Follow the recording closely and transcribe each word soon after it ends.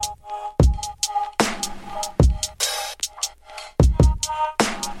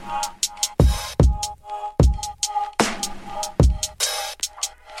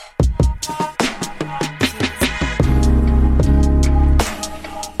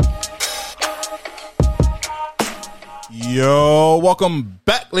Yo, welcome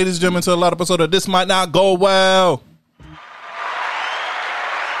back, ladies and gentlemen, to another episode of This Might Not Go Well.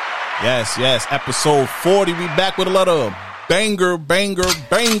 Yes, episode 40. We back with a lot of banger. I'm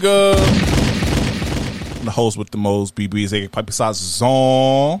the host with the most, BB's aka Pipe Size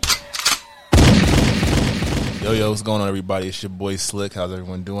Zone. Yo, what's going on, everybody? It's your boy Slick. How's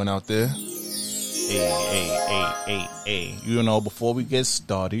everyone doing out there? Hey. You know, before we get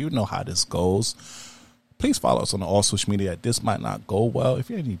started, you know how this goes. Please follow us on all social media at This Might Not Go Well.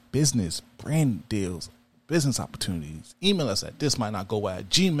 If you have any business, brand deals, business opportunities, email us at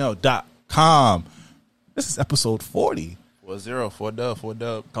thismightnotgowell@gmail.com. This is episode 40. 4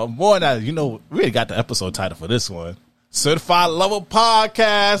 dub. Come on now. You know, we already got the episode title for this one. Certified Lover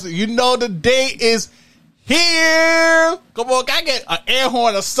Podcast. You know the date is here. Come on, can I get an air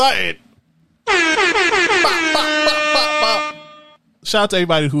horn or something? Shout out to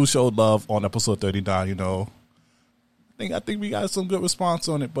everybody who showed love on episode 39. You know, I think we got some good response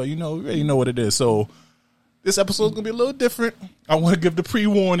on it, but you know, we already know what it is. So this episode is gonna be a little different. I want to give the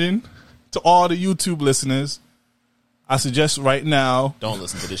pre-warning to all the YouTube listeners. I suggest right now, don't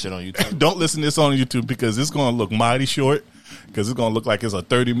listen to this shit on YouTube. Don't listen to this on YouTube because it's gonna look mighty short. Because it's gonna look like it's a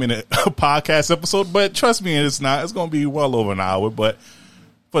 30-minute podcast episode, but trust me, it's not. It's gonna be well over an hour, but.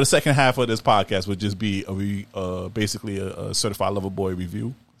 For the second half of this podcast would just be basically a certified lover boy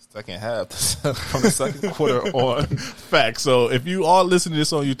review. Second half from the second quarter on. Facts. So if you are listening to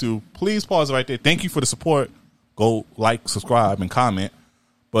this on YouTube, please pause right there. Thank you for the support. Go like, subscribe, and comment.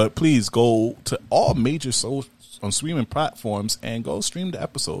 But please go to all major on streaming platforms and go stream the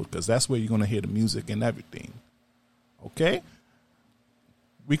episode because that's where you're going to hear the music and everything. Okay?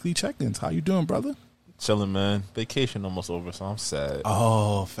 Weekly check-ins. How you doing, brother? Chilling, man. Vacation almost over, so I'm sad.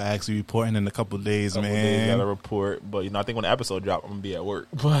 Oh, facts. We reporting in a couple of days, man. Got to report, but I think when the episode drop, I'm gonna be at work.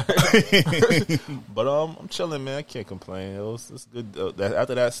 But I'm chilling, man. I can't complain. It's good.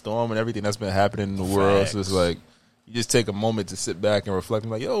 After that storm and everything that's been happening in the world, so it's like you just take a moment to sit back and reflect.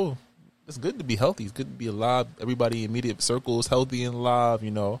 I'm like, yo, it's good to be healthy. It's good to be alive. Everybody in immediate circles healthy and alive.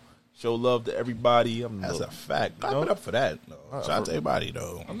 Show love to everybody. That's a fact. Clap it up for that. No. Shout out to everybody,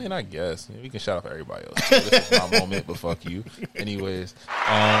 though. I mean, I guess. We can shout out for everybody else. This is my moment, but fuck you. Anyways.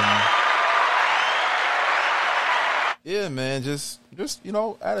 Yeah, man. Just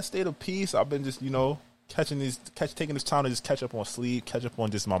at a state of peace. I've been just, taking this time to just catch up on sleep, catch up on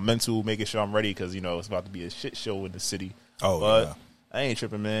just my mental, making sure I'm ready because, it's about to be a shit show in the city. But yeah. I ain't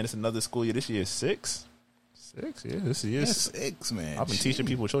tripping, man. It's another school year. This year is 6. 6, yeah, this year. That's 6, man. I've been teaching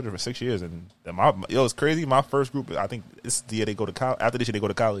children for 6 years, and it's crazy. My first group, I think this is the year they go to college. After this year, they go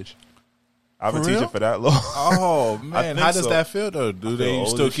to college. I've been teaching for that long. Oh man, how does that feel though? Do they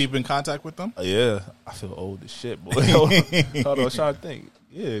still keep in contact with them? Yeah, I feel old as shit, boy. Hold on, I'm trying to think.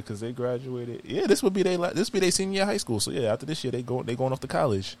 Yeah, because they graduated. Yeah, this would be their senior year of high school. So yeah, after this year, they going off to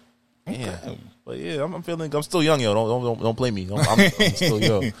college. Okay. Yeah, but yeah, I'm still young, yo. Don't blame me. I'm still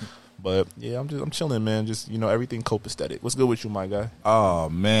young. But yeah, I'm chilling, man. Just everything copacetic. What's good with you, my guy? Oh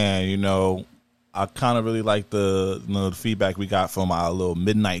man, I kind of really like the feedback we got from our little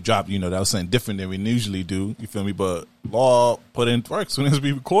midnight drop. That was something different than we usually do. You feel me? But Law put in work as soon as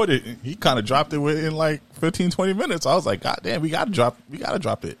we recorded. He kind of dropped it within like 15, 20 minutes. I was like, God damn, we gotta drop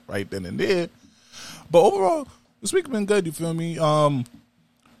it right then and there. But overall, this week's been good. You feel me?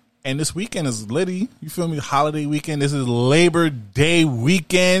 And this weekend is litty. You feel me? Holiday weekend. This is Labor Day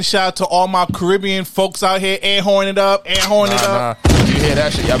weekend. Shout out to all my Caribbean folks out here. Air horn it up. Nah. If you hear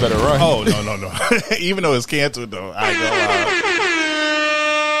that shit, y'all better run. Oh, no. Even though it's canceled, though. I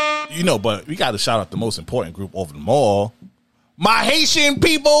go out. But we got to shout out the most important group over them all. My Haitian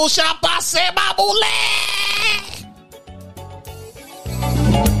people. Shapase Baboule.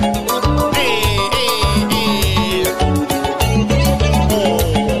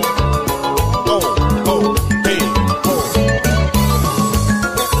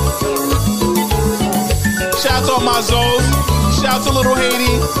 Shout out to all my Zoes. Shout out to Little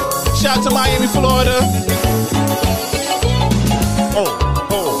Haiti. Shout out to Miami, Florida.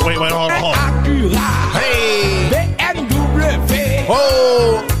 Wait, hold on. Hey. BMW.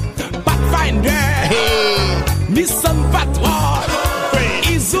 Oh. Pathfinder. Hey. Nissan Patrol.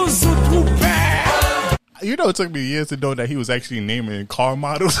 Isuzu Trooper. It took me years to know that he was actually naming car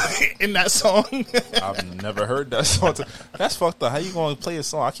models in that song. I've never heard that song. That's fucked up. How you going to play a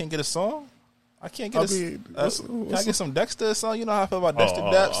song? I can't get a song? I can't get can I get some Dexter or something? You know how I feel about Dexter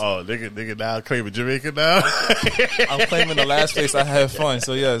Daps? Nigga now claiming Jamaica now. I'm claiming the last place I had fun.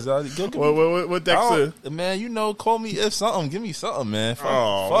 So yes, what Dexter? Man, you know, call me if something. Give me something, man.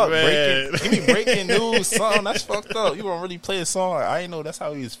 Fuck, man. Give me breaking news, something. That's fucked up. You gonna really play a song? I didn't know that's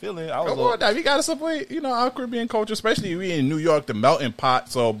how he was feeling. Come on, Dad. We gotta support, our Caribbean culture, especially we in New York, the melting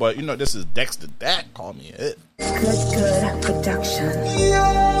pot. So, but this is Dexter Dat. Call me it. Good production.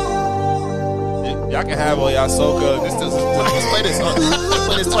 Y'all can have all y'all soca. Let's play this. Let's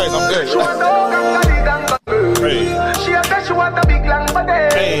play this twice. I'm good. Hey. She said she want a big long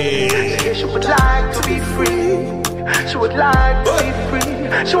body. Hey. She would like to be free. She would like to be free.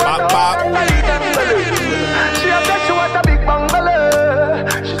 She want a big bungalow. She said she want a big bungalow.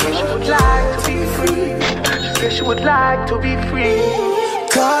 She said she would like to be free. She said she would like to be free.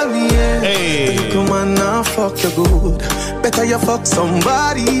 Call me, yeah. Hey. Come on now, fuck you good. Better you fuck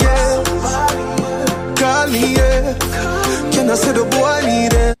somebody, yeah. Call me, yeah. Can I say the boy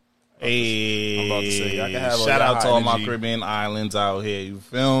need it? Hey, I'm about to say, I can have all shout y'all out to all my energy. Caribbean islands out here. You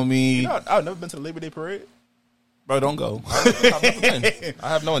feel me? I've never been to the Labor Day parade. Bro, don't go. I've never been. I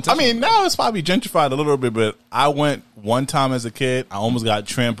have no intention. I mean, now it's probably gentrified a little bit, but I went one time as a kid. I almost got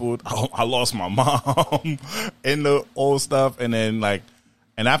trampled. I lost my mom in the old stuff. And then,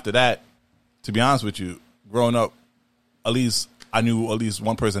 and after that, to be honest with you, growing up, at least I knew at least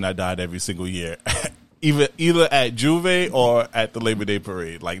one person that died every single year. Either at Juve or at the Labor Day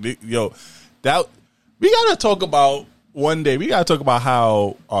parade. We gotta talk about one day. We gotta talk about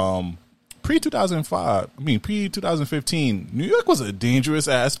how pre-2015, New York was a dangerous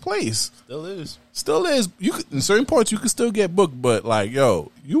ass place. Still is. You could, in certain parts you could still get booked, but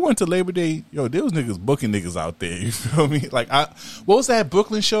you went to Labor Day, there was niggas booking niggas out there. You feel me? What was that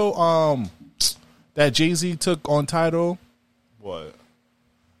Brooklyn show that Jay-Z took on Tidal? What?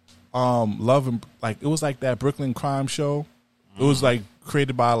 Love and it was like that Brooklyn crime show. It was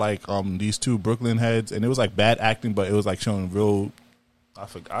created by these two Brooklyn heads, and it was bad acting, but it was showing real. I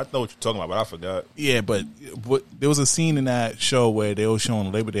know what you're talking about, but I forgot. Yeah, but there was a scene in that show where they were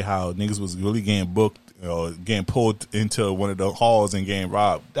showing Labor Day how niggas was really getting booked or getting pulled into one of the halls and getting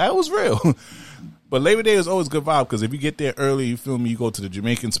robbed. That was real. But Labor Day is always good vibe because if you get there early, you feel me, you go to the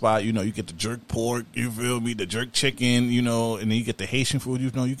Jamaican spot, you get the jerk pork, you feel me, the jerk chicken, and then you get the Haitian food, you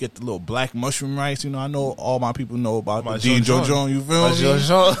get the little black mushroom rice, I know all my people know about My the Jean Jojon, you feel me?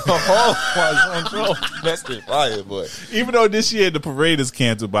 That's the fire, boy. Even though this year the parade is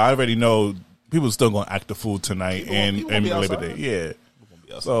canceled, but I already know people are still going to act the fool tonight and Labor Day. Yeah.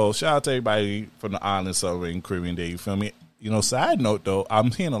 So shout out to everybody from the island celebrating Caribbean Day, you feel me? Side note though,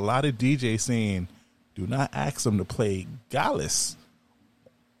 I'm hearing a lot of DJs saying, do not ask them to play Gallus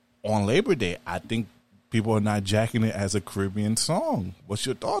on Labor Day. I think people are not jacking it as a Caribbean song. What's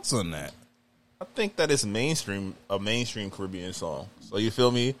your thoughts on that? I think that it's a mainstream Caribbean song. So you feel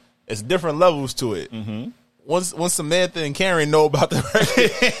me? It's different levels to it. Mm-hmm. Once Samantha and Karen know about the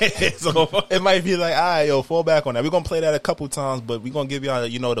record, so it might be all right, fall back on that. We're gonna play that a couple times, but we're gonna give y'all,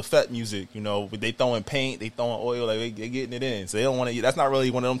 the fete music. They throwing paint, they throwing oil, they're getting it in. So they don't want to. That's not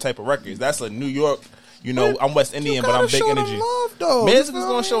really one of them type of records. That's a New York. I'm West Indian, but I'm big energy. Music's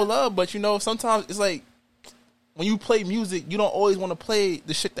gonna show love, but sometimes it's when you play music, you don't always want to play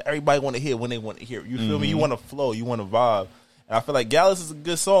the shit that everybody want to hear when they want to hear it. You feel me? You want to flow, you want to vibe, and I feel like Gallus is a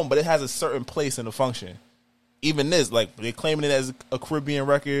good song, but it has a certain place in the function. Even this, they're claiming it as a Caribbean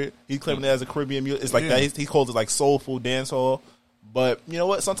record. He's claiming it as a Caribbean music. It's that. He calls it soulful dancehall. But you know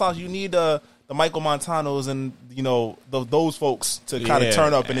what? Sometimes you need the Michael Montanos and those folks to kind of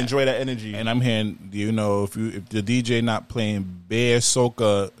turn up and enjoy that energy. And I'm hearing, if the DJ not playing bare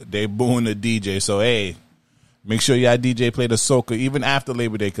soca, they booing the DJ. So hey, make sure y'all DJ play the soca even after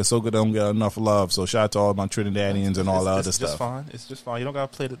Labor Day because soca don't get enough love. So shout out to all my Trinidadians and all the other stuff. It's just fine. You don't gotta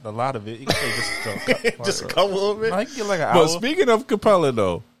play a lot of it. You can play just a couple of it. I can get an hour. But speaking of Capella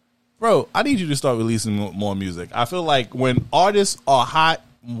though, bro, I need you to start releasing more music. I feel like when artists are hot,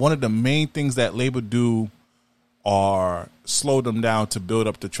 one of the main things that label do are slow them down to build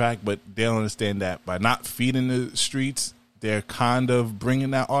up the track, but they don't understand that by not feeding the streets, they're kind of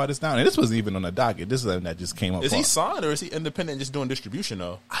bringing that artist down. And this wasn't even on the docket. This is something that just came up. Is he signed or is he independent just doing distribution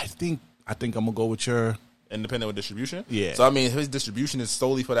though? I think I'm gonna go with your independent with distribution. Yeah. So I mean, his distribution is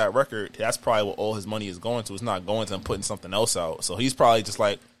solely for that record. That's probably what all his money is going to. It's not going to him putting something else out. So he's probably just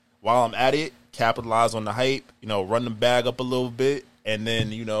while I'm at it, capitalize on the hype. Run the bag up a little bit. And then,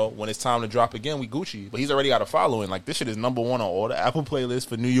 when it's time to drop again, we Gucci. But he's already got a following. This shit is number one on all the Apple playlists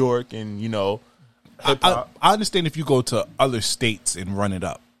for New York and, I understand if you go to other states and run it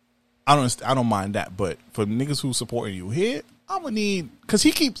up. I don't mind that. But for niggas who supporting you here, I'm gonna need, because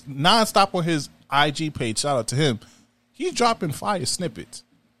he keeps nonstop on his IG page. Shout out to him. He's dropping fire snippets.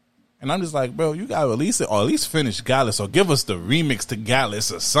 And I'm just like, bro, you gotta release it, or at least finish Gallus, or give us the remix to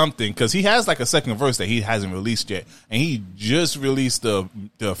Gallus or something. Because he has like a second verse that he hasn't released yet, and he just released the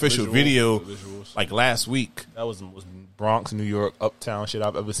official video like last week. That was Bronx, New York, uptown shit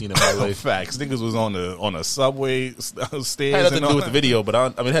I've ever seen in my life. Facts, niggas was on a subway stairs. Had nothing to do with the video, but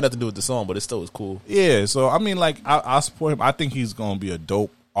it had nothing to do with the song, but it still was cool. Yeah, so I mean, like I support him. I think he's gonna be a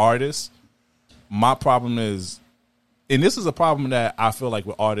dope artist. My problem is, and this is a problem that I feel like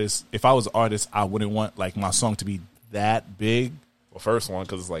with artists, if I was an artist, I wouldn't want like my song to be that big. Well, first one,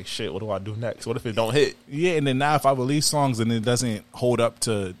 because it's like, shit, what do I do next? What if it don't hit? Yeah, and then now if I release songs and it doesn't hold up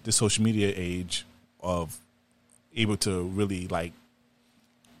to the social media age of able to really like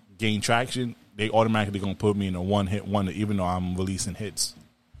gain traction, they automatically gonna put me in a one-hit wonder, even though I'm releasing hits.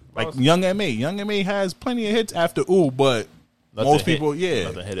 Like Young M.A. has plenty of hits after Ooh, but most people,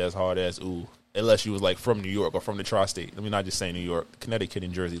 nothing hit as hard as Ooh. Unless you was like from New York or from the tri-state. Let me not just say New York. Connecticut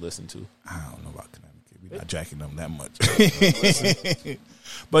and Jersey listen to. I don't know about Connecticut. We're not jacking them that much.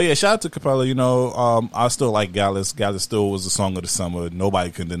 But yeah, shout out to Capella. You know, I still like Gallus. Gallus still was the song of the summer.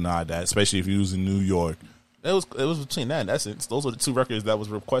 Nobody can deny that, especially if you was in New York. It was between that and Essence. Those were the two records that was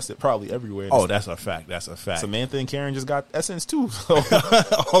requested probably everywhere. Oh, that's a fact. That's a fact. Samantha and Karen just got Essence too. So.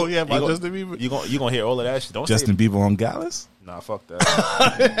 Oh yeah, by Justin Bieber. You gonna hear all of that shit. Don't Justin Bieber on Gallus? Nah, fuck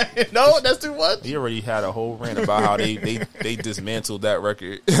that. No, that's too much. He already had a whole rant about how they dismantled that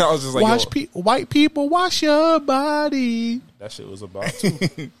record. I was just like, white people wash your body. That shit was about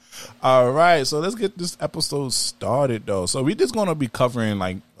too. All right, so let's get this episode started, though. So we just going to be covering,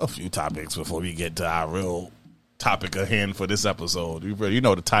 like, a few topics before we get to our real topic at hand for this episode. You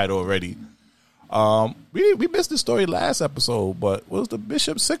know the title already. We missed the story last episode, but what was the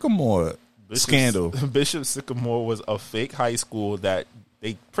Bishop Sycamore scandal? Bishop Sycamore was a fake high school that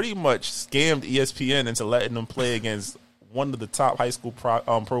they pretty much scammed ESPN into letting them play against one of the top high school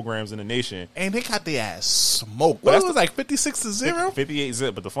programs in the nation. And they got their ass smoked. What, it was like 56-0?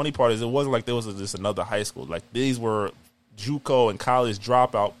 58-0. But the funny part is it wasn't like there was just another high school. Like these were JUCO and college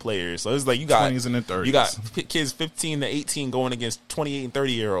dropout players. So it's like you got 20s and the 30s. You got kids 15 to 18 going against 28 and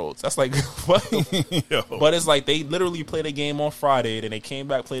 30-year-olds. That's like what? But it's like they literally played a game on Friday, then they came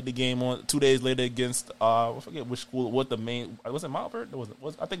back, played the game on 2 days later against I forget which school. What the main was it? Montverde?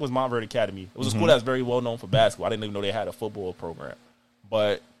 I think it was Montverde Academy. It was a school that's very well known for basketball. I didn't even know they had a football program.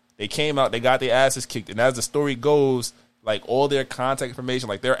 But they came out, they got their asses kicked, and as the story goes, like all their contact information,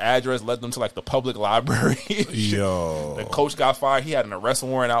 like their address led them to like the public library. Yo, the coach got fired. He had an arrest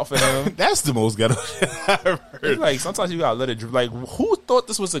warrant out for him. That's the most ghetto shit I've heard. It's like sometimes you gotta let it. Like, who thought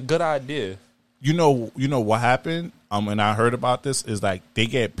this was a good idea? You know what happened? And I heard about this is like they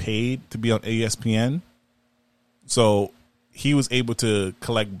get paid to be on ESPN, so he was able to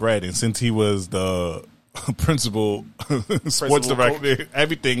collect bread, and since he was the principal sports director, coach,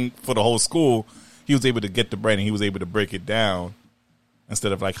 everything for the whole school, he was able to get the bread and he was able to break it down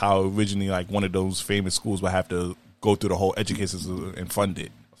instead of like how originally like one of those famous schools would have to go through the whole education system and fund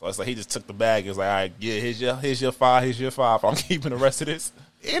it. So it's like he just took the bag. It was like, all right, yeah, here's your five. I'm keeping the rest of this.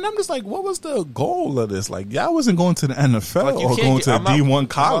 And I'm just like, what was the goal of this? Like, y'all wasn't going to the NFL like or going to a D1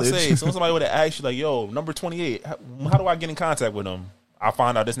 college. So somebody would have asked you like, yo, number 28, how do I get in contact with him? I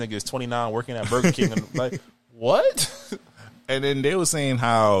find out this nigga is 29 working at Burger King. And like, what? And then they were saying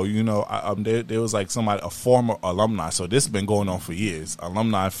how, there was like a former alumni. So this has been going on for years.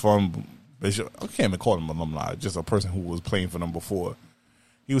 Alumni from Bishop. I can't even call him alumni. Just a person who was playing for them before.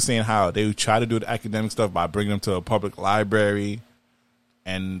 He was saying how they would try to do the academic stuff by bringing them to a public library.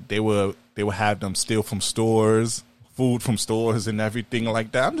 And they would have them steal from stores, food from stores and everything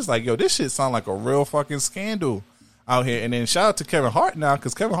like that. I'm just like, yo, this shit sound like a real fucking scandal out here. And then shout out to Kevin Hart now,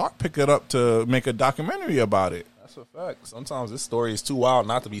 because Kevin Hart picked it up to make a documentary about it. That's a fact. Sometimes this story is too wild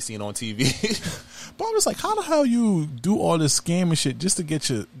not to be seen on TV. But I'm just like, how the hell you do all this scamming shit just to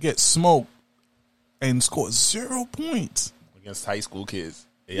get smoked and score 0 points against high school kids?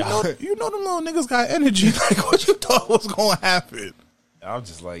 Yeah. You know them little niggas got energy. Like, what you thought was going to happen? I'm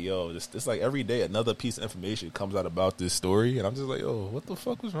just like, yo, this like every day another piece of information comes out about this story, and I'm just like, yo, what the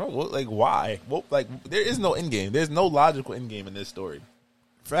fuck was wrong? Like, why? Like, there is no end game. There's no logical end game in this story.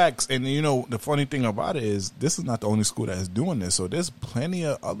 Facts. And the funny thing about it is this is not the only school that is doing this. So there's plenty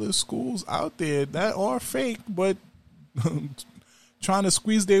of other schools out there that are fake, but trying to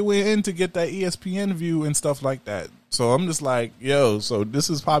squeeze their way in to get that ESPN view and stuff like that. So I'm just like, yo, so this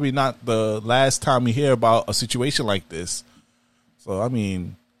is probably not the last time we hear about a situation like this. So, I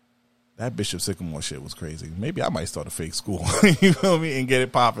mean, that Bishop Sycamore shit was crazy. Maybe I might start a fake school. You feel me? And get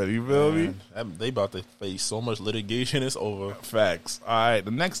it popping. You feel me? They about to face so much litigation. It's over. Facts. All right.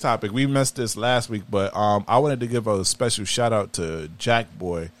 The next topic, we missed this last week, but I wanted to give a special shout out to Jack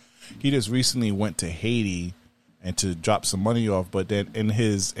Boy. He just recently went to Haiti and to drop some money off. But then in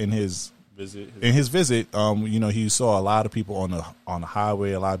his visit, you know, he saw a lot of people on the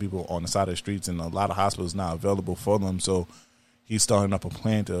highway, a lot of people on the side of the streets, and a lot of hospitals not available for them. So he's starting up a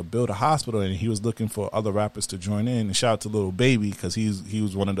plan to build a hospital, and he was looking for other rappers to join in. And shout out to Lil Baby, because he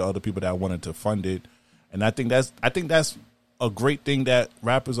was one of the other people that wanted to fund it. And I think that's a great thing that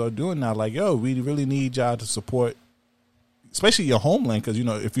rappers are doing now. Like, yo, we really need y'all to support, especially your homeland, because, you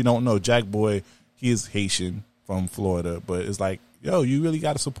know, if you don't know, Jack Boy, he is Haitian from Florida, but it's like, yo, you really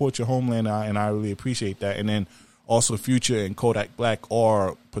got to support your homeland, and I really appreciate that. And then also Future and Kodak Black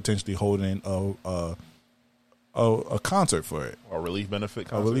are potentially holding a concert for it. Or a relief benefit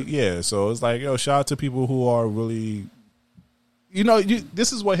concert. Yeah, so it's like, yo, shout out to people who are really, you know,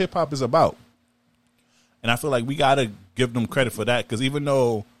 this is what hip-hop is about. And I feel like we got to give them credit for that, because even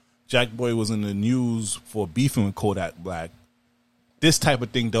though Jack Boy was in the news for beefing with Kodak Black, this type of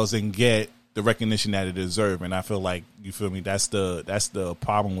thing doesn't get the recognition that it deserves. And I feel like, you feel me, that's the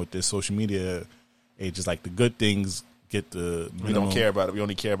problem with this social media age. It's like the good things get the minimum. We don't care about it. We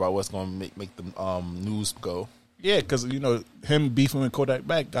only care about what's going to make the news go. Yeah, because, you know, him beefing with Kodak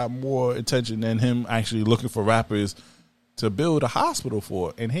Black got more attention than him actually looking for rappers to build a hospital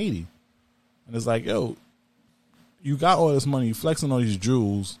for in Haiti. And it's like, yo, you got all this money, you flexing all these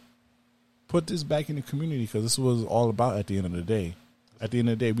jewels, put this back in the community, because this was all about at the end of the day. At the end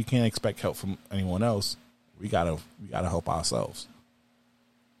of the day, we can't expect help from anyone else. We gotta help ourselves.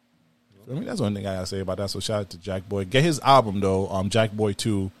 I mean, that's one thing I gotta say about that. So shout out to Jack Boy. Get his album though, Jack Boy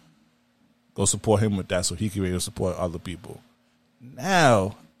 2. Go support him with that, so he can be able to support other people.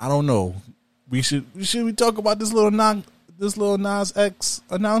 Now, I don't know. Should we talk about this little Nas X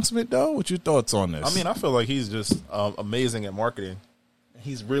announcement though? What's your thoughts on this? I mean, I feel like he's just amazing at marketing.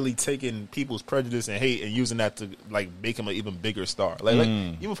 He's really taking people's prejudice and hate and using that to like make him an even bigger star. Like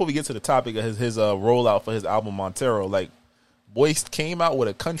even before we get to the topic of his rollout for his album Montero, like Boy came out with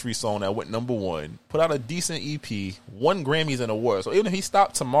a country song that went #1, put out a decent EP, won Grammys and awards. So even if he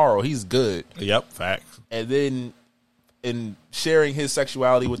stopped tomorrow, he's good. Yep, facts. And then in sharing his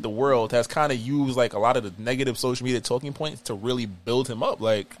sexuality with the world, has kind of used like a lot of the negative social media talking points to really build him up.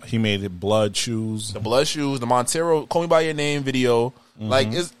 Like he made it Blood Shoes, the Montero Call Me By Your Name video. Like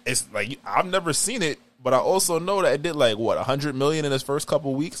it's like I've never seen it, but I also know that it did like what 100 million in its first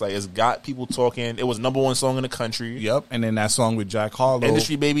couple weeks. Like it's got people talking. It was #1 song in the country. Yep, and then that song with Jack Harlow,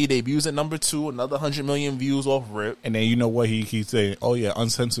 Industry Baby, debuts at #2, another 100 million views off rip. And then you know what he said? Oh yeah,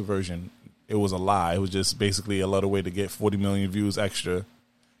 uncensored version. It was a lie. It was just basically a little way to get 40 million views extra.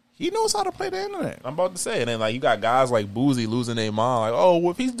 He knows how to play the internet. I'm about to say, and then like you got guys like Boozy losing their mind. Like, oh, well,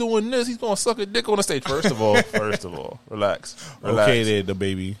 if he's doing this, he's gonna suck a dick on the stage. First of all, relax. Okay, there, the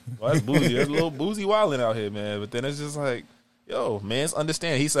baby. Well, that's Boozy. There's a little Boozy wilding out here, man. But then it's just like, yo, man's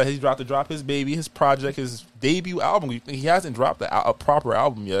understand. He said he's about to drop his baby, his project, his debut album. He hasn't dropped a proper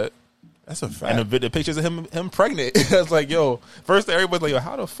album yet. That's a fact. And the pictures of him pregnant. It's like, yo, first everybody's like, yo,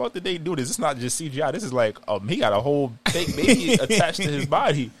 how the fuck did they do this? It's not just CGI. This is like, he got a whole fake baby attached to his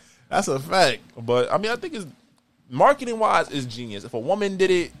body. That's a fact. But I mean, I think it's marketing wise is genius. If a woman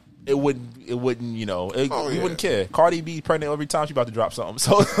did it, it wouldn't, you know, we wouldn't care. Cardi B pregnant every time she about to drop something.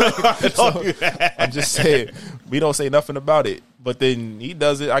 So, I'm just saying, we don't say nothing about it. But then he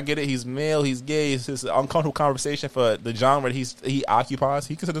does it. I get it. He's male. He's gay. It's just an uncomfortable conversation for the genre he occupies.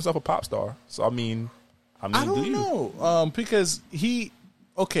 He considers himself a pop star. So I mean, I don't know because I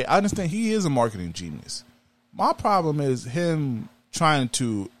understand he is a marketing genius. My problem is him trying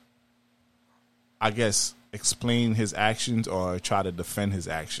to, I guess, explain his actions or try to defend his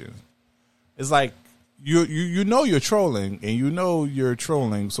actions. It's like you know you're trolling and you know you're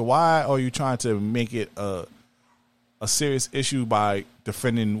trolling. So why are you trying to make it a serious issue by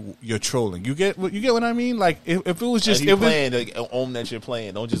defending your trolling? You get what I mean? Like if it was just playing, like, own that you're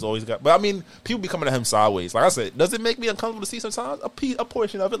playing. Don't just always got. But I mean, people be coming at him sideways. Like I said, does it make me uncomfortable to see sometimes a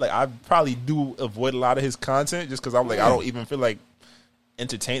portion of it? Like I probably do avoid a lot of his content just because I'm like I don't even feel like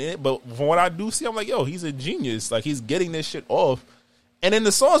entertaining it. But from what I do see, I'm like, yo, he's a genius. Like he's getting this shit off. And in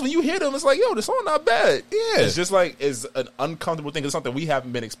the songs, when you hear them, it's like, yo, the song not bad. Yeah. It's just like, it's an uncomfortable thing. It's something we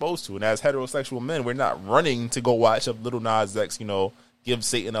haven't been exposed to. And as heterosexual men, we're not running to go watch a Little Nas X, you know, give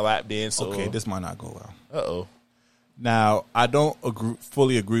Satan a lap dance. So. Okay, this might not go well. Uh-oh. Now, I don't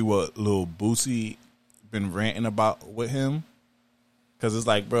fully agree with Lil Boosie been ranting about with him. Because it's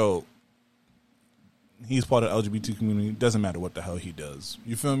like, bro, he's part of the LGBT community. It doesn't matter what the hell he does.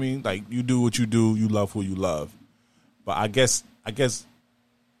 You feel me? Like, you do what you do. You love who you love. But I guess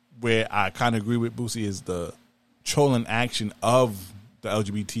where I kind of agree with Boosie is the trolling action of the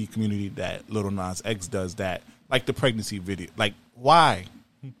LGBT community that Lil Nas X does, that, like the pregnancy video. Like, why?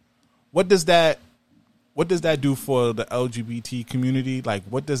 What does that do for the LGBT community? Like,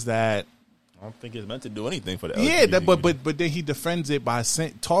 what does that? I don't think it's meant to do anything for the LGBT community. But then he defends it by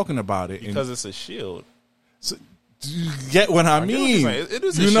talking about it because it's a shield. So, do you get what I mean? It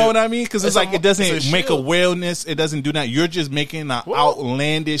is. You know what I mean? Because it's like, it doesn't make shield. awareness. It doesn't do that. You're just making an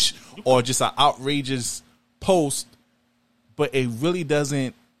outlandish or just an outrageous post, but it really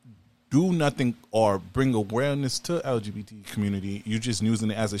doesn't do nothing or bring awareness to LGBT community. You're just using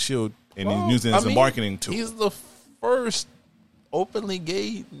it as a shield and using it as a marketing tool. He's the first openly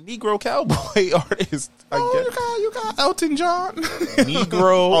gay Negro cowboy artist. You got Elton John.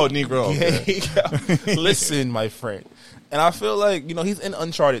 Negro. Negro. Okay. Listen, my friend. And I feel like, he's in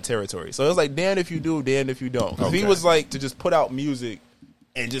uncharted territory. So it's like, damned if you do, damned if you don't. If he was like to just put out music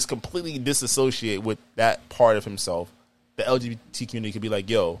and just completely disassociate with that part of himself, the LGBT community could be like,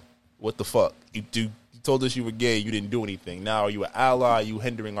 yo, what the fuck? You told us you were gay, you didn't do anything. Now are you an ally? You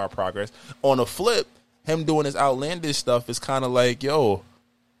hindering our progress? On a flip, him doing this outlandish stuff is kind of like, yo,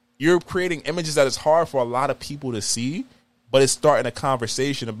 you're creating images that is hard for a lot of people to see, but it's starting a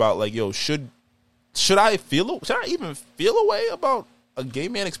conversation about like, yo, should I even feel a way about a gay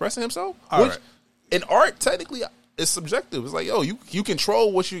man expressing himself? In art, technically, it's subjective. It's like, yo, you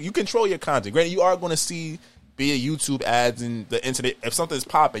control you control your content. Granted, you are going to see be it YouTube ads and the internet. If something's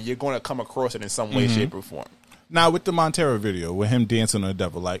popping, you're going to come across it in some way, shape, or form. Now, with the Montero video, with him dancing on the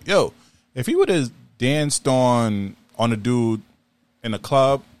devil, like, yo, if he would have danced on a dude in a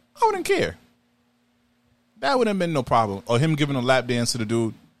club, I wouldn't care. That wouldn't have been no problem. Or him giving a lap dance to the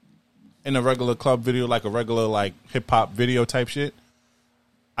dude in a regular club video, like a regular like hip hop video type shit.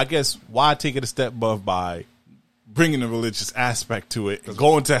 I guess why take it a step above by bringing a religious aspect to it,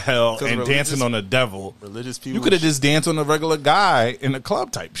 going to hell and dancing on the devil. Religious people, you could have just danced on a regular guy in a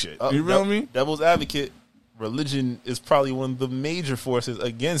club type shit. You feel me? Devil's advocate. Religion is probably one of the major forces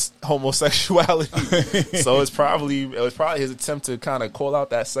against homosexuality. So it was probably his attempt to kind of call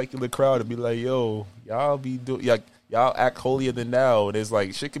out that secular crowd and be like, yo, y'all act holier than thou. And it's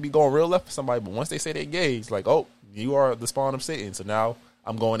like, shit could be going real left for somebody, but once they say they're gay, it's like, oh, you are the spawn of Satan. So now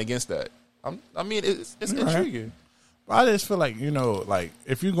I'm going against that. It's intriguing. I just feel like, like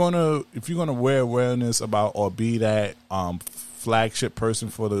if you're gonna wear awareness about or be that flagship person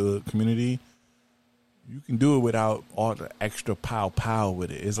for the community, you can do it without all the extra pow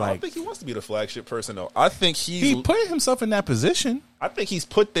with it. It's like, I don't think he wants to be the flagship person though. I think he put himself in that position. I think he's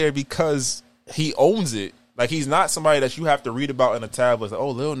put there because he owns it. Like, he's not somebody that you have to read about in a tablet. Like, oh,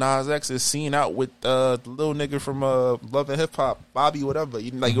 Lil Nas X is seen out with the little nigga from Love and Hip Hop, Bobby, whatever.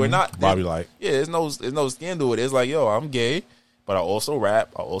 We're not Bobby Light. Yeah, there's no scandal with it. It's like, yo, I'm gay, but I also rap.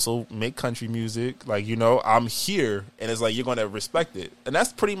 I also make country music. Like, I'm here, and it's like you're gonna respect it. And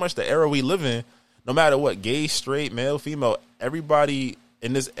that's pretty much the era we live in. No matter what, gay, straight, male, female, everybody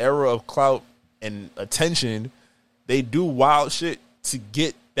in this era of clout and attention, they do wild shit to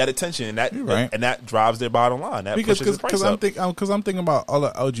get that attention, and that drives their bottom line. That pushes the price up. Because I'm thinking about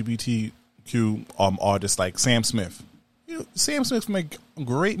other LGBTQ artists like Sam Smith. Sam Smith make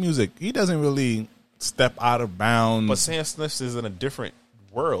great music. He doesn't really step out of bounds. But Sam Smith is in a different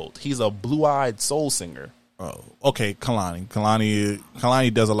world. He's a blue-eyed soul singer. Oh, okay,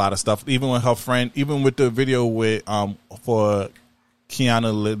 Kalani does a lot of stuff. Even with her friend, even with the video with for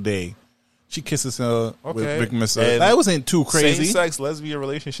Kiana Lede, she kisses her with Rick Missa. That wasn't too crazy. Same-sex lesbian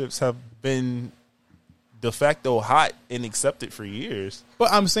relationships have been de facto hot and accepted for years.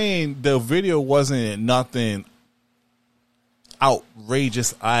 But I'm saying the video wasn't nothing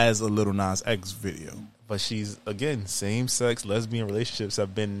outrageous as a Lil Nas X video. But again, same-sex lesbian relationships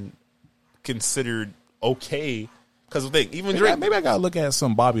have been considered okay, because even Drake. Maybe I gotta look at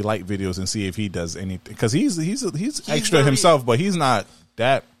some Bobby Light videos and see if he does anything, because he's extra himself, but he's not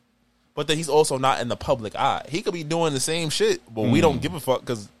that. But then he's also not in the public eye. He could be doing the same shit, but we don't give a fuck.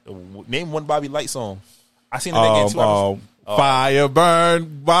 Because name one Bobby Light song. I seen it again too. Fire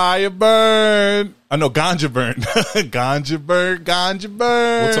burn. I know Ganja burn. Ganja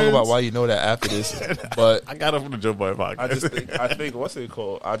burn. We'll talk about why you know that after this. But I got it from the Joe Boy podcast. I think what's it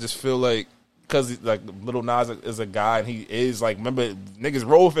called? I just feel like, because like Lil Nas is a guy, and he is like, remember, niggas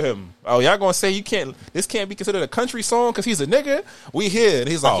roll for him. Oh, y'all gonna say this can't be considered a country song because he's a nigga? We here. And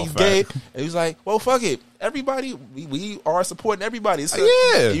he's like, he's gay. And he's like, well, fuck it. everybody, we are supporting everybody.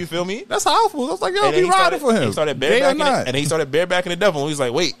 Yeah. You feel me? That's how I feel. I was like, yo, And then be riding for him. He started Gay or barebacking not. it, and he started barebacking the devil. And he was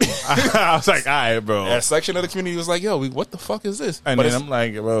like, wait. I was like, all right, bro. That section of the community was like, yo, what the fuck is this? And But then I'm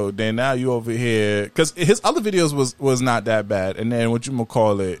like, bro, then now you over here. Because his other videos was not that bad. And then what you gonna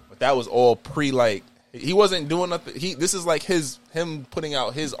call it? But that was all like, he wasn't doing nothing. This is like him putting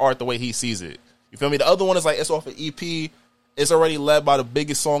out his art the way he sees it. You feel me? The other one is like, it's off an EP. It's already led by the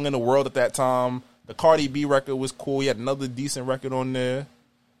biggest song in the world at that time. The Cardi B record was cool. He had another decent record on there.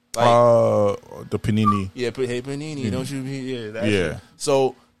 Like, The Panini. yeah, hey Panini, don't you be that Yeah. shit.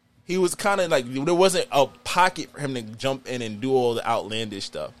 So he was kind of like, there wasn't a pocket for him to jump in and do all the outlandish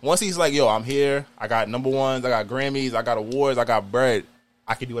stuff. Once he's like, yo, I'm here. I got number ones. I got Grammys. I got awards. I got bread.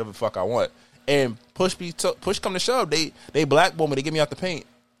 I can do whatever the fuck I want. And push come to shove. They blackball me. They get me out the paint.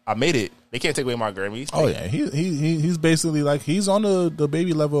 I made it. They can't take away my Grammys. Oh yeah, he's basically like he's on the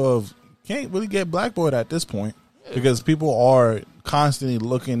baby level of can't really get blackboard at this point because people are constantly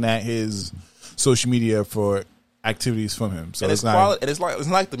looking at his social media for activities from him. So and it's it's not. quality, and it's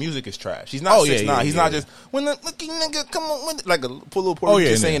like the music is trash. He's not 6'9". He's not just when the looking nigga come on like a little Puerto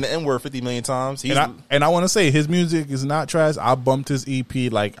Rican saying the N word 50 million times. And I want to say his music is not trash. I bumped his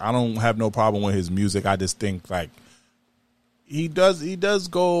EP. Like I don't have no problem with his music. I just think like he does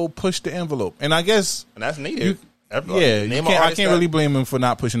go push the envelope, and I guess and that's needed. I can't really blame him for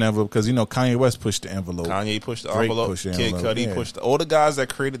not pushing the envelope because Kanye West pushed the envelope. Kanye pushed the Drake envelope. pushed the Kid envelope, Cudi pushed all the guys that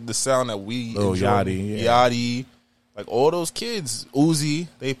created the sound that we enjoy. Yachty, like all those kids. Uzi,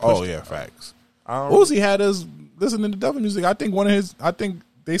 they pushed. Oh yeah, facts. Uzi had us listening to devil music. I think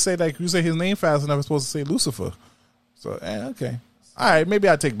they say like you say his name fast enough, it's supposed to say Lucifer. So okay. All right, maybe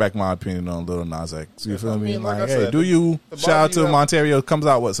I take back my opinion on Lil Nas X. You feel me? Like hey, said, do you? Shout out to Monterio. Comes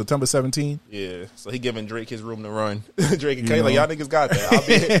out September 17th? Yeah, so he giving Drake his room to run. Drake and Kanye, like y'all niggas got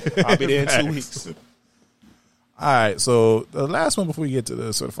that. I'll be there in 2 weeks. All right, so the last one before we get to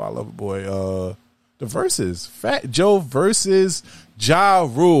the Certified Lover Boy, the verses, Fat Joe versus Ja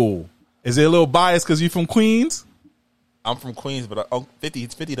Rule. Is it a little biased because you from Queens? I'm from Queens, but 50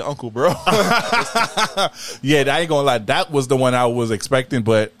 the uncle, bro. Yeah, I ain't gonna lie. That was the one I was expecting,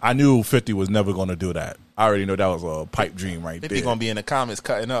 but I knew 50 was never gonna do that. I already know that was a pipe dream right 50 there. gonna be in the comments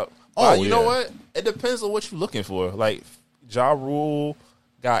cutting up. Oh, you know what? It depends on what you're looking for. Like Ja Rule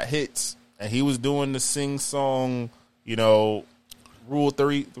got hits, and he was doing the sing song. Rule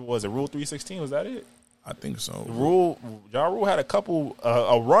 316? Was that it? I think so. Ja Rule had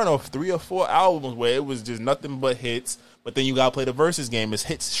a run of 3 or 4 albums where it was just nothing but hits. But then you gotta play the versus game. It's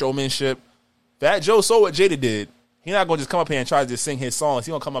hits, showmanship. Fat Joe saw what Jada did. He not gonna just come up here and try to just sing his songs.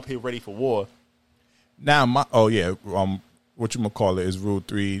 He gonna come up here ready for war. Now, what you gonna call it is Rule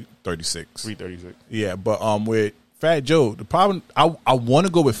 336. 336. Yeah, but with Fat Joe, the problem I want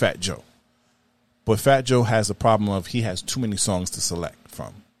to go with Fat Joe, but Fat Joe has a problem of he has too many songs to select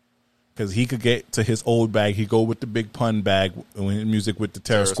from. Because he could get to his old bag. He go with the big pun bag, music with the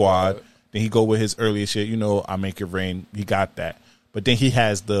Terror Squad. Then he go with his earlier shit. I Make It Rain. He got that. But then he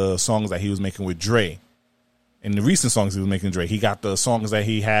has the songs that he was making with Dre. And the recent songs he was making with Dre. He got the songs that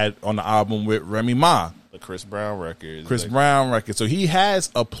he had on the album with Remy Ma. The Chris Brown records. So he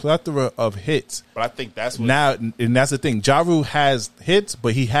has a plethora of hits. But I think that's what... Now, and that's the thing. Ja Rule has hits,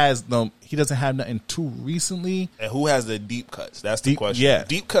 but he has them. He doesn't have nothing too recently. And who has the deep cuts? That's the question. Yeah.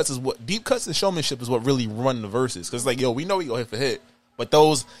 Deep cuts and showmanship is what really run the verses. Because we know we go hit for hit. But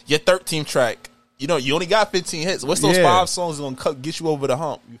those, your 13th track, you only got 15 hits. What's those 5 songs going to get you over the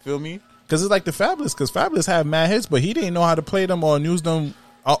hump? You feel me? Because it's like the Fabulous. Because Fabulous had mad hits, but he didn't know how to play them or use them.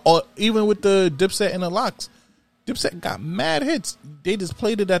 Or even with the Dipset and the Locks. Dipset got mad hits. They just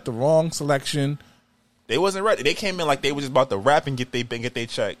played it at the wrong selection. They wasn't ready. They came in like they were just about to rap and get their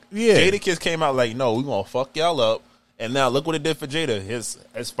check. Yeah. Jada Kiss came out like, no, we going to fuck y'all up. And now look what it did for Jada.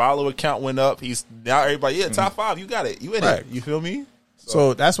 His follower count went up. He's now everybody, top 5. You got it. You in it. You feel me?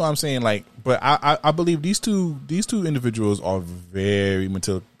 So that's what I'm saying. Like, but I believe these two individuals are very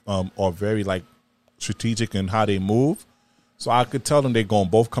like strategic in how they move. So I could tell them they're going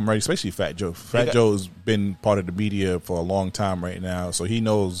to both come ready, especially Fat Joe. Fat Joe's been part of the media for a long time right now, so he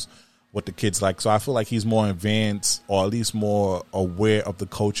knows what the kids like. So I feel like he's more advanced or at least more aware of the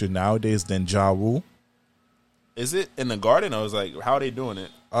culture nowadays than Ja Rule. Is it in the garden or is like how are they doing it?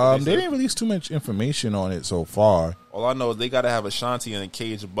 They didn't release too much information on it so far. All I know is they got to have Ashanti in a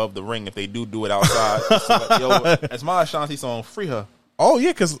cage above the ring if they do it outside. So like, yo, that's my Ashanti song. Free her. Oh,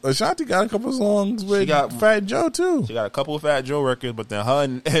 yeah, because Ashanti got a couple songs with Fat Joe, too. She got a couple of Fat Joe records, but then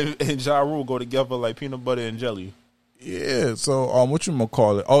her and Ja Rule go together like peanut butter and jelly. Yeah, so what you gonna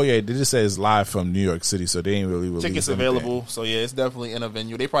call it? Oh yeah, they just said it's live from New York City, so they ain't really released Tickets anything. available, so yeah, it's definitely in a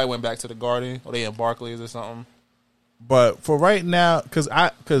venue. They probably went back to the Garden, or they in Barclays or something. But for right now, because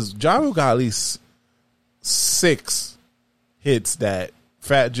Ja Rule got at least 6 hits that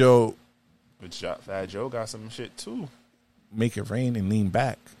Fat Joe But Fat Joe got some shit too. Make It Rain and Lean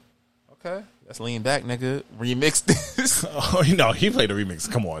Back. Okay, let's lean back, nigga. Remix this. Oh, he played the remix.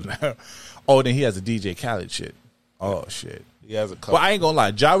 Come on now. Oh, then he has a DJ Khaled shit. Oh shit. He has a couple. Well, I ain't gonna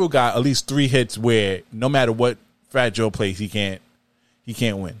lie. Ja Rule got at least 3 hits where no matter what Fat Joe plays, he can't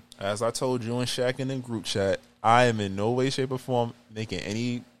win. As I told you and Shaq in the group chat, I am in no way, shape, or form making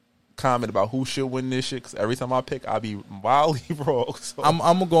any comment about who should win this shit. Because every time I pick, I be wildly wrong. So. I'm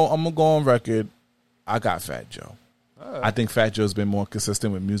gonna go on record. I got Fat Joe. I think Fat Joe's been more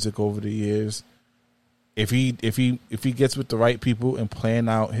consistent with music over the years. If he gets with the right people and plan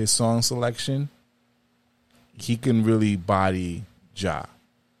out his song selection, he can really body Ja.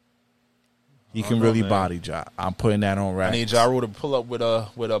 He can really body Ja. I'm putting that on record. I need Ja Rule to pull up with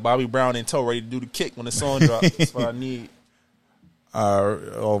a Bobby Brown in tow, ready to do the kick when the song drops. That's what I need.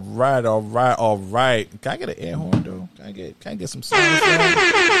 All right. Can I get an air horn though? Can I get some sound?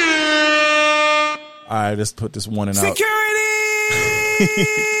 All right, let's put this one in out. Security!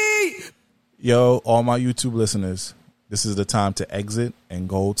 Yo, all my YouTube listeners, this is the time to exit and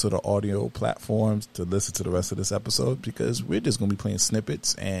go to the audio platforms to listen to the rest of this episode because we're just going to be playing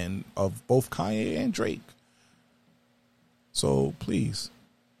snippets of both Kanye and Drake. So please,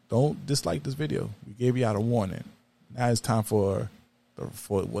 don't dislike this video. We gave you out a warning. Now it's time for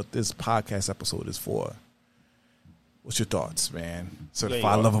what this podcast episode is for. What's your thoughts, man?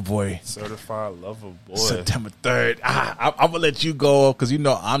 Certified Lover Boy. Certified Lover Boy. September 3rd. I'm going to let you go because,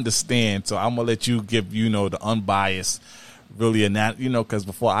 I'm the stand. So I'm going to let you give, the unbiased, really, because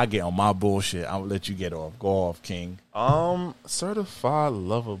before I get on my bullshit, I'm going to let you get off. Go off, King. Certified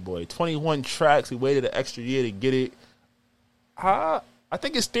Lover Boy. 21 tracks. We waited an extra year to get it. I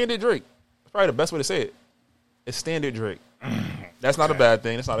think it's standard Drake. That's probably the best way to say it. It's standard Drake. That's not a bad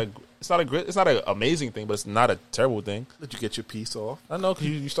thing. It's not an amazing thing, but it's not a terrible thing. Let you get your piece off. I know because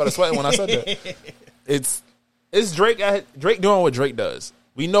you started sweating when I said that. It's Drake. Drake doing what Drake does.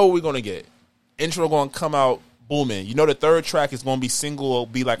 We know what we're gonna get. Intro gonna come out booming. The third track is gonna be single,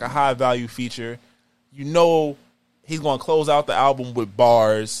 be like a high value feature. He's gonna close out the album with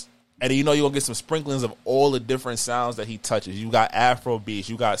bars, and you're gonna get some sprinklings of all the different sounds that he touches. You got Afro beats,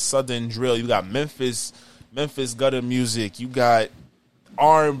 you got Southern drill, you got Memphis gutter music, you got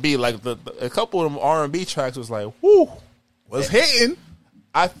R&B. Like a couple of them R&B tracks was like, whoo, was hitting.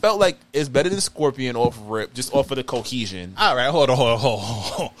 I felt like it's better than Scorpion off rip, just off of the cohesion. All right, hold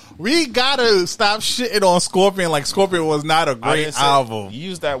on. We gotta stop shitting on Scorpion like Scorpion was not a great album. You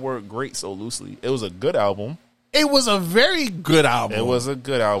used that word great so loosely. It was a good album. It was a very good album. It was a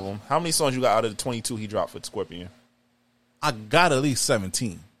good album. How many songs you got out of the 22 he dropped for Scorpion? I got at least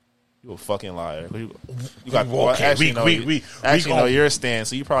 17. You a fucking liar. You got okay. No, you're a stan,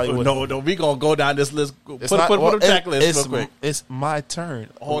 so you probably would. No, we gonna go down this list. Put a checklist real quick. It's my turn.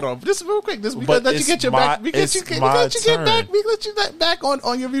 Hold on, just real quick. This because let you get your back. We let you get back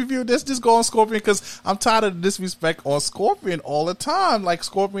on your review. Let's just go on Scorpion because I'm tired of the disrespect on Scorpion all the time. Like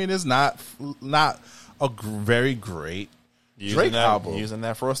Scorpion is not a very great Drake album. Using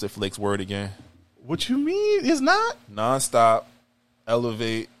that Frosted Flakes word again. What you mean? It's not nonstop.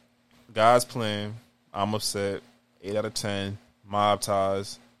 Elevate. God's Plan, I'm Upset, 8 out of 10, Mob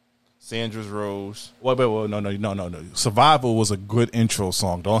Ties, Sandra's Rose. Wait, no. Survival was a good intro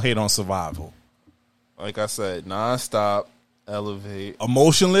song. Don't hate on Survival. Like I said, Nonstop, Elevate.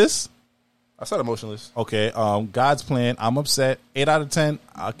 Emotionless? I said Emotionless. Okay, God's Plan, I'm Upset, 8 out of 10.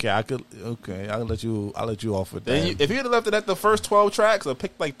 Okay, I'll let you off with that. If you'd have left it at the first 12 tracks or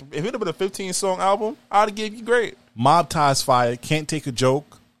picked if it would have been a 15-song album, I'd have given you great. Mob Ties fire, Can't Take a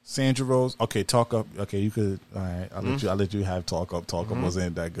Joke. Sandra Rose. Okay, Talk Up. Okay, you could. All right, I'll let you have Talk Up. Talk Up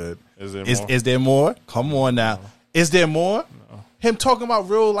wasn't that good. Is there more? Come on now. No. Is there more? No. Him talking about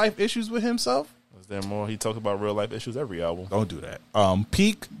real life issues with himself? Is there more? He talks about real life issues every album. Don't do that.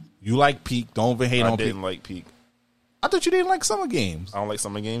 Peak. You like Peak? Don't even hate on Peak. I didn't like Peak. I thought you didn't like Summer Games. I don't like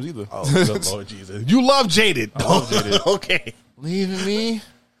Summer Games either. Oh, good Lord Jesus! You love Jaded. I love Jaded. Okay. Leaving me,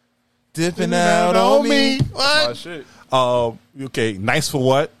 dipping out on me. What? Oh, shit. Okay. Nice for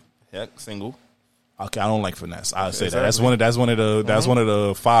what? Heck, single. Okay, I don't like Finesse. I'll say that. That's one of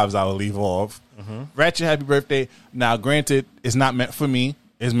the fives I will leave off. Mm-hmm. Ratchet, Happy Birthday. Now, granted, it's not meant for me.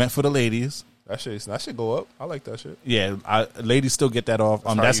 It's meant for the ladies. That should go up. I like that shit. Yeah, ladies still get that off.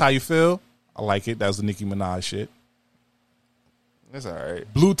 That's how you feel. I like it. That was the Nicki Minaj shit. It's all right.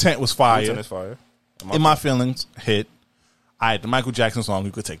 Blue Tent was fire. Blue Tent is fire. In My Feelings hit. All right, the Michael Jackson song,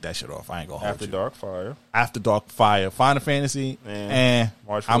 you could take that shit off. I ain't gonna hold After you. Dark, fire. After Dark, fire. Final Fantasy, Man,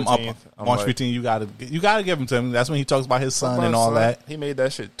 March I'm 14th, up. I'm March like- 15th, you gotta give him to him. That's when he talks about his son and all that. He made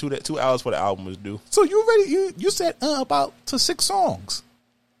that shit 2 hours before the album was due. So you said about to 6 songs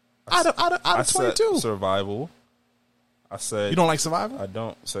out of I said 22. Survival. I said You don't like Survivor? I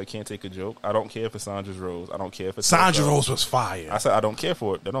don't. So I can't take a joke. I don't care for Sandra's Rose. I don't care for Sandra Rose was fire. I said I don't care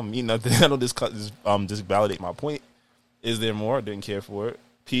for it. That don't mean nothing. I don't just validate my point. Is there more? Didn't care for it.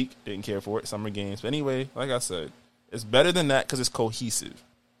 Peak. Didn't care for it. Summer Games. But anyway, like I said, it's better than that because it's cohesive.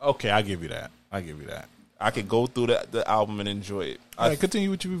 Okay, I give you that. I could go through the album and enjoy it. All right,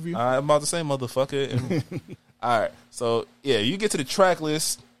 continue with your review. I'm about to say, motherfucker. And, all right. So, yeah, you get to the track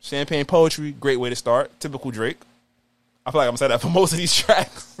list. Champagne Poetry, great way to start. Typical Drake. I feel like I'm going to say that for most of these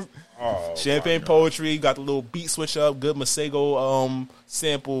tracks. Champagne Poetry, got the little beat switch up, good Masego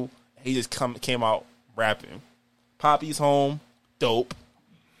sample. He just came out rapping. Poppy's Home, dope.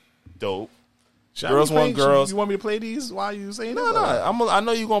 Girls Want Girls. You want me to play these? Why are you saying that? No. I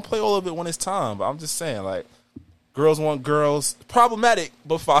know you're going to play all of it when it's time, but I'm just saying, like, Girls Want Girls, problematic,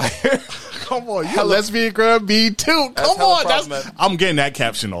 but fire. Come on, you a lesbian girl, me too. Come hella on, problematic. I'm getting that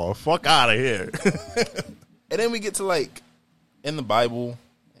caption off. Fuck out of here. And then we get to, like, in the Bible.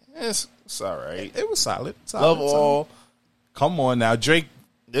 It's all right. It was solid. Love All. Come on now, Drake.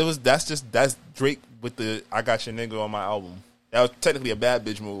 That's Drake with the I Got Your Nigga on my album. That was technically a bad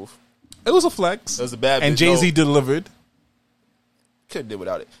bitch move. It was a flex. It was a bad and bitch. Jay-Z delivered. Could have did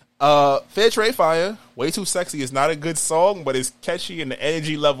without it. Fair Trade Fire, Way Too Sexy is not a good song, but it's catchy and the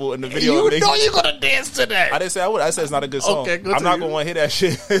energy level in the video. You know you're gonna dance to that. I didn't say I would. I said it's not a good song. Okay, good I'm to not you. gonna want to hear that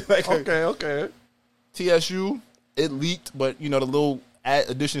shit. Like, Okay. TSU, it leaked, but the little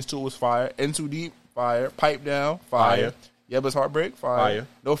additions to it was fire. In Too Deep, fire. Pipe Down, fire. Yebba's Heartbreak, fire.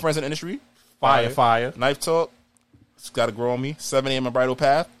 No Friends in the Industry, Fire. Knife Talk, it's got to grow on me. 7 a.m. and Bridal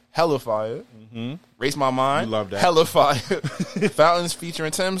Path, hella fire. Race My Mind, You love that. hella fire. Fountains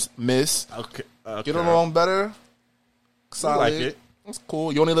featuring Tim's, miss. Okay. Get Along Better, solid. like it. It's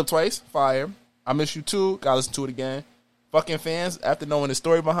cool. You Only Live Twice, fire. I Miss You Too, gotta listen to it again. Fucking Fans, after knowing the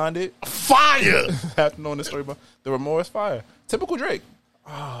story behind it, Fire. after knowing the story behind the remorse, fire. Typical Drake.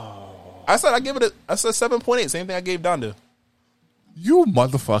 I said 7.8, same thing I gave Donda. You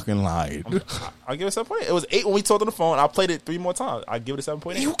motherfucking lied. I give it 7.8. It was 8 when we talked on the phone. I played it 3 more times. I give it a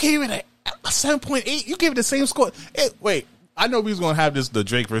 7.8. You gave it a 7.8. You gave it the same score. Wait, I know we was gonna have the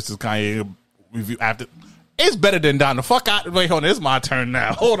Drake versus Kanye review after. It's better than Donda. Fuck out. Wait, hold on. It's my turn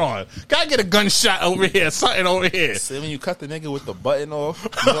now. Hold on. Gotta get a gunshot over here. Something over here. See, when you cut the nigga with the button off,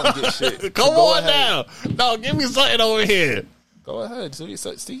 you don't get shit. Come Go on ahead. now. No, give me something over here. Go ahead.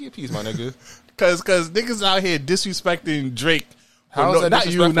 Stick your piece, my nigga. Cause niggas out here disrespecting Drake. How is that not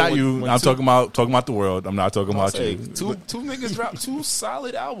you, not disrespectful you. when I'm two- talking about the world. I'm not talking about Say, you. two niggas dropped 2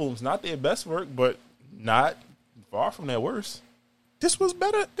 solid albums. Not their best work, but not far from their worst. This was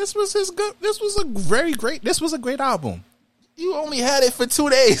better. This was his good. This was a great album. You only had it for 2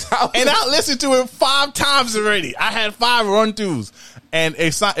 days. And I listened to it 5 times already. I had 5 run-throughs. And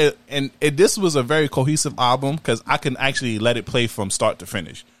this was a very cohesive album because I can actually let it play from start to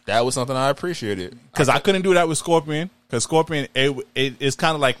finish. That was something I appreciated. Because I couldn't do that with Scorpion. Because Scorpion, it's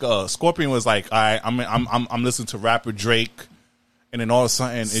kind of like Scorpion was like, all right, I'm listening to rapper Drake, and then all of a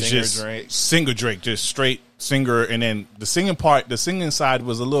sudden it's Singer just Drake. singer Drake, just straight singer, and then the singing side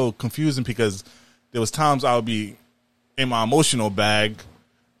was a little confusing because there was times I would be in my emotional bag,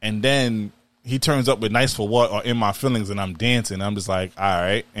 and then he turns up with Nice for What or In My Feelings, and I'm dancing. I'm just like, all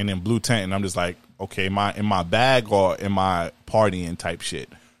right, and then Blue Tent, and I'm just like, okay, am I in my bag or am I partying type shit?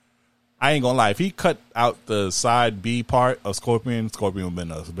 I ain't gonna lie. If he cut out the side B part of Scorpion would have been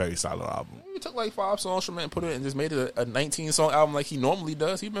a very solid album. He took like 5 songs from it and put it and just made it a 19-song album like he normally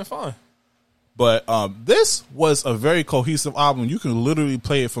does. He'd been fine. But this was a very cohesive album. You can literally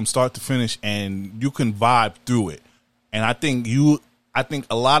play it from start to finish, and you can vibe through it. And I think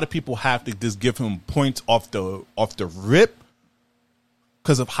a lot of people have to just give him points off the rip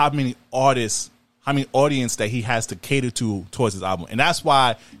because of how many audience that he has to cater to towards his album. And that's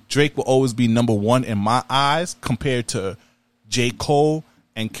why Drake will always be number 1 in my eyes compared to J. Cole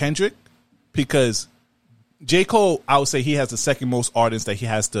and Kendrick, because J. Cole, I would say he has the second most audience that he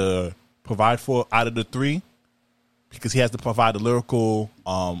has to provide for out of the 3, because he has to provide the lyrical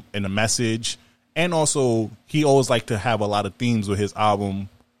and the message, and also he always like to have a lot of themes with his album.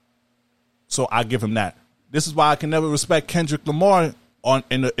 So I give him that. This is why I can never respect Kendrick Lamar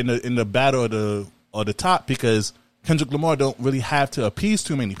in the battle of the top, because Kendrick Lamar don't really have to appease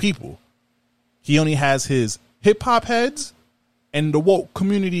too many people. He only has his hip hop heads and the woke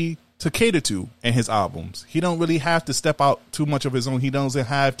community to cater to in his albums. He don't really have to step out too much of his own. He doesn't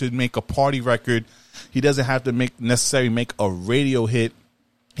have to make a party record. He doesn't have to necessarily make a radio hit.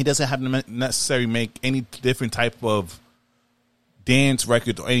 He doesn't have to necessarily make any different type of dance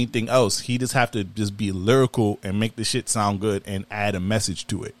record or anything else. He just have to just be lyrical and make the shit sound good and add a message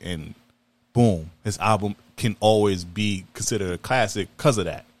to it. And boom, his album can always be considered a classic because of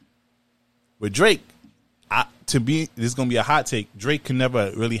that. With Drake, this is gonna be a hot take. Drake can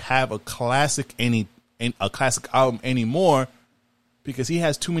never really have a classic album anymore because he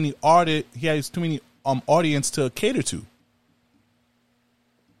has too many artists. He has too many audience to cater to.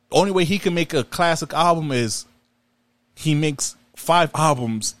 The only way he can make a classic album is he makes 5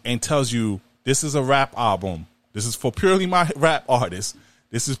 albums and tells you this is a rap album. This is for purely my rap artists.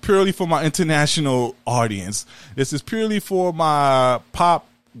 This is purely for my international audience. This is purely for my pop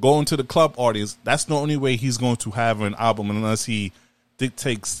going to the club audience. That's the only way he's going to have an album unless he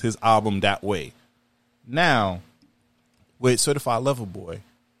dictates his album that way. Now, with Certified Lover Boy,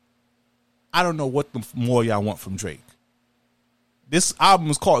 I don't know what more y'all want from Drake. This album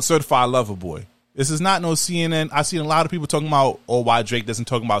is called Certified Lover Boy. This is not no CNN. I've seen a lot of people talking about, why Drake doesn't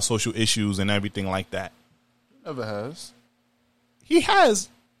talk about social issues and everything like that. Never has. He has.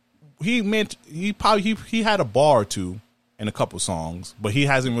 He had a bar or two in a couple songs, but he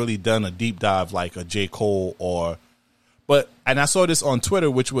hasn't really done a deep dive like a J. Cole and I saw this on Twitter,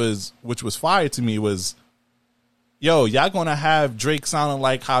 which was fire to me, was, yo, y'all gonna have Drake sounding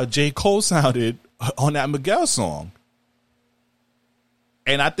like how J. Cole sounded on that Miguel song.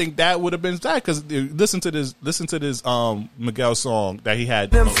 And I think that would have been that because listen to this Miguel song that he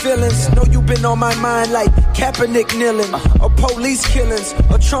had. Them feelings, know you been on my mind like Kaepernick kneeling, or police killings,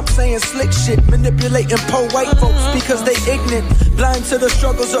 or Trump saying slick shit, manipulating poor white folks because they ignorant, blind to the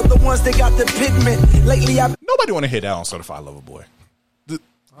struggles of the ones that got the pigment. Lately, nobody want to hear that on Certified Lover Boy.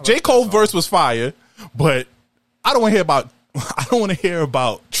 J. Cole verse was fire, but I don't want to hear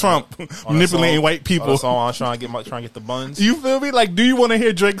about Trump manipulating white people. Song I'm trying to get the buns. You feel me? Like, do you want to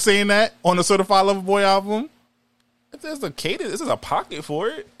hear Drake saying that on the Certified Lover Boy album? If there's a cadence, this is a pocket for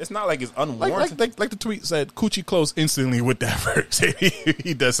it. It's not like it's unwarranted. Like the tweet said, Coochie close instantly with that verse.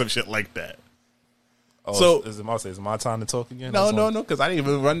 he does some shit like that. Oh, so is it my time to talk again? No, because I didn't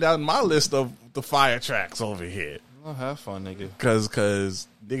even run down my list of the fire tracks over here. Oh, have fun, nigga. Because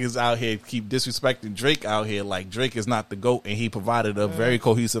niggas out here keep disrespecting Drake out here like Drake is not the GOAT and he provided a very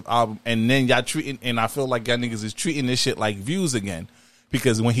cohesive album. And then y'all treating, and I feel like y'all niggas is treating this shit like Views again.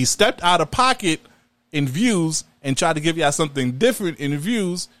 Because when he stepped out of pocket in Views and tried to give y'all something different in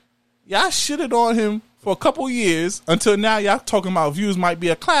Views, y'all shitted on him for a couple years until now y'all talking about Views might be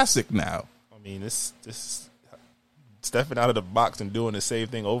a classic now. I mean, this stepping out of the box and doing the same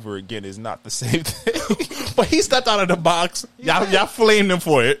thing over again is not the same thing. But he stepped out of the box. Y'all flamed him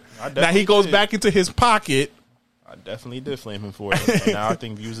for it. Now he goes back into his pocket. I definitely did flame him for it. And now I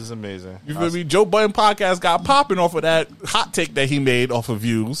think Views is amazing. You feel me? Joe Budden podcast got popping off of that hot take that he made off of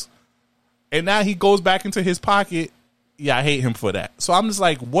Views. And now he goes back into his pocket. Yeah, I hate him for that. So I'm just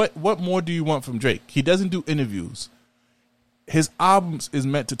like, what more do you want from Drake? He doesn't do interviews. His albums is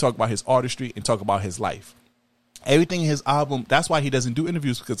meant to talk about his artistry and talk about his life. Everything in his album, that's why he doesn't do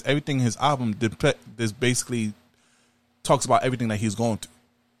interviews, because everything in his album is basically talks about everything that he's going through.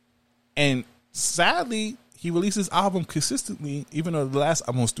 And sadly, he releases album consistently, even though the last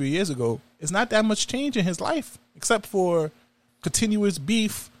almost 3 years ago, it's not that much change in his life, except for continuous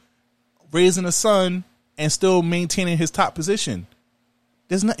beef, raising a son, and still maintaining his top position.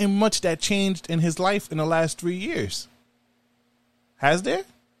 There's nothing much that changed in his life in the last 3 years. Has there?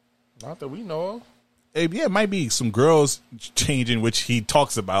 Not that we know of. Yeah, it might be some girls changing, which he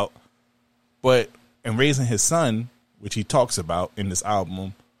talks about, but and raising his son, which he talks about in this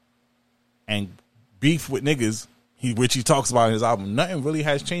album, and beef with niggas, which he talks about in his album. Nothing really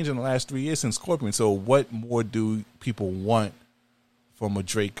has changed in the last 3 years since Scorpion. So what more do people want from a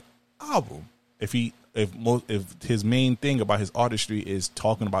Drake album? If his main thing about his artistry is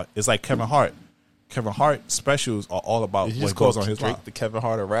talking about, it's like Kevin Hart. Kevin Hart specials are all about what goes on his Drake, life. the Kevin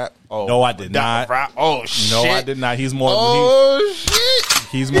Hart of rap? Oh, no, I did not. Rap? Oh, shit. No, I did not. He's more. Shit.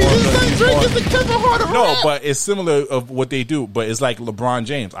 He's more. Drake is the Kevin Hart of rap? No, but it's similar of what they do. But it's like LeBron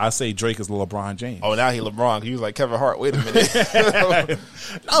James. I say Drake is LeBron James. Oh, now he LeBron. He was like Kevin Hart. Wait a minute.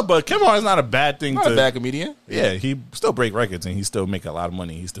 No, but Kevin Hart is not a bad thing. Not a bad comedian. Yeah, he still break records and he still make a lot of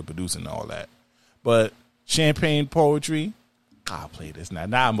money. He's still producing and all that. But Champagne Poetry. I'll play this now.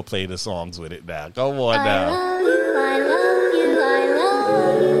 Now I'm gonna play the songs with it now. Go on now. I love you,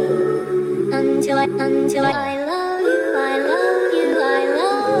 until I love you,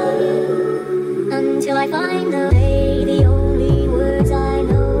 until I find the way. The only words I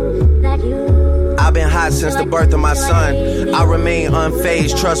know hot since the birth of my son. I remain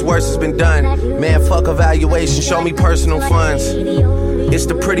unfazed, trust worse has been done. Man, fuck evaluation, show me personal funds. It's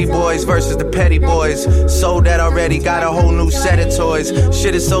the pretty boys versus the petty boys. Sold that already, got a whole new set of toys.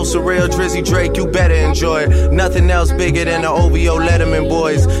 Shit is so surreal, Drizzy Drake, you better enjoy it. Nothing else bigger than the OVO Letterman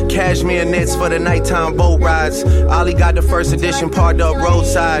boys. Cashmere knits for the nighttime boat rides. Ollie got the first edition parked up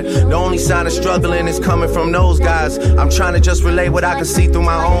roadside. The only sign of struggling is coming from those guys. I'm trying to just relay what I can see through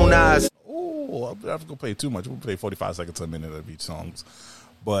my own eyes. Oh, I'm not gonna play too much. We'll play 45 seconds to a minute of each songs.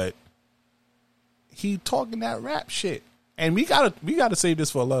 But he talking that rap shit. And we gotta save this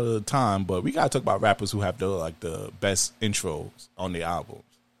for a lot of the time, but we gotta talk about rappers who have the best intros on their albums.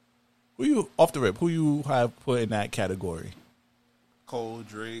 Who you off the rip? Who you have put in that category? Cole,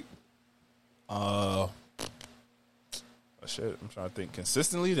 Drake. Shit, I'm trying to think.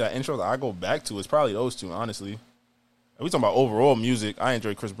 Consistently, that intro that I go back to is probably those two. Honestly, if we talking about overall music, I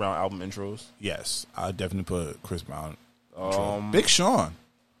enjoy Chris Brown album intros. Yes, I definitely put Chris Brown. Big Sean.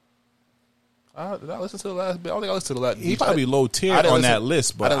 Did I listen to the last bit? I don't think I listened to the last. He's probably low tier on that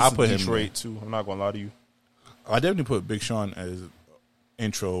list, but I put him Detroit too. I'm not gonna lie to you. I definitely put Big Sean as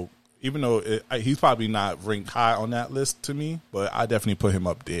intro, even though he's probably not ranked high on that list to me, but I definitely put him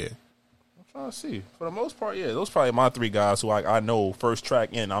up there. I'm trying to see. For the most part, yeah, those probably my three guys who I know first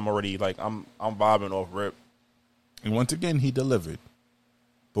track in. I'm already I'm vibing off rip. And once again, he delivered.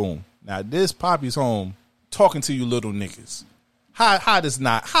 Boom. Now this Poppy's home talking to you little niggas. How does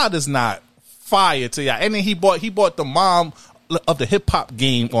not fire to y'all? And then he bought the mom of the hip hop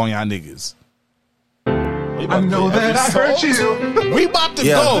game on y'all niggas. I know that I hurt you. We about to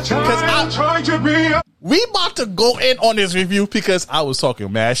go because we about to go in on this review because I was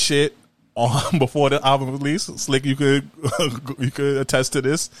talking mad shit on before the album release. Slick, you could attest to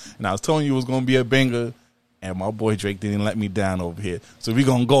this, and I was telling you it was gonna be a banger, and my boy Drake didn't let me down over here. So we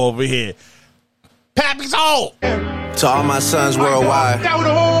gonna go over here. Pappy's home. To all my sons worldwide,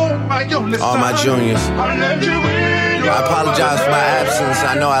 all my juniors, I apologize for my absence.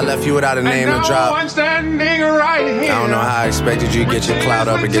 I know I left you without a name to drop. I don't know how I expected you to get your clout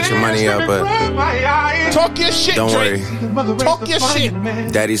up and get your money up, but talk your shit. Don't worry. Talk your shit.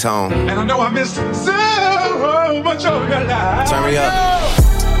 Daddy's home. And I know I missed so much of your life. Turn me up.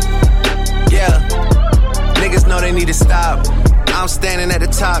 Yeah. Niggas know they need to stop. I'm standing at the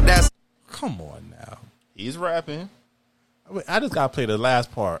top. That's. Come on now. He's rapping. I just gotta play the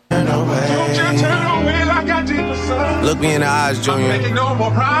last part. Look me in the eyes, Junior. For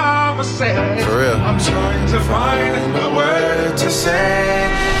real. I'm trying to find a word to say.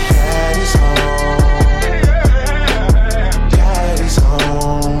 Daddy's home.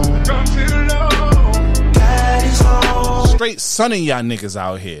 Daddy's home. Straight sunning y'all niggas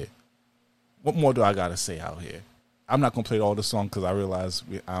out here. What more do I gotta say out here? I'm not gonna play all the songs because I realize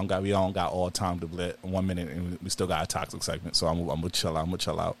we don't got all time to bled 1 minute, and we still got a toxic segment. So I'm gonna chill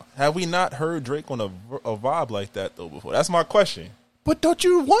out. Have we not heard Drake on a vibe like that though before? That's my question. But don't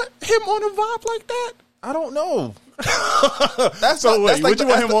you want him on a vibe like that? I don't know. That's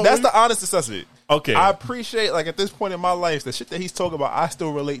the honest assessment. Okay, I appreciate at this point in my life the shit that he's talking about. I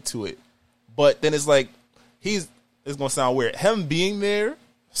still relate to it, but then it's it's gonna sound weird. Him being there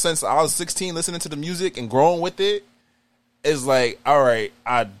since I was 16, listening to the music and growing with it. Is all right,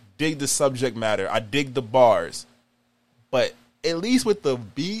 I dig the subject matter. I dig the bars. But at least with the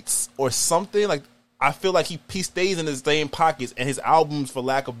beats or something, I feel like he stays in his same pockets and his albums, for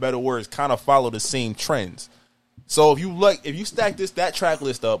lack of better words, kind of follow the same trends. So if you stack that track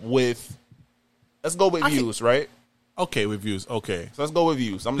list up with, let's go with views, right? Okay, with views. Okay, so let's go with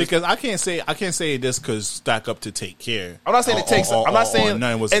views. Because I can't say this because stack up to Take Care. I'm not saying it takes. I'm not saying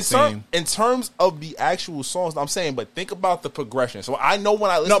none was the same in terms of the actual songs. I'm saying, but think about the progression. So I know when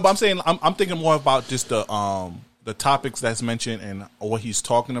I listen. No, but I'm saying I'm thinking more about just the topics that's mentioned and what he's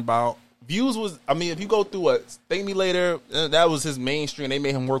talking about. Views was. I mean, if you go through Thank Me Later, that was his mainstream. They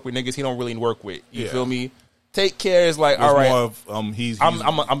made him work with niggas he don't really work with. You feel me? Take Care is all right. More of,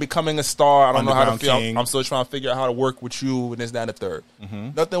 I'm becoming a star. I don't know how to feel. King. I'm still trying to figure out how to work with you and this, that, and the third.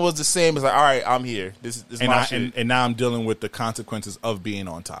 Mm-hmm. Nothing was the same. It's all right, I'm here. This is my shit. And now I'm dealing with the consequences of being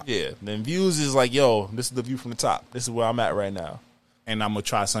on top. Yeah. Then Views is yo, this is the view from the top. This is where I'm at right now. And I'm gonna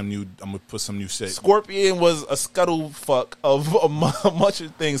try some new. I'm gonna put some new shit. Scorpion was a scuttle fuck of a bunch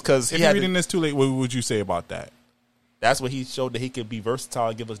of things because if you're reading this too late, what would you say about that? That's what he showed, that he could be versatile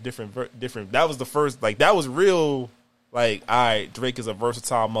and give us different. That was the first. That was real. All right, Drake is a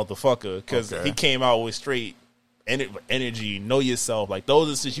versatile motherfucker because he came out with straight energy, know yourself.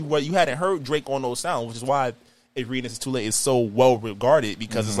 Those are since you hadn't heard Drake on those sounds, which is why if reading this is too late is so well regarded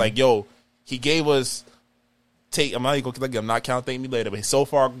because it's yo, he gave us I'm not counting Thank Me Later, but he's So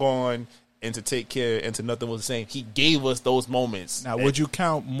Far Gone, Into Take Care, Into Nothing Was the Same. He gave us those moments. Now, would you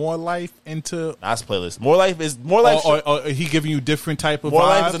count More Life into that's a playlist? More Life is more life. Or he giving you different type of More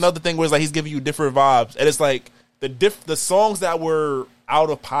vibes? Life is another thing where it's like he's giving you different vibes, and it's like the songs that were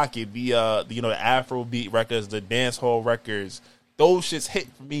out of pocket, the Afrobeat records, the dancehall records, those shits hit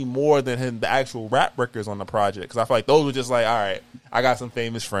for me more than the actual rap records on the project, because I feel like those were just like, all right, I got some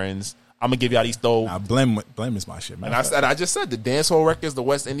famous friends. I'm gonna give y'all these dope. Nah, blame is my shit, man. And I just said the dancehall records, the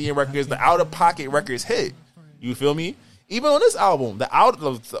West Indian records, the out of pocket records hit. You feel me? Even on this album,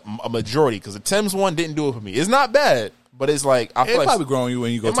 a majority, because the Thames one didn't do it for me. It's not bad, but it's like I feel like probably grow on you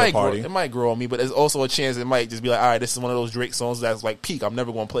when you go to a party. It might grow on me, but there's also a chance it might just be like, all right, this is one of those Drake songs that's like peak. I'm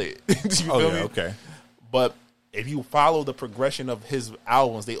never gonna play it. You feel me? Okay. But if you follow the progression of his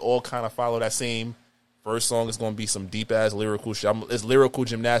albums, they all kind of follow that same. First song is going to be some deep ass lyrical shit. It's lyrical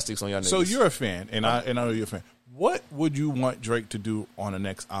gymnastics on y'all niggas. So you're a fan, and I know you're a fan. What would you want Drake to do on the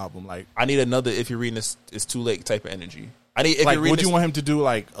next album? Like, I need another "If You're Reading This, It's Too Late" type of energy. I need. Would you want him to do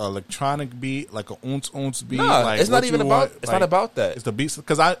like electronic beat, like a ounce beat? Nah, like, it's not even about. It's not about that. It's the beats,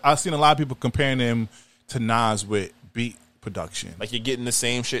 because I've seen a lot of people comparing him to Nas with beat production. Like, you're getting the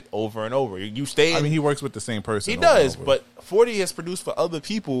same shit over and over. You stay. I mean, he works with the same person. He does, but 40 has produced for other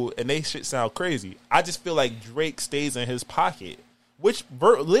people, and they shit sound crazy. I just feel like Drake stays in his pocket, which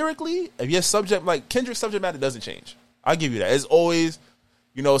lyrically, if your subject, like Kendrick's subject matter doesn't change. I'll give you that. It's always,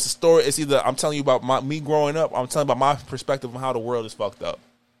 it's a story. It's either I'm telling you about me growing up, I'm telling you about my perspective on how the world is fucked up.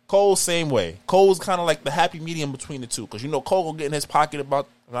 Cole, same way. Cole's kind of like the happy medium between the two, because Cole will get in his pocket about.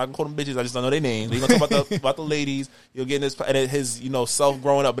 I can call them bitches. I just don't know their names. He's gonna talk about the ladies. He'll get in his and his self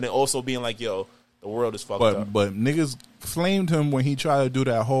growing up, and then also being like, yo, the world is fucked up. But niggas flamed him when he tried to do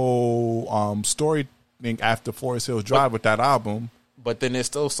that whole story thing after Forest Hills Drive with that album. But then there's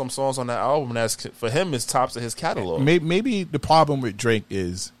still some songs on that album that's for him is tops of his catalog. Maybe the problem with Drake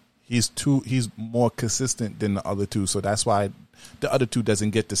is he's more consistent than the other two, so that's why the other two doesn't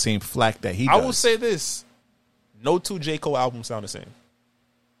get the same flack that he does. I will say this: no two J. Cole albums sound the same.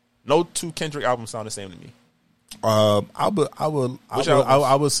 No two Kendrick albums sound the same to me. I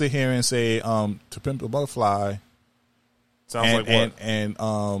would sit here and say To Pimp a Butterfly sounds like what? And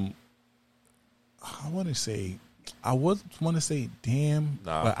I want to say Damn,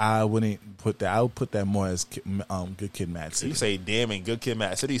 but I wouldn't put that. I would put that more as Good Kid, Mad City. You say Damn and Good Kid,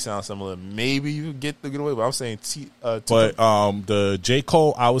 Mad City sound similar. Maybe you get away, but I'm saying the J.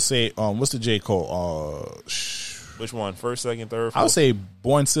 Cole, I would say what's the J. Cole? Which one? First, second, third, fourth? I would say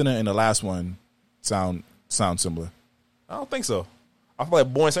Born Sinner and the last one sound similar. I don't think so. I feel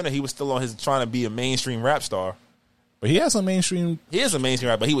like Born Sinner, he was still on his trying to be a mainstream rap star. But he has a mainstream. He is a mainstream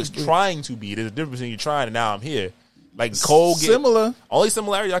rap, but he was trying to be. There's a difference between you trying and now I'm here. Like Cole, similar. Only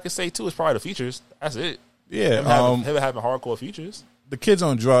similarity I could say too is probably the features. That's it. Yeah, him having hardcore features. The Kids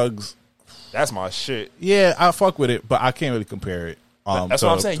on Drugs. That's my shit. Yeah, I fuck with it, but I can't really compare it. That's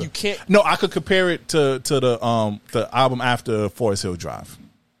what I'm saying. You can't. No, I could compare it to the album after Forest Hill Drive.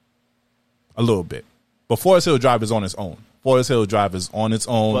 A little bit, but Forest Hill Drive is on its own. Forest Hill Drive is on its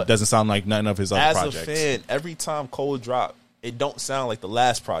own. But doesn't sound like none of his other projects. As a fan, every time Cole drop, it don't sound like the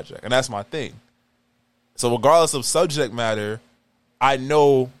last project, and that's my thing. So regardless of subject matter, I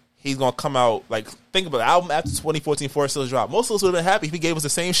know he's gonna come out like think about the album after 2014 Forest Hills drop. Most of us would have been happy if he gave us the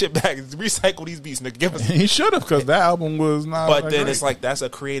same shit back. Recycle these beats, nigga. Give us. He should have, because that album was not. But then great. it's like that's a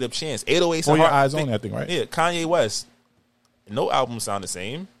creative chance. 808s For Your Eyes Only, I think, right? Yeah, Kanye West. No albums sound the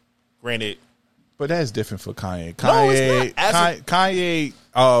same. Granted, but that's different for Kanye. No, it's not. Kanye,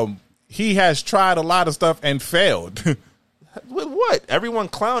 he has tried a lot of stuff and failed. With what? Everyone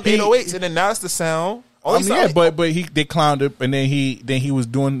clowned 808s, and then now it's the sound. But they clowned it, and then he was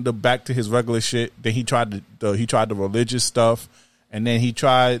doing the back to his regular shit. Then he tried the religious stuff, and then he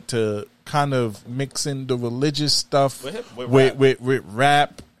tried to kind of mix in the religious stuff with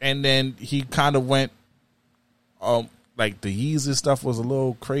rap, and then he kind of went like the Yeezus stuff was a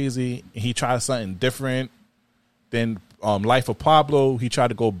little crazy. He tried something different. Then Life of Pablo, he tried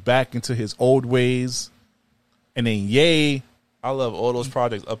to go back into his old ways, and then Ye. I love all those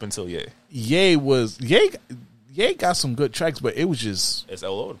projects up until Ye. Ye got some good tracks, but it was just it's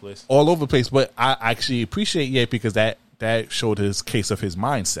all over the place. All over the place. But I actually appreciate Ye because that showed his case of his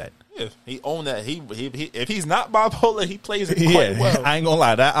mindset. Yeah, he owned that. He if he's not bipolar, he plays it quite well. I ain't gonna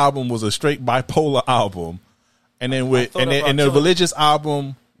lie, that album was a straight bipolar album. And then the religious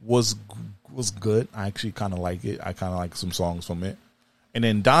album was good. I actually kind of like it. I kind of like some songs from it. And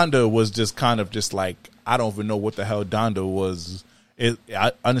then Donda was just kind of just like, I don't even know what the hell Donda was.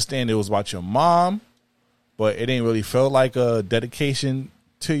 I understand it was about your mom, but it ain't really felt like a dedication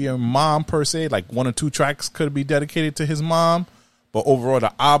to your mom per se. Like one or two tracks could be dedicated to his mom, but overall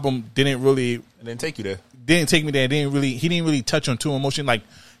the album didn't really And then take you there. didn't take me there. He didn't really touch on too emotion. Like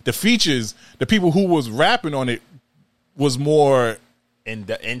the features, the people who was rapping on it was more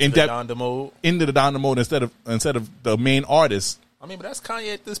Into the Donda mode. Into the Donda mode instead of the main artist. I mean, but that's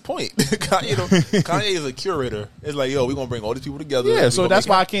Kanye at this point. Kanye is a curator. It's like, yo, we're gonna bring all these people together. Yeah, so that's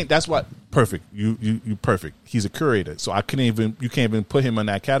why I can't. That's why perfect. You perfect. He's a curator, so I couldn't even. You can't even put him in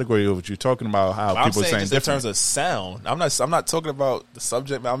that category of what you're talking about. How I'm people saying saying just in different. terms of sound. I'm not talking about the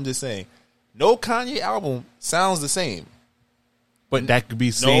subject. But I'm just saying, no Kanye album sounds the same. But that could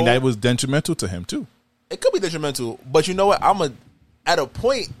be saying that was detrimental to him too. It could be detrimental, but you know what? At a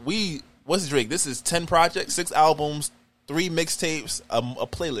point, what's Drake? This is 10 projects, 6 albums, 3 mixtapes, a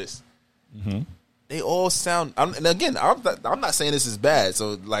playlist. Mm-hmm. They all sound. And again, I'm not saying this is bad.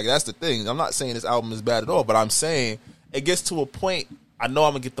 So like that's the thing. I'm not saying this album is bad at all. But I'm saying it gets to a point. I know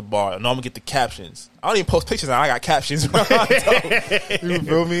I'm gonna get the bar. I know I'm gonna get the captions. I don't even post pictures. I got captions. You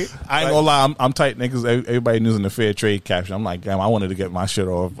feel me? I ain't gonna lie. I'm tight, niggas. Everybody using the fair trade caption. I'm like, damn, I wanted to get my shit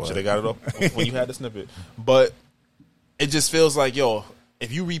off. Should have got it off when you had the snippet. But it just feels like, yo,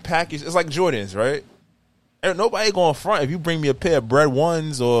 if you repackage, it's like Jordans, right? Ain't nobody going front if you bring me a pair of Bread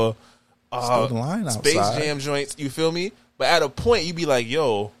Ones or Space Jam joints. You feel me? But at a point, you be like,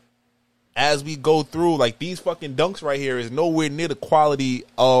 yo, as we go through, like these fucking dunks right here is nowhere near the quality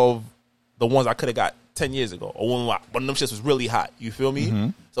of the ones I could have got 10 years ago, or when one of them shits was really hot. You feel me? Mm-hmm.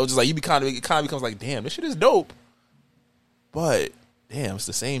 So it's just like it kind of becomes like, damn, this shit is dope, but damn, it's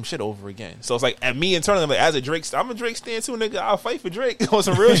the same shit over again. So it's like, at me internally, I'm like, as a Drake, I'm a Drake stan too, nigga. I'll fight for Drake on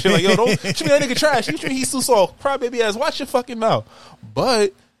some real shit. Like, yo, don't shoot me that nigga trash. You think he's too soft? Crybaby ass. Watch your fucking mouth.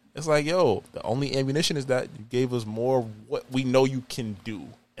 But it's like, yo, the only ammunition is that you gave us more what we know you can do.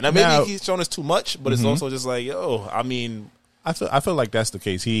 And maybe he's shown us too much, but it's also just like, yo, I mean, I feel like that's the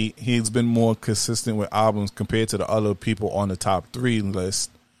case. He's been more consistent with albums compared to the other people on the top 3 list,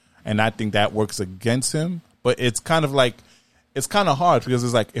 and I think that works against him. But it's kind of like, it's kind of hard because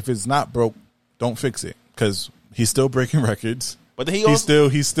it's like, if it's not broke, don't fix it, because he's still breaking records. But then he's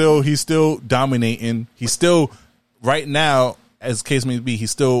still dominating. He's still right now, as case may be, he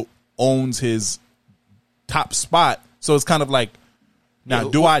still owns his top spot. So it's kind of like, now,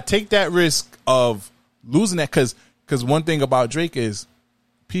 do I take that risk of losing that? Because one thing about Drake is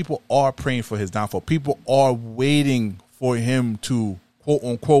people are praying for his downfall. People are waiting for him to, quote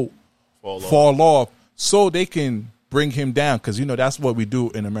unquote, fall off so they can bring him down. Because, you know, that's what we do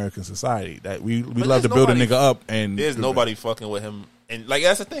in American society. That we love to build a nigga up. And there's nobody fucking with him. And, like,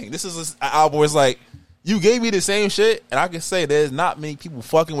 that's the thing. This is an album where it's like, you gave me the same shit, and I can say there's not many people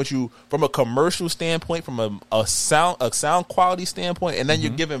fucking with you from a commercial standpoint, from a sound quality standpoint, and then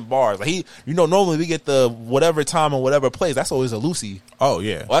you're giving bars. Like normally we get the whatever time and whatever place. That's always a Lucy. Oh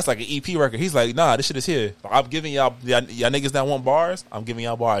yeah, well, that's like an EP record. He's like, nah, this shit is here. I'm giving y'all niggas that want bars. I'm giving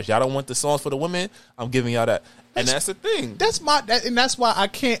y'all bars. Y'all don't want the songs for the women. I'm giving y'all that. And that's the thing. And that's why I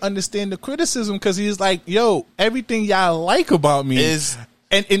can't understand the criticism, because he's like, yo, everything y'all like about me is.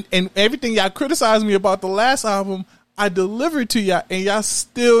 And everything y'all criticized me about the last album, I delivered to y'all, and y'all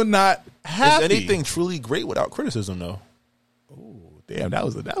still not happy. Is anything truly great without criticism, though? Oh, damn, that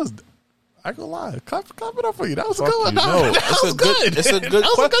was. I ain't gonna lie, clap it up for you. That was a good one. It's a good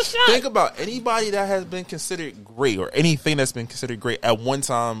question. Think about anybody that has been considered great, or anything that's been considered great at one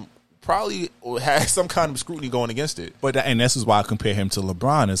time. Probably has some kind of scrutiny going against it. And this is why I compare him to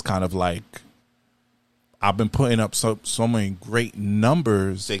LeBron. It's kind of like, I've been putting up so many great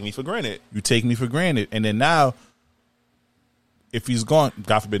numbers. Take me for granted. You take me for granted. And then now, if he's gone,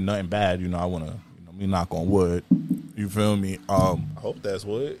 God forbid nothing bad, I want to, me knock on wood. You feel me? I hope that's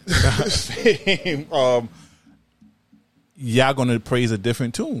wood. Y'all going to praise a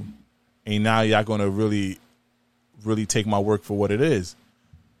different tune. And now y'all going to really, really take my work for what it is.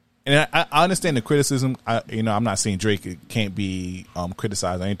 And I understand the criticism. I'm not saying Drake can't be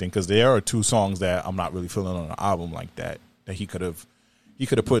criticized or anything, because there are 2 songs that I'm not really feeling on an album like that. That he could have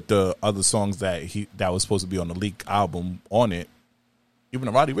put the other songs that was supposed to be on the Leak album on it. Even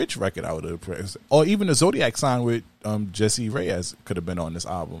the Roddy Ricch record, I would have praised, or even the Zodiac sign with Jesse Reyes could have been on this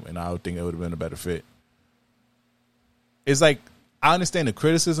album, and I would think it would have been a better fit. It's like, I understand the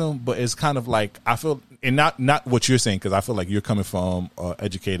criticism, but it's kind of like, I feel, and not what you're saying, because I feel like you're coming from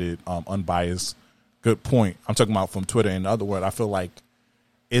educated, unbiased, good point. I'm talking about from Twitter. In other words, I feel like,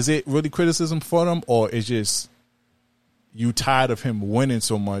 is it really criticism for them, or is just you tired of him winning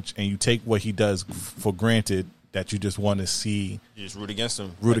so much and you take what he does for granted, that you just want to see, you just root against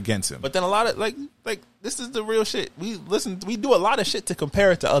him. But then a lot of like this is the real shit. We do a lot of shit to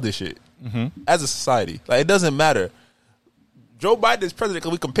compare it to other shit as a society. Like, it doesn't matter. Joe Biden is president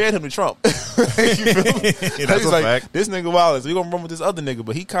because we compared him to Trump. You feel me? He's like, fact. This nigga wild. We gonna run with this other nigga,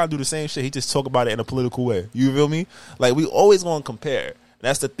 but he kind of do the same shit. He just talk about it in a political way. You feel me? Like, we always gonna compare.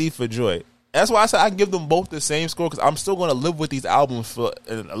 That's the thief of joy. That's why I said I can give them both the same score, because I'm still gonna live with these albums for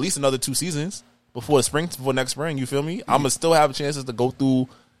at least another 2 seasons before next spring. You feel me? I'm gonna still have chances to go through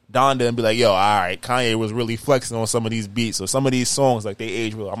Donda and be like, yo, all right, Kanye was really flexing on some of these beats or some of these songs, like they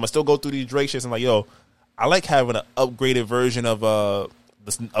age real. I'm gonna still go through these Drake shits and like, yo, I like having an upgraded version of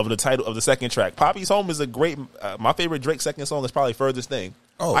the title of the second track. Poppy's Home is a great. My favorite Drake second song is probably Furthest Thing.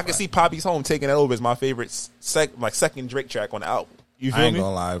 Oh, I can see Poppy's Home taking that over as my favorite second Drake track on the album. You feel me? I ain't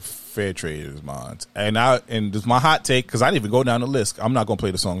gonna lie, Fair Trade is mine, and this is my hot take, because I didn't even go down the list. I'm not gonna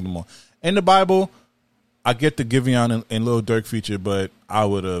play the song anymore. In the Bible, I get the Giveon and Lil Durk feature, but I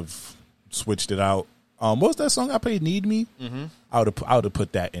would have switched it out. What was that song I played? Need Me. Mm-hmm. I would have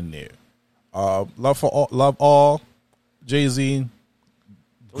put that in there. Love All, Jay-Z,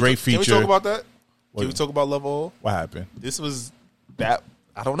 great feature. Can we talk about that? Can we talk about Love All? What happened? This was that.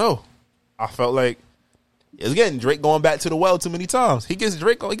 I don't know. I felt like, again, Drake going back to the well too many times. He gets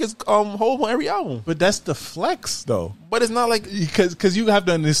Hov on every album. But that's the flex, though. But it's not like, because you have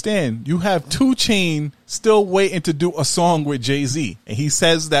to understand, you have 2 Chainz still waiting to do a song with Jay-Z, and he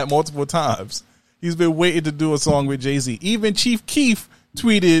says that multiple times. He's been waiting to do a song with Jay-Z. Even Chief Keef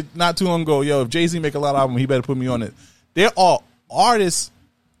tweeted not too long ago, yo, if Jay-Z make a lot of albums, he better put me on it. There are artists,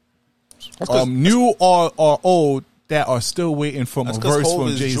 new or old, that are still waiting for a verse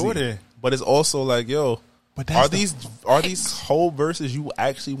from Jay-Z. Jordan. But it's also like, yo, are these whole verses you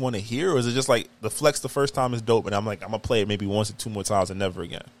actually want to hear, or is it just like the flex the first time is dope, and I'm like, I'm gonna play it maybe once or 2 more times and never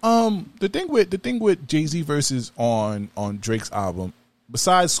again? The thing with Jay-Z verses on Drake's album,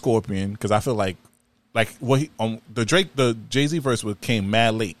 besides Scorpion, because I feel like what the Jay-Z verse came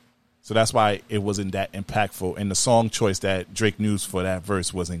mad late, so that's why it wasn't that impactful, and the song choice that Drake used for that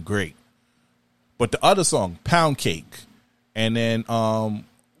verse wasn't great. But the other song, Pound Cake, and then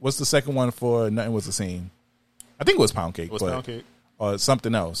what's the second one for Nothing Was the Same? I think it was Pound Cake. Pound Cake? Or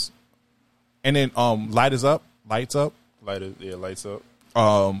something else. And then Lights Up. Lights Up.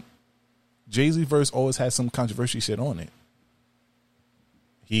 Jay-Z verse always had some controversial shit on it.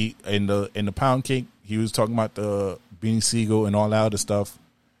 He in the Pound Cake, he was talking about the Beanie Siegel and all that other stuff.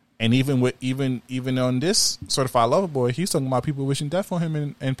 And even on this Certified Lover Boy, he's talking about people wishing death on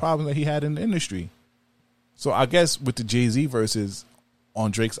him and problems that he had in the industry. So I guess with the Jay-Z verses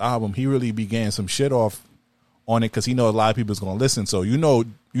on Drake's album, he really began some shit off on it, because he know a lot of people is gonna listen. So you know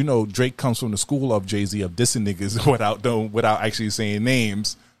Drake comes from the school of Jay-Z of dissing niggas without actually saying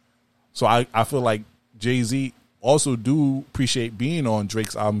names. So I feel like Jay-Z also do appreciate being on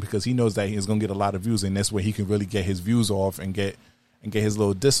Drake's album, because he knows that he's gonna get a lot of views, and that's where he can really get his views off and get his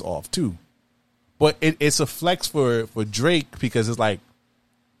little diss off too. But it's a flex for Drake, because it's like,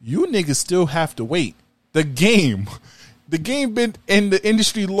 you niggas still have to wait. The game been in the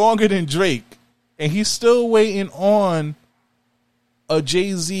industry longer than Drake, and he's still waiting on a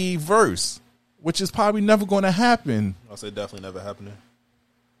Jay-Z verse, which is probably never going to happen. I'll say definitely never happening.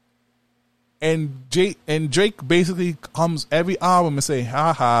 And Drake basically comes every album and say,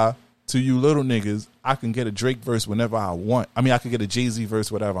 ha ha, to you little niggas, I can get a Drake verse whenever I want. I mean, I can get a Jay-Z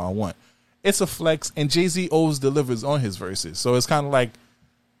verse whenever I want. It's a flex, and Jay-Z always delivers on his verses. So it's kind of like,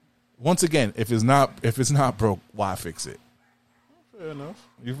 once again, if it's not broke, why fix it? Fair enough.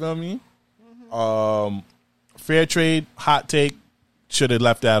 You feel me? Mm-hmm. Fair Trade, hot take, should have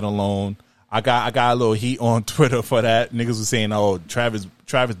left that alone. I got a little heat on Twitter for that. Niggas was saying, "Oh, Travis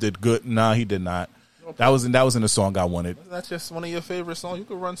did good." Nah, he did not. Okay. That was in the song I wanted. That's just one of your favorite songs. You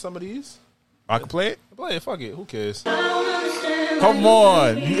could run some of these. I can play it. Play it. Fuck it. Who cares? Come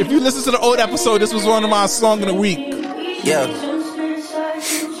on. If you listen to the old episode, this was one of my songs of the week. Yeah.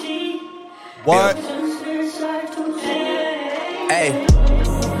 What? Hey.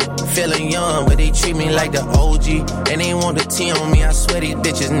 Feeling young, but they treat me like the OG. And they want the T on me, I swear these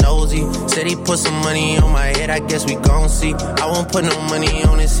bitches nosy. Said he put some money on my head, I guess we gon' see. I won't put no money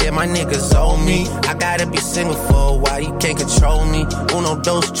on his head, my niggas owe me. I gotta be single for a while, you can't control me. Uno,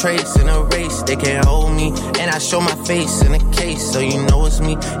 those traits in a race, they can't hold me. And I show my face in a case, so you know it's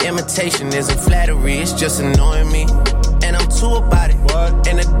me. Imitation isn't flattery, it's just annoying me. And I'm too about it. What?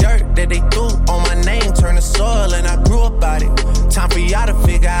 And the dirt that they threw on my name turned to soil, and I grew about it. Time for y'all to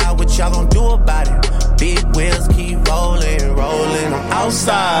figure out what y'all gon' do about it. Big wheels keep rolling, rolling. I'm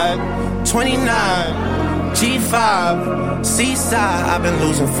outside, 29, G5, Seaside. I've been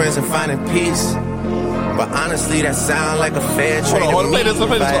losing friends and finding peace. But honestly, that sound like a fair trade to me.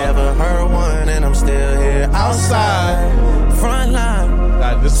 If I ever heard one, and I'm still here outside, front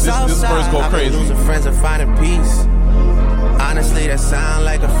line. This verse go crazy. I've been losing friends and finding peace. Honestly, that sound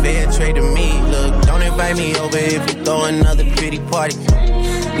like a fair trade to me. Look, don't invite me over if you throw another pretty party.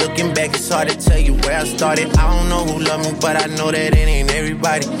 Looking back, it's hard to tell you where I started. I don't know who loved me, but I know that it ain't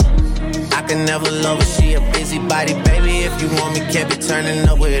everybody. I can never love her, she a busybody. Baby, if you want me, can't be turning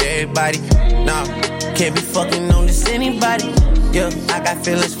up with everybody. Nah, can't be fucking on this anybody. Yeah, I got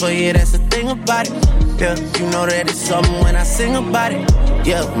feelings for you, that's the thing about it. Yeah, you know that it's something when I sing about it.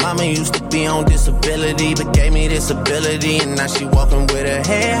 Yeah, mama used to be on disability, but gave me this ability. And now she walking with her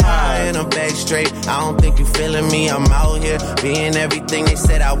head high and her back straight. I don't think you feeling me, I'm out here being everything they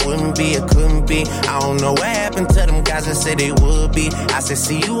said I wouldn't be or couldn't be. I don't know what happened to them guys that said they would be. I said,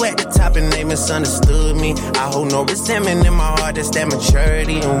 see you at the top and they misunderstood me. I hold no resentment in my heart, that's that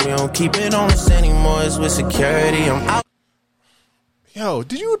maturity. And we don't keep it on us anymore, it's with security. I'm out. Yo,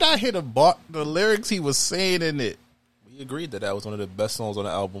 did you not hear the lyrics he was saying in it? We agreed that was one of the best songs on the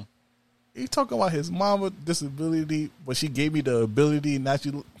album. He talking about his mama disability, but she gave me the ability. Not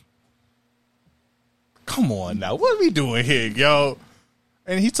you. Come on now, what are we doing here, yo?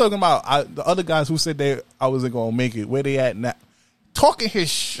 And he talking about the other guys who said I wasn't gonna make it. Where they at now? Talking his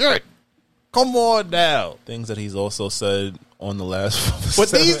shit. Come on now. Things that he's also said on the last.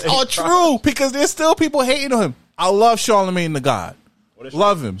 But these are true because there's still people hating on him. I love Charlamagne the God.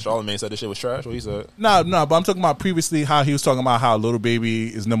 Love him. Charlamagne said this shit was trash. What he said? No, but I'm talking about previously how he was talking about how Lil Baby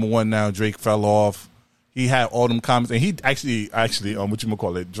is number one now. Drake fell off. He had all them comments, and he actually, what you gonna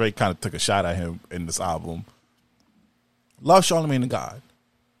call it? Drake kind of took a shot at him in this album. Love Charlamagne the God,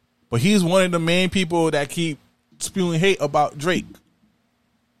 but he's one of the main people that keep spewing hate about Drake,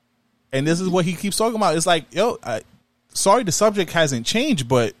 and this is what he keeps talking about. It's like, yo, sorry, the subject hasn't changed,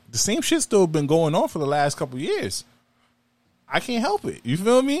 but the same shit's still been going on for the last couple of years. I can't help it. You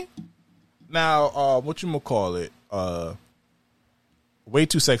feel me? Now, what you gonna call it? Way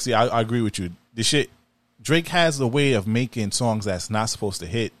Too Sexy. I agree with you. The shit, Drake has a way of making songs that's not supposed to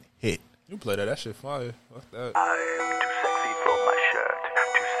hit. You play that shit fire. Fuck that. I am too sexy for my shirt.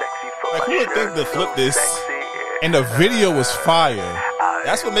 Too sexy for Like, my who would shirt. think to flip this? Sexy. And the video was fire.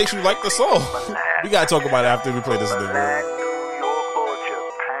 That's what makes you like the song. We gotta talk about it after we play this nigga.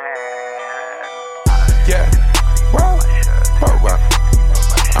 Yeah. Wow.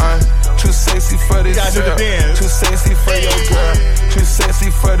 I'm too sexy for this girl. Too sexy for your girl. Too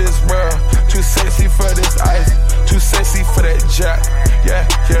sexy for this world. Too sexy for this ice. Too sexy for that jack. Yeah.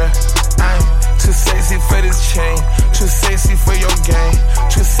 I'm too sexy for this chain. Too sexy for your game.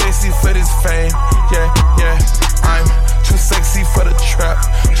 Too sexy for this fame. Yeah. I'm too sexy for the trap.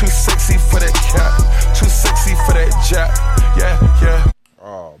 Too sexy for that cap. Too sexy for that jack. Yeah.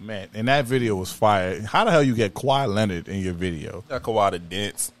 Oh man, and that video was fire. How the hell you get Kawhi Leonard in your video? Got Kawhi to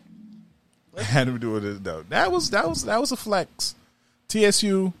dance. Had him do it though. That was a flex.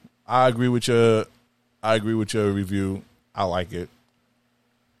 TSU, I agree with your review. I like it.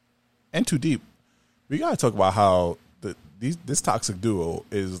 And Too Deep. We gotta talk about how this toxic duo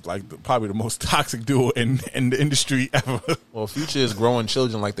is like probably the most toxic duo in the industry ever. Well, Future is growing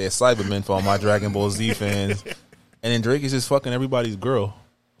children like they're Cybermen for all my Dragon Ball Z fans. And then Drake is just fucking everybody's girl.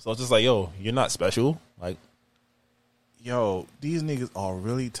 So it's just like, yo, you're not special. Like, yo, these niggas are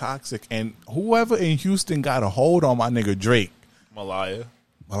really toxic. And whoever in Houston got a hold on my nigga Drake. Malaya?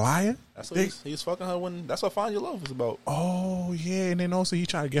 That's what he was fucking her when. That's what Find Your Love was about. Oh yeah, and then also he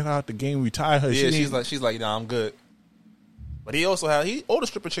tried to get her out the game, retire her. Yeah, she's like, nah, I'm good. But he also had all the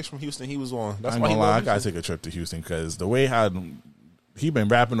stripper chicks from Houston he was on. That's I ain't why gonna lie, I gotta take a trip to Houston because the way how he been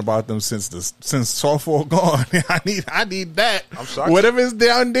rapping about them since Soulful gone. I need that. I'm shocked. Whatever's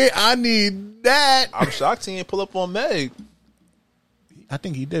down there, I need that. I'm shocked he didn't pull up on Meg. I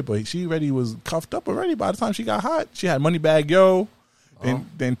think he did, but she already was cuffed up already by the time she got hot. She had Moneybag Yo,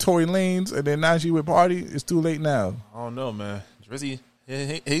 then Tory Lanez, and then now she with Party. It's too late now. I don't know, man. Drizzy,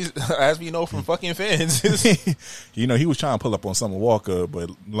 he's as we know from fucking fans. He was trying to pull up on Summer Walker, but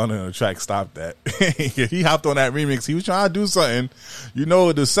London on the Track stopped that. He hopped on that remix. He was trying to do something.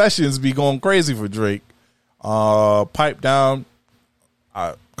 The sessions be going crazy for Drake. Pipe Down.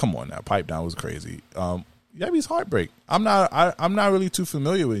 Come on now, Pipe Down was crazy. Yebby's Heartbreak. I'm not really too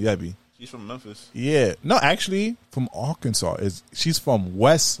familiar with Yebby. She's from Memphis. Yeah. No, actually from Arkansas. She's from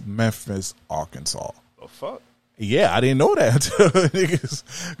West Memphis, Arkansas. Oh fuck. Yeah, I didn't know that until niggas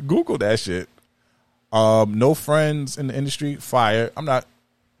Google that shit. No Friends in the Industry, fire. I'm not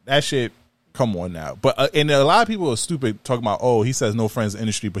that shit. Come on now. But and a lot of people are stupid talking about, oh, he says no friends in the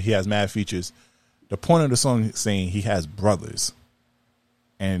industry, but he has mad features. The point of the song is saying he has brothers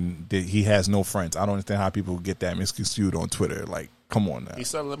and he has no friends. I don't understand how people get that misconstrued on Twitter. Like, come on now. He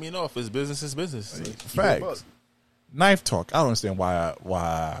said, "Let me know if it's business. It's business." Facts. Knife Talk. I don't understand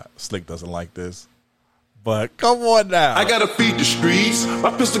why Slick doesn't like this. But come on now. I gotta feed the streets.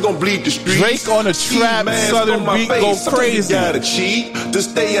 My pistol gon' bleed the streets. Drake on a trap, southern beat, go crazy. You gotta cheat to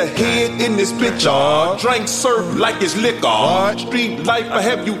stay ahead in this picture. Drink serve like it's liquor. Street life, I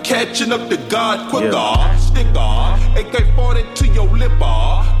have you catching up to God quicker. Sticker, AK-40 to your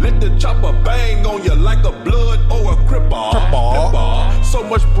lipper. Let the chopper bang on you like a blood or a cripper. So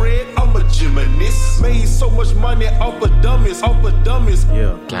much bread, I'm a gymnast. Made so much money off of dummies,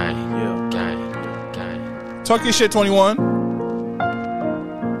 Yeah, gang. Talk your shit, 21.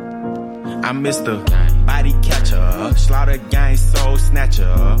 I'm Mr. Body Catcher, Slaughter Gang Soul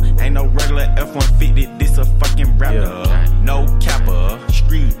Snatcher. Ain't no regular F-150, this a fucking rapper. No capper,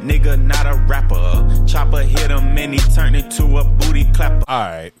 street nigga, not a rapper. Chopper hit him and he turned into a booty clapper.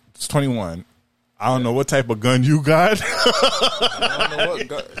 Alright, it's 21. I don't know what type of gun you got. I don't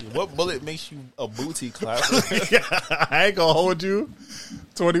know what bullet makes you a booty clapper. I ain't gonna hold you.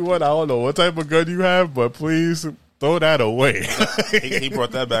 21, I don't know what type of gun you have, but please throw that away. he brought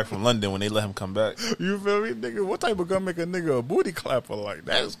that back from London when they let him come back. You feel me, nigga? What type of gun make a nigga a booty clapper like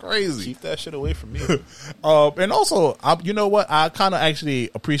that? Is crazy. Keep that shit away from me. And also, you know what? I kind of actually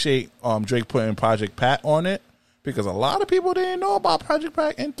appreciate Drake putting Project Pat on it. Because a lot of people didn't know about Project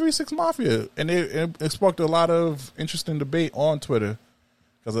Pat and 3 6 Mafia. And it sparked a lot of interesting debate on Twitter.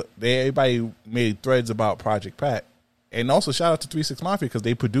 Because everybody made threads about Project Pat. And also shout out to 3 6 Mafia because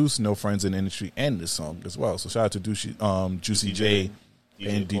they produced No Friends in the Industry and this song as well. So shout out to Juicy J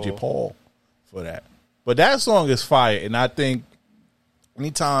and DJ Paul for that. But that song is fire. And I think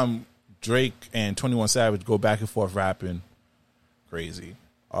anytime Drake and 21 Savage go back and forth rapping, crazy.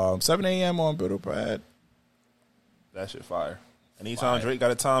 7 a.m. on Biddle Pad. That shit fire. Anytime Drake got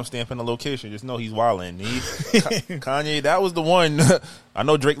a timestamp in the location, just know he's wildin'. Kanye, that was the one. I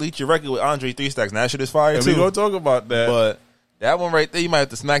know Drake leaked your record with Andre 3 Stacks. Now that shit is fire and too. We gonna talk about that. But that one right there, you might have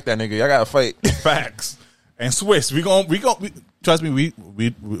to smack that nigga. Y'all gotta fight. Facts. And Swiss, we trust me,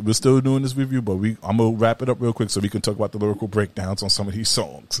 we're still doing this review, but I'm gonna wrap it up real quick so we can talk about the lyrical breakdowns on some of these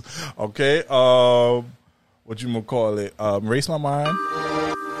songs. Okay. What you gonna call it? Erase My Mind.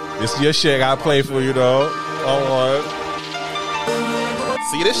 It's your shit. I gotta play for you though.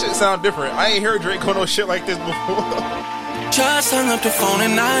 See, this shit sound different. I ain't heard Drake on no shit like this before. Just hung up the phone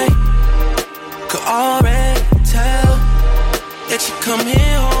and I could already tell that you come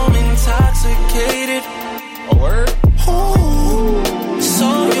here home intoxicated. A word? Ooh,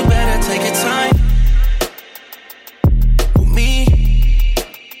 so you better take your time with me.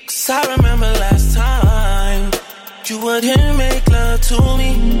 'Cause I remember last time you wouldn't make love to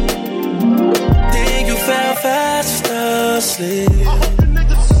me. Then you fell fast asleep.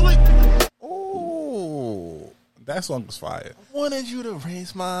 Ooh, that song was fire. I wanted you to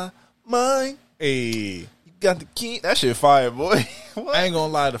raise my mind. Hey, you got the key. That shit fire, boy. I ain't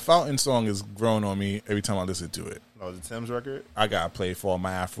gonna lie, the Fountain song is growing on me every time I listen to it. Oh, the Tim's record? I gotta play for all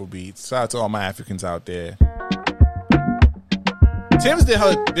my Afro beats. Shout out to all my Africans out there. Tim's did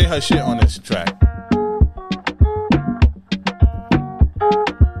her shit on this track.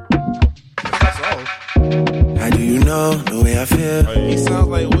 How do you know the way I feel? He sounds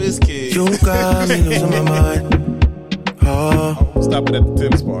like WizKid. You got me losing my mind. Oh, stop it at the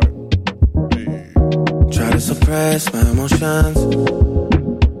Tim's part. Hey. Try to suppress my emotions.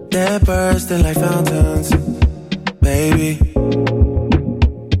 They're bursting like fountains, baby.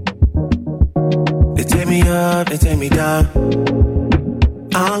 They take me up, they take me down.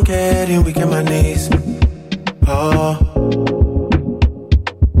 I'm getting weak in my knees. Oh.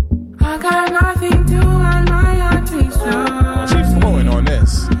 I got nothing to on my heart beats slow. She's flowing on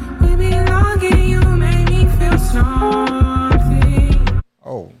this. Baby, longing you make me feel something.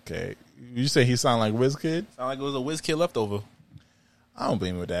 Oh, okay. You say he sound like WizKid? Sound like it was a WizKid leftover. I don't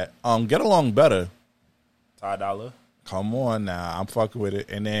blame you with that. Get Along Better. Ty Dolla. Come on now. I'm fucking with it.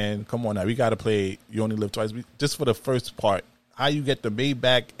 And then, come on now. We got to play You Only Live Twice. Just for the first part. How you get the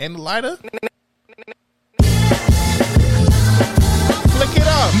Maybach and the lighter? Flick it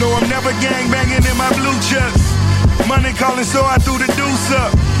up. No, I'm never gangbanging in my blue chucks. Money calling, so I threw the deuce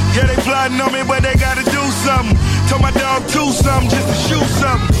up. Yeah, they plotting on me, but they gotta do something. Told my dog to something just to shoot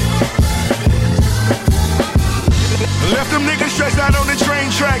something. Left them niggas stretched out on the train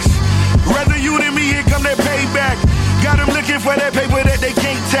tracks. Rather you than me, here come that payback. Got them looking for that paper that they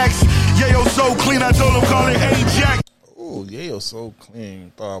can't tax. Yeah, yo, so clean, I told them call it Ajax. Ooh, yeah, yo, so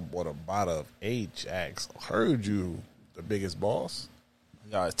clean. Thought I bought a bottle of Ajax. Heard you, the biggest boss.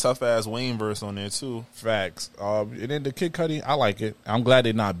 Got a tough ass Wayne verse on there too. Facts. And then the Kid Cudi, I like it. I'm glad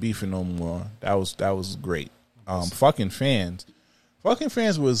they're not beefing no more. That was great. Fucking Fans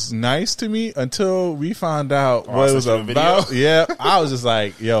was nice to me until we found out what it was about. Yeah, I was just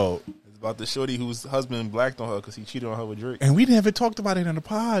like, yo, About the shorty whose husband blacked on her because he cheated on her with Drake. And we never talked about it in the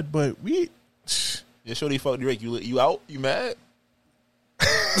pod, but we... Yeah, shorty fucked Drake. You out? You mad?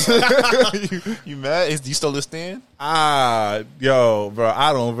 you mad? Do you still stand? Yo, bro,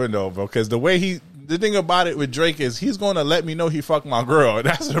 I don't even know, bro. Because the thing about it with Drake is he's going to let me know he fucked my girl.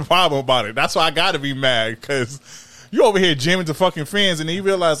 That's the problem about it. That's why I got to be mad. Because you over here jamming to fucking fans and then you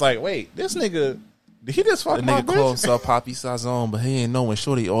realize, like, wait, this nigga, did he just fuck my bitch? The nigga called himself Poppy Sazon, but he ain't know when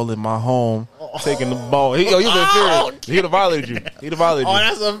shorty all in my home taking the ball. He been serious. He'd have violated you. Oh,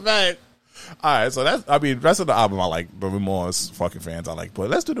 that's a fact. All right, so the rest of the album I like, but more as fucking fans I like.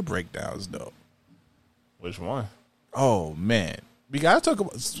 But let's do the breakdowns, though. Which one? Oh, man. We got to talk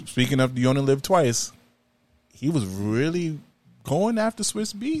about, speaking of You Only Live Twice, he was really going after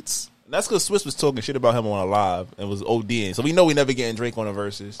Swiss Beats. That's because Swiss was talking shit about him on a live and was ODing. So we know we never getting Drake on the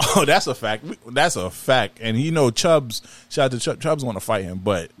verses. Oh, that's a fact. That's a fact. And Chubbs, shout out to Chubbs want to fight him,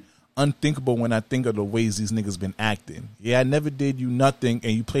 but unthinkable when I think of the ways these niggas been acting. Yeah, I never did you nothing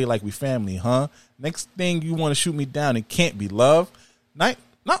and you play like we family, huh? Next thing you want to shoot me down, it can't be love. Not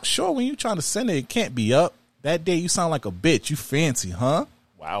sure when you trying to send it can't be up. That day you sound like a bitch. You fancy, huh?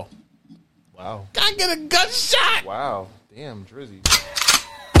 Wow. I get a gunshot. Wow. Damn, Drizzy.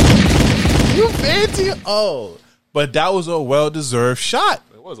 You fancy? Oh. But that was a well-deserved shot.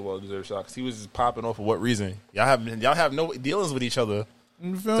 It was a well-deserved shot because he was just popping off for what reason? Y'all have no dealings with each other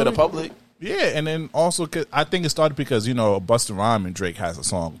to the public. Yeah, and then also I think it started because, Busta Rhymes and Drake has a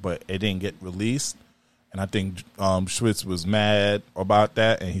song, but it didn't get released. And I think Schwitz was mad about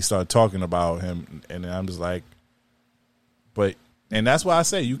that, and he started talking about him. And then I'm just like, and that's why I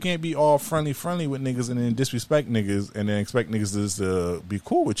say you can't be all friendly with niggas and then disrespect niggas and then expect niggas to be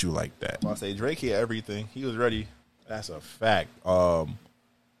cool with you like that. I say Drake had everything. He was ready. That's a fact. Yo,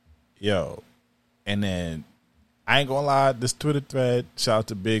 and then I ain't gonna lie, this Twitter thread, shout out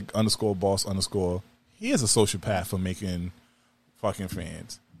to big_boss_. He is a sociopath for making fucking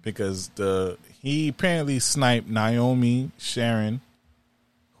fans. Because he apparently sniped Naomi Sharon,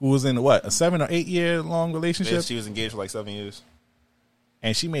 who was in a 7 or 8 year long relationship. Yeah, she was engaged for like 7 years.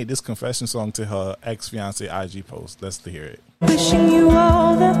 And she made this confession song to her ex-fiance IG post. Let's hear it. Wishing you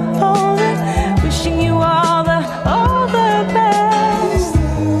all the, wishing you all the best.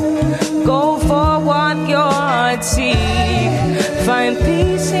 Go for what your heart seeks. Find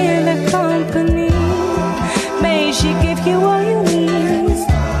peace in the company. May she give you all you need.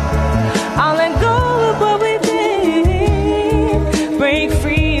 I'll let go of what we did. Break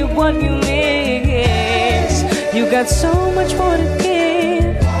free of what you miss. You got so much more to give.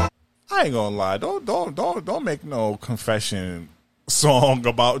 I ain't gonna lie. Don't make no confession song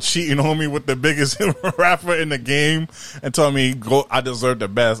about cheating on me with the biggest rapper in the game and tell me I deserve the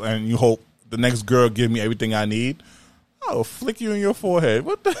best and you hope the next girl give me everything I need. I'll flick you in your forehead.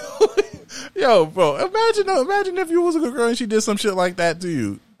 What the yo, bro? Imagine if you was a good girl and she did some shit like that to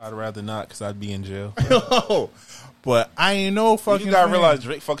you. I'd rather not because I'd be in jail. But I ain't no fucking. You gotta realize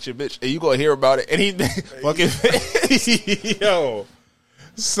Drake fucked your bitch and you gonna hear about it and he fucking yo,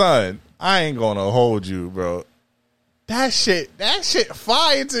 son, I ain't gonna hold you, bro. That shit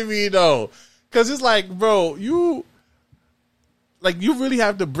fire to me though, because it's like, bro, you really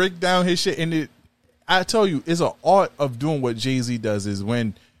have to break down his shit, and I tell you, it's an art of doing what Jay-Z does. Is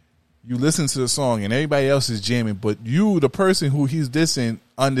when you listen to the song and everybody else is jamming, but you, the person who he's dissing,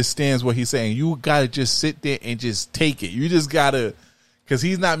 understands what he's saying. You gotta just sit there and just take it. You just gotta, because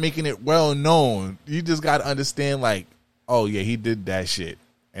he's not making it well known. You just gotta understand, like, oh yeah, he did that shit,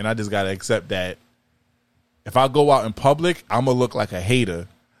 and I just gotta accept that. If I go out in public, I'm gonna look like a hater.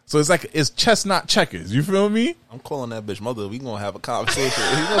 So it's chestnut checkers. You feel me? I'm calling that bitch mother. We gonna have a conversation.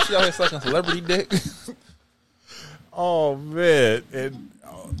 You know she out here sucking celebrity dick. Oh man! And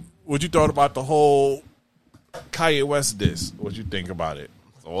what you thought about the whole Kanye West diss? What you think about it?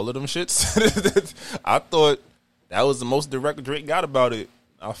 All of them shits. I thought that was the most direct Drake got about it.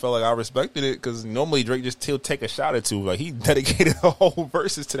 I felt like I respected it because normally Drake just take a shot or two. Like he dedicated a whole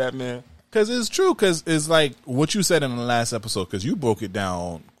verses to that man. Because it's true. Because it's like what you said in the last episode. Because you broke it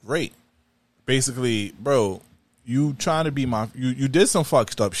down great. Basically, bro, you trying to be you did some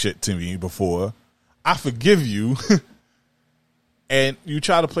fucked up shit to me before. I forgive you. And you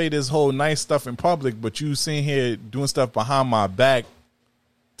try to play this whole nice stuff in public, but you sitting here doing stuff behind my back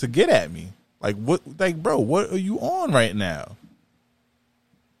to get at me. Like what? Like, bro, what are you on right now?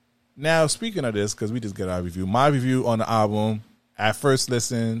 Now, speaking of this, because we just got our review. My review on the album, at first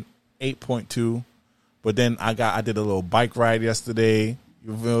listen, 8.2. But then I did a little bike ride yesterday.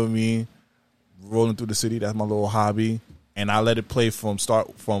 You feel me? Rolling through the city. That's my little hobby. And I let it play from track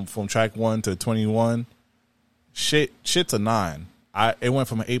 1 to 21. Shit's a 9. It went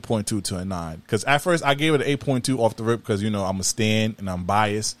from an 8.2 to a 9. Because at first I gave it an 8.2 off the rip because, you know, I'm a stan and I'm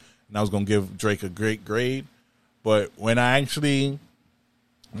biased. And I was going to give Drake a great grade. But when I actually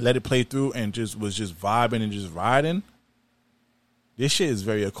let it play through and was just vibing and just riding, this shit is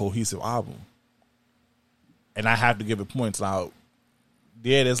very a cohesive album. And I have to give it points. Now,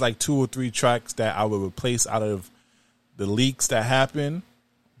 yeah, there's like 2 or 3 tracks that I would replace out of the leaks that happened.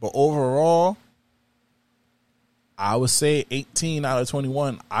 But overall, I would say 18 out of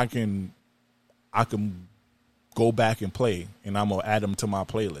 21, I can go back and play, and I'm going to add them to my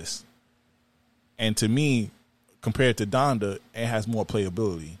playlist. And to me, compared to Donda, it has more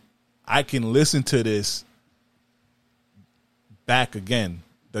playability. I can listen to this back again.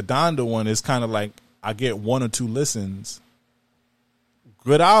 The Donda one is kind of like I get 1 or 2 listens.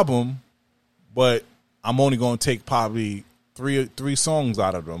 Good album, but I'm only going to take probably three songs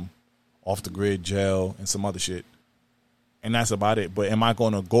out of them, Off the Grid, Jail, and some other shit. And that's about it. But am I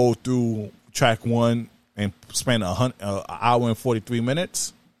going to go through track 1 and spend an hour and 43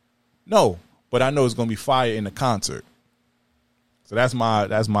 minutes? No, but I know it's going to be fire in the concert. So that's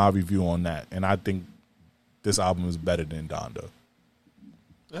my review on that. And I think this album is better than Donda.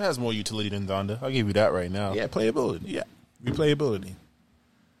 It has more utility than Donda. I'll give you that right now. Yeah, playability. Yeah, replayability.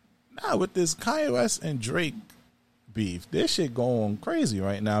 Now with this Kanye West and Drake beef, this shit going crazy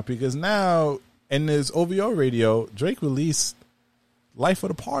right now because now in this OVO radio, Drake released Life of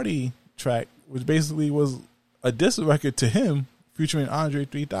the Party track, which basically was a diss record to him featuring Andre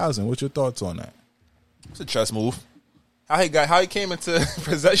 3000. What's your thoughts on that? It's a chess move. How he came into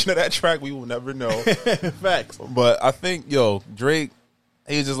possession of that track, we will never know. Facts. But I think, Drake,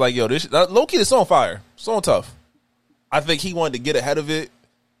 he was just like, this low-key, the song fire. Song tough. I think he wanted to get ahead of it.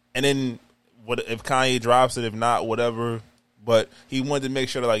 And then if Kanye drops it, if not, whatever. But he wanted to make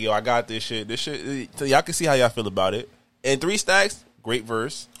sure that, like, I got this shit. This shit, so y'all can see how y'all feel about it. And 3 Stacks, great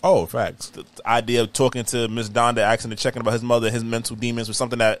verse. Oh, facts. The idea of talking to Miss Donda, asking to checking about his mother, his mental demons, was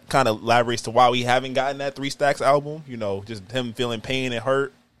something that kind of elaborates to why we haven't gotten that 3 Stacks album. Just him feeling pain and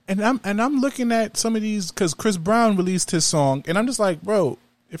hurt. And I'm looking at some of these because Chris Brown released his song, and I'm just like, bro,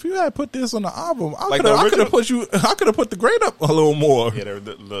 if you had put this on the album, I could have put the grade up a little more. Yeah,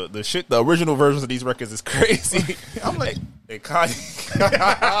 the original versions of these records is crazy. I'm like, Kanye,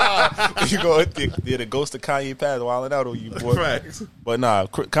 the ghost of Kanye passed wilding out on you, boy. Facts. But nah,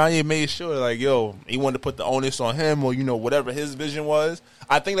 Kanye made sure, like, he wanted to put the onus on him, or whatever his vision was.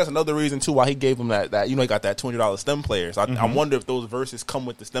 I think that's another reason too why he gave him that he got that $200 stem player. So I wonder if those verses come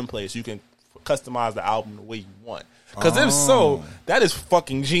with the stem player, so you can customize the album the way you want. Because if so, that is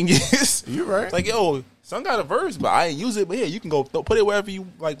fucking genius. You're right. Like, son got a verse, but I ain't use it. But yeah, you can go put it wherever you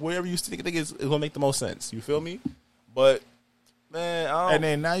think it's going to make the most sense. You feel me? But, man, and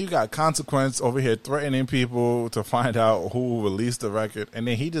then now you got Consequence over here threatening people to find out who released the record. And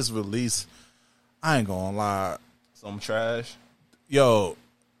then he just released, I ain't going to lie, some trash. Yo,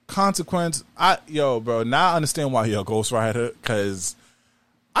 Consequence, bro, now I understand why you're a ghostwriter, because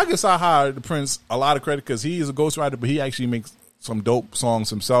I guess I hired the Prince a lot of credit because he is a ghostwriter, but he actually makes some dope songs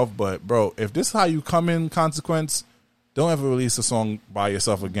himself. But, bro, if this is how you come in, Consequence, don't ever release a song by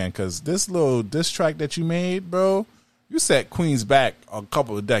yourself again, because this little diss track that you made, bro, you set Queens back a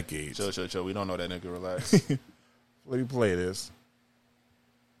couple of decades. Chill. We don't know that nigga. Relax. Let me play this.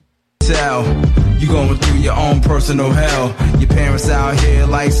 You going through your own personal hell. Your parents out here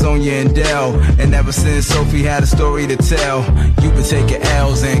like Sonya and Dell. And ever since Sophie had a story to tell, you been taking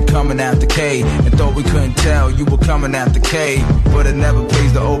L's and coming after K. And though we couldn't tell, you were coming after K. But it never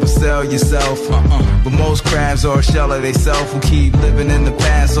pays to oversell yourself. But most crabs are a shell of theyself, who keep living in the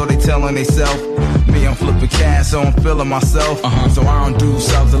past, so they telling theyself. Me, I'm flipping cash, so I'm feeling myself. So I don't do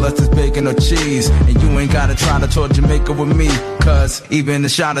subs unless it's bacon or cheese. And you ain't gotta try to tour Jamaica with me, cause even the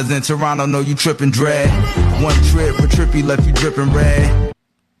shotters in Toronto know you tripping dread. One trip, but Trippy left you dripping red.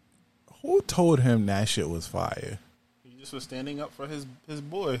 Who told him that shit was fire? He just was standing up for his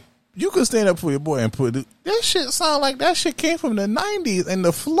boy. You could stand up for your boy and put it. That shit sound like that shit came from the 90s and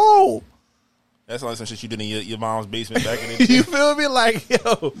the flow. That's like some shit you did in your mom's basement back in the day. You feel me? Like,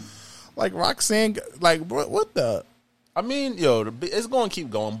 like Roxanne, like, bro, what the? I mean, it's going to keep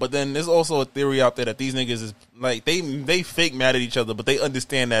going, but then there's also a theory out there that these niggas is like they fake mad at each other, but they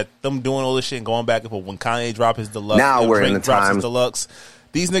understand that them doing all this shit and going back and forth. When Kanye dropped his deluxe, now we're in the time. Deluxe,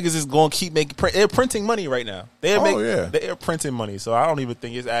 these niggas is going to keep making. They're printing money right now. They are printing money, so I don't even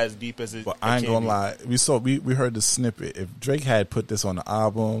think it's as deep as it. But I ain't gonna lie, we heard the snippet. If Drake had put this on the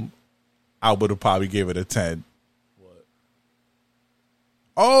album, I would have probably gave it a 10.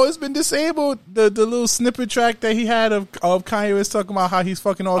 Oh, it's been disabled. The little snippet track that he had of Kanye was talking about how he's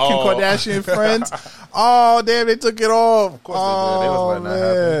fucking all Kim Kardashian friends. Oh, damn, they took it off. Of course they did. They was letting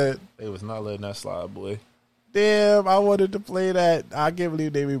that happen. They was not letting that slide, boy. Damn, I wanted to play that. I can't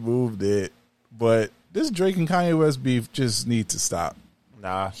believe they removed it. But this Drake and Kanye West beef just needs to stop.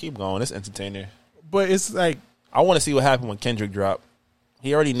 Nah, keep going. It's entertaining. But it's like, I want to see what happened when Kendrick dropped.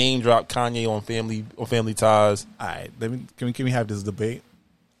 He already name dropped Kanye on Family Ties. All right, can we have this debate?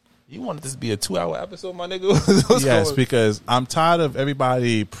 You wanted this to be a 2-hour episode, my nigga? Yes, because I'm tired of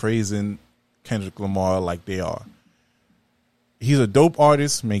everybody praising Kendrick Lamar like they are. He's a dope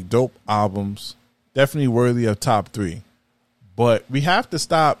artist, make dope albums, definitely worthy of top 3. But we have to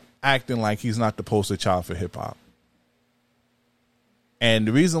stop acting like he's not the poster child for hip hop. And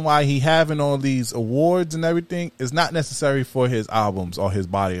the reason why he having all these awards and everything is not necessary for his albums or his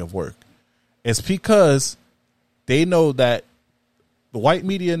body of work. It's because they know that the white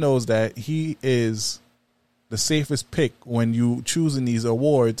media knows that he is the safest pick when you choosing these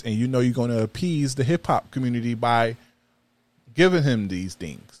awards, and you know you're going to appease the hip hop community by giving him these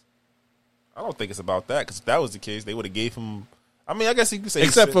things. I don't think it's about that, because if that was the case, they would have gave him. I mean, I guess you could say,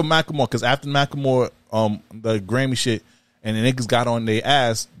 except for Macklemore, because after Macklemore, the Grammy shit, and the niggas got on their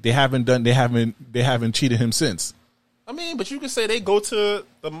ass, they haven't cheated him since. I mean, but you could say they go to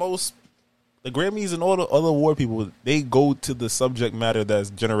the Grammys and all the other award people, they go to the subject matter that's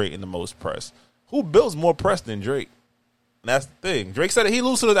generating the most press. Who builds more press than Drake? And that's the thing. Drake said that he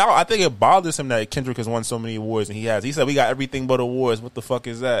loses it out. I think it bothers him that Kendrick has won so many awards, and he has. He said we got everything but awards. What the fuck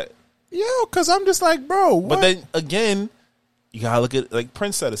is that? Yo, because I'm just like, bro. What? But then again, you gotta look at, like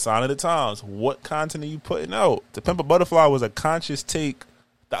Prince said, a sign of the times. What content are you putting out? To Pimp a Butterfly was a conscious take.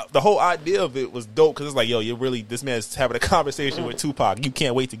 The whole idea of it was dope, because it's like, yo, you're really, this man's having a conversation with Tupac. You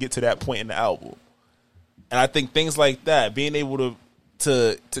can't wait to get to that point in the album. And I think things like that, being able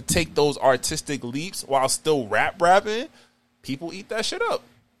to take those artistic leaps while still rapping, people eat that shit up.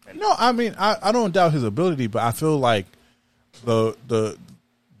 No, I mean, I don't doubt his ability, but I feel like the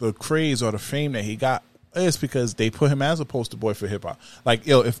craze or the fame that he got is because they put him as a poster boy for hip hop. Like,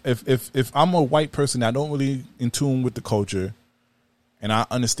 yo, if I'm a white person that don't really in tune with the culture, and I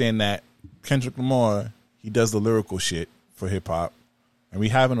understand that Kendrick Lamar, he does the lyrical shit for hip hop, and we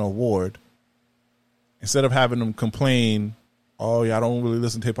have an award, instead of having them complain, oh, y'all don't really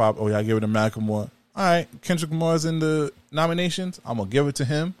listen to hip hop, oh, y'all give it to Macklemore. All right, Kendrick Lamar's in the nominations, I'm going to give it to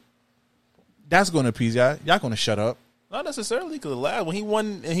him. That's going to appease y'all. Y'all going to shut up. Not necessarily, because when he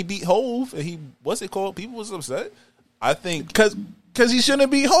won and he beat Hove, and what's it called? People was upset. I think because he shouldn't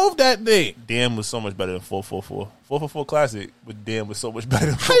beat Hove that day. Damn was so much better than 444. 444 Classic, but Damn was so much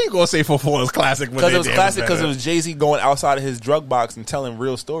better. How you gonna say 444 is classic? Because it was classic because it was Jay-Z going outside of his drug box and telling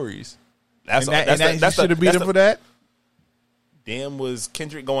real stories. That's should have beat him for that. Damn was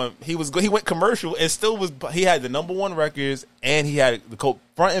Kendrick going. He went commercial and still was. He had the #1 records and he had the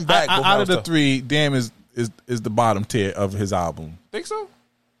front and back. Out of the three, Damn is the bottom tier of his album. Think so?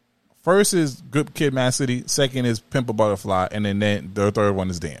 First is Good Kid, Mad City. Second is Pimp a Butterfly, and then the third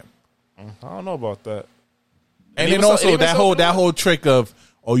one is Damn. I don't know about that. And then also that whole trick of,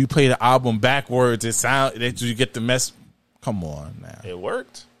 oh, you play the album backwards. It sound that you get the mess. Come on now, it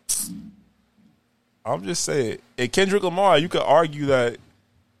worked. I'm just saying, in Kendrick Lamar, you could argue that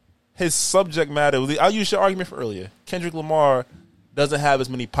his subject matter. I'll use your argument for earlier. Kendrick Lamar doesn't have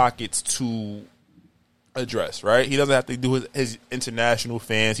as many pockets to address, right? He doesn't have to do his international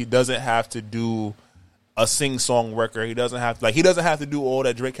fans. He doesn't have to do a sing-song record. He doesn't have to do all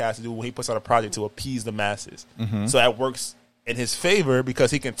that Drake has to do when he puts out a project to appease the masses. Mm-hmm. So that works in his favor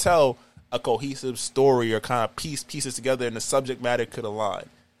because he can tell a cohesive story or kind of pieces together, and the subject matter could align.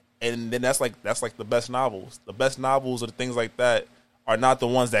 And then that's like the best novels. The best novels or the things like that are not the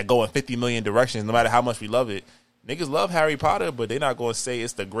ones that go in 50 million directions, no matter how much we love it. Niggas love Harry Potter, but they're not going to say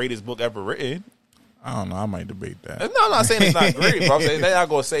it's the greatest book ever written. I don't know. I might debate that. No, I'm not saying it's not great, but I'm saying they're not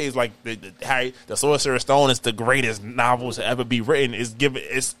going to say it's like the Sorcerer's Stone is the greatest novel to ever be written.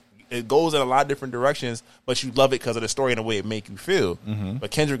 It goes in a lot of different directions, but you love it because of the story and the way it make you feel. Mm-hmm. But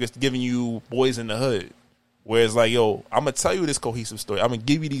Kendrick is giving you Boys in the Hood, where it's like, yo, I'm going to tell you this cohesive story. I'm going to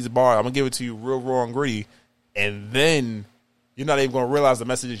give you these bars. I'm going to give it to you real raw and gritty, and then you're not even going to realize the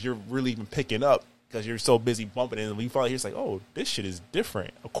messages you're really even picking up, because you're so busy bumping it, and when you finally hear, it's like, oh, this shit is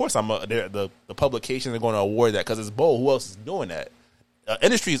different. Of course, the publications are going to award that because it's bold. Who else is doing that?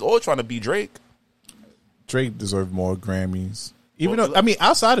 Industry is all trying to be Drake. Drake deserves more Grammys. Even though, I mean,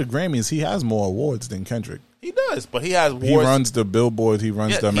 outside of Grammys, he has more awards than Kendrick. He does, but he has awards. He runs the Billboard. He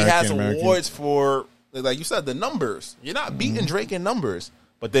runs the American. He has awards for, like you said, the numbers. You're not beating Drake in numbers,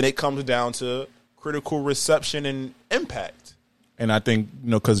 but then it comes down to critical reception and impact. And I think,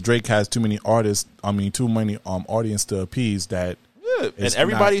 because Drake has too many artists, too many audience to appease that. Yeah, and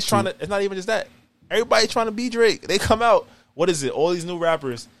everybody's trying to, it's not even just that. Everybody's trying to be Drake. They come out, what is it? All these new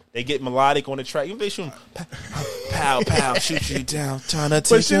rappers, they get melodic on the track. Even if they shoot pow, pow, shoot you down, trying to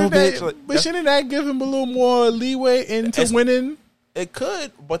take your bitch. But shouldn't that give him a little more leeway into winning? It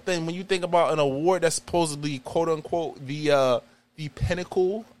could, but then when you think about an award that's supposedly, quote unquote, the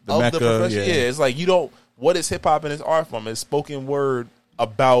pinnacle of Mecca, the profession, it's like what is hip hop and its art from? It's spoken word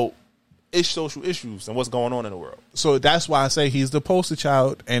about social issues and what's going on in the world. So that's why I say he's the poster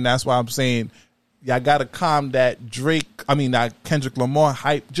child, and that's why I'm saying y'all gotta calm that Kendrick Lamar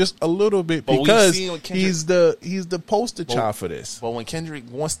hype just a little bit, because he's the poster child for this. But when Kendrick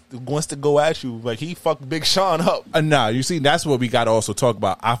wants to go at you, like he fucked Big Sean up. Nah, you see, that's what we gotta also talk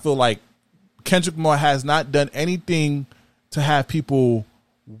about. I feel like Kendrick Lamar has not done anything to have people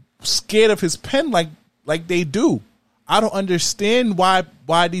scared of his pen like they do. I don't understand why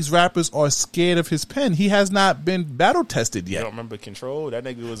these rappers are scared of his pen. He has not been battle tested yet. You don't remember Control? That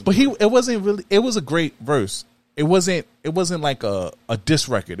nigga was. But it wasn't really. It was a great verse. It wasn't like a diss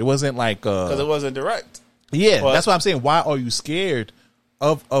record. It wasn't like because it wasn't direct. Yeah, that's what I'm saying. Why are you scared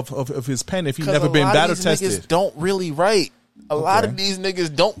of his pen if he's never been battle tested? Niggas don't really write. A lot of these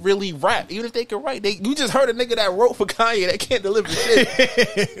niggas don't really rap. Even if they can write, you just heard a nigga that wrote for Kanye that can't deliver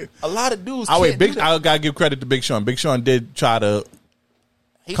shit. A lot of dudes. I gotta give credit to Big Sean. Big Sean did try to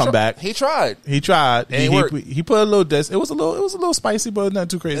come back. He tried. He tried. And he put a little diss. It was a little spicy, but not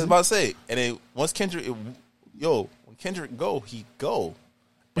too crazy. I was about to say. And then once Kendrick, when Kendrick go, he go.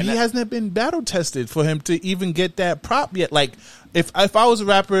 But he hasn't been battle tested for him to even get that prop yet. Like if I was a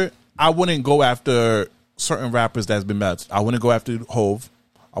rapper, I wouldn't go after certain rappers that's been battled. I wouldn't go after Hove.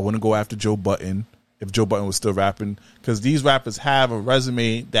 I wouldn't go after Joe Budden if Joe Budden was still rapping, because these rappers have a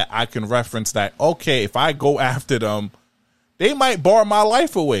resume that I can reference that, okay, if I go after them, they might bar my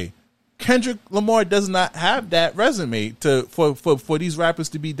life away. Kendrick Lamar does not have that resume for these rappers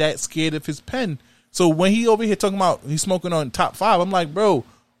to be that scared of his pen. So when he over here talking about he's smoking on top 5, I'm like, bro,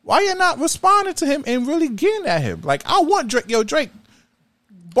 why you not responding to him and really getting at him? Like, I want Drake. Yo, Drake,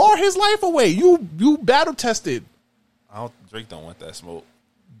 bar his life away. You battle tested. Drake don't want that smoke.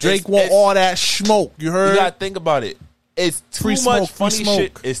 Drake want all that smoke. You heard? You gotta think about it. It's too much funny smoke.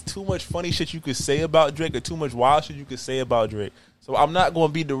 shit. It's too much funny shit you could say about Drake, or too much wild shit you could say about Drake. So I'm not going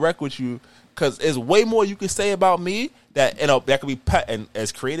to be direct with you, because there's way more you can say about me that that could be and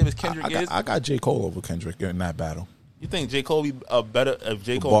as creative as Kendrick is. I got J. Cole over Kendrick in that battle. You think J. Cole be better if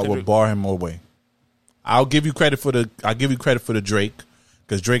J. Cole would bar him away? I'll give you credit for the Drake,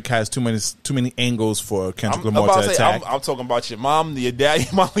 because Drake has too many angles for Kendrick Lamar to attack. I'm talking about your mom, your dad,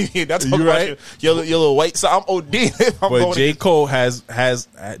 your mom. That's talking about your little weight. So I'm OD. But J. Cole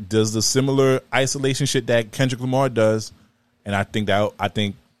does the similar isolation shit that Kendrick Lamar does, and I think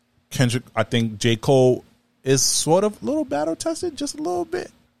J. Cole is sort of a little battle tested, just a little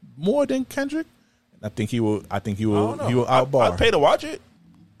bit more than Kendrick. I think he will outbar. I'd pay to watch it.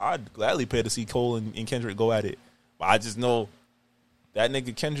 I'd gladly pay to see Cole and Kendrick go at it. But I just know that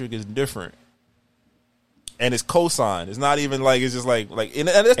nigga Kendrick is different, and it's co-signed. It's not even like it's just like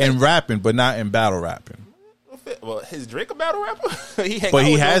in rapping, but not in battle rapping. Well, is Drake a battle rapper? He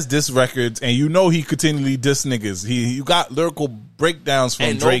has diss records, and he continually diss niggas. You got lyrical breakdowns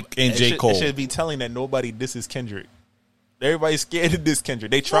from Drake and J. Cole. It should be telling that nobody disses Kendrick. Everybody's scared to diss Kendrick.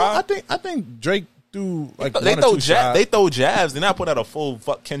 They try. Well, I think Drake do like they throw jabs. They're not putting out a full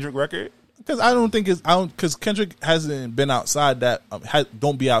fuck Kendrick record. Because Kendrick hasn't been outside that.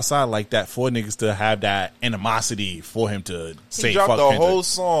 Don't be outside like that for niggas to have that animosity for him to say he dropped fuck the Kendrick. whole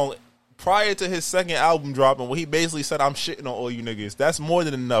song prior to his second album dropping, where he basically said, "I'm shitting on all you niggas." That's more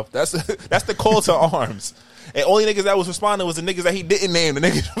than enough. That's the call to arms. And only niggas that was responding was the niggas that he didn't name. The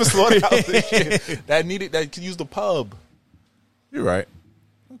niggas from Slaughterhouse and shit that could use the pub. You're right.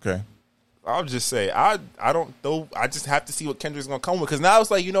 Okay. I'll just say I don't know. I just have to see what Kendrick's gonna come with, because now it's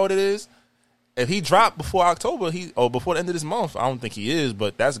like, you know what it is. If he dropped before October, before the end of this month, I don't think he is,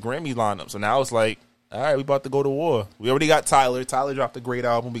 but that's Grammy lineup. So now it's like, all right, we about to go to war. We already got Tyler. Tyler dropped a great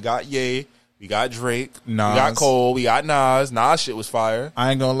album. We got Ye. We got Drake. Nas. We got Cole. We got Nas. Nas shit was fire.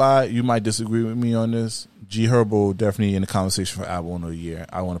 I ain't gonna lie, you might disagree with me on this. G Herbo definitely in the conversation for album of the year.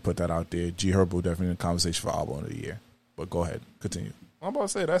 I want to put that out there. G Herbo definitely in the conversation for album of the year. But go ahead, continue. I'm about to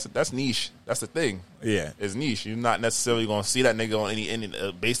say that's niche. That's the thing. Yeah, it's niche. You're not necessarily gonna see that nigga on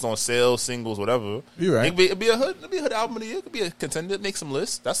any based on sales, singles, whatever. You're right. It'd be a hood album of the year. It could be a contender. Make some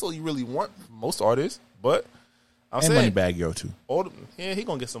lists. That's all you really want from most artists. But I'm saying Moneybagg Yo too. He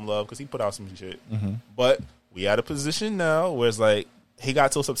gonna get some love because he put out some shit. Mm-hmm. But we at a position now where it's like he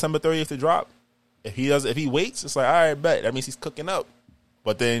got till September 30th to drop. if he waits, it's like, all right, bet. That means he's cooking up.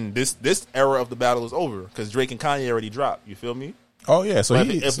 But then this era of the battle is over because Drake and Kanye already dropped. You feel me? Oh yeah. So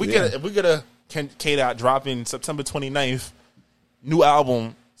if we get a Kdot dropping September 29th, new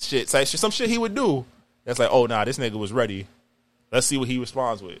album shit, some shit he would do. That's like, oh nah, this nigga was ready. Let's see what he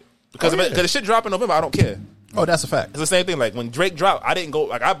responds with. Because if the shit drop in November, I don't care. Oh, that's a fact. It's the same thing. Like when Drake dropped, I didn't go.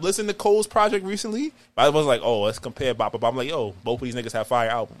 Like I've listened to Cole's project recently, but I was like, oh, let's compare. Bop, bop, bop. I'm like, yo, both of these niggas have fire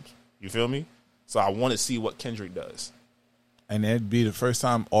albums. You feel me? So I want to see what Kendrick does. And that'd be the first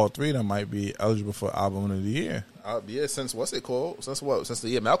time all three of them might be eligible for album of the year. Yeah, since what's it called? Since what? Since the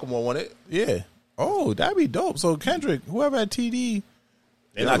year Malcolm won it. Yeah. Oh, that'd be dope. So Kendrick, whoever at TD,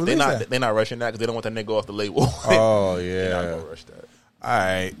 they're not rushing that because they don't want that nigga off the label. Oh yeah, they're not gonna rush that. All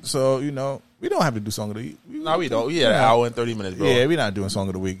right, so we don't have to do song of the week. No, we don't. We had an hour and 30 minutes, bro. Yeah, we're not doing song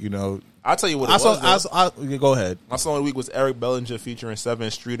of the week. I'll tell you what it was. Go ahead. My song of the week was Eric Bellinger featuring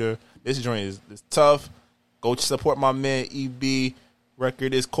 7 Streeter. This joint is tough. Go support my man EB.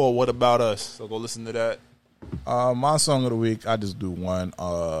 Record is called What About Us. So go listen to that. My song of the week, I just do one.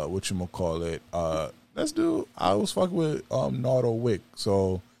 Whatchamacallit. I was fucking with Nardo Wick.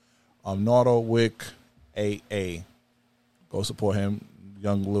 So Nardo Wick AA. Go support him.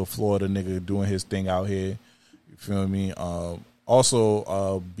 Young little Florida nigga doing his thing out here. You feel me?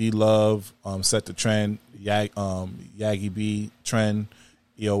 Also, Be Love, Set the Trend, Yaggy B, Trend,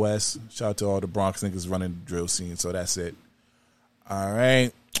 EOS. Shout out to all the Bronx niggas running the drill scene. So that's it. All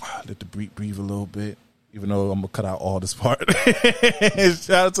right. Let the beat breathe a little bit, even though I'm going to cut out all this part. Shout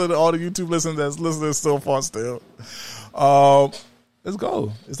out to all the YouTube listeners that's listening so far still. Let's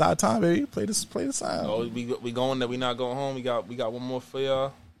go. It's our time, baby. Play the sound. Oh, we going there. We not going home. We got one more for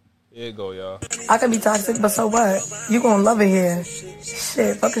y'all. Here you go, y'all. I can be toxic, but so what? You gonna love it here.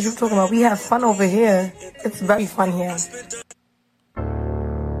 Shit, fuck is you talking about? We have fun over here. It's very fun here.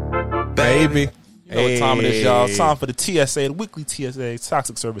 Baby. You know what time it is, y'all. Time for the TSA, the weekly TSA,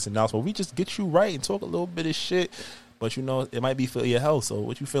 Toxic Service Announcement. We just get you right and talk a little bit of shit. But it might be for your health. So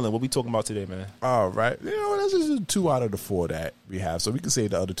what you feeling? What we talking about today, man? All right. That's just 2 out of the 4 that we have. So we can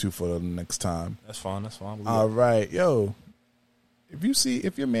save the other 2 for the next time. That's fine. All right. Yo,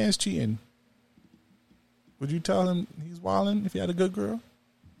 if your man's cheating, would you tell him he's wilding if he had a good girl?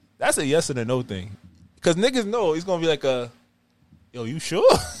 That's a yes and a no thing. Because niggas know he's going to be like yo, you sure?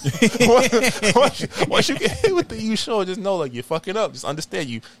 Once you get hit with the you sure, just know like you're fucking up. Just understand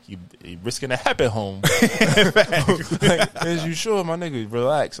you risking a happy home. Is you sure, my nigga?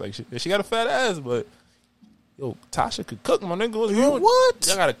 Relax. Like she got a fat ass, but yo, Tasha could cook, my nigga. What's wrong? What?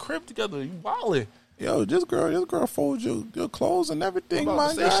 Y'all got a crib together. You wildin'. Yo, this girl folds your clothes and everything.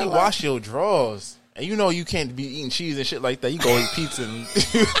 My God, she wash your drawers, and you know you can't be eating cheese and shit like that. You go eat pizza,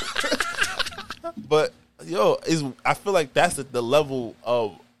 but. Yo, I feel like that's the level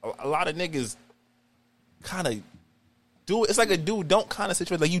of a lot of niggas kind of do it. It's like a do don't kind of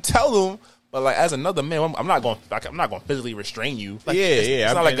situation. Like you tell them, but like as another man, I'm not going to physically restrain you. Like,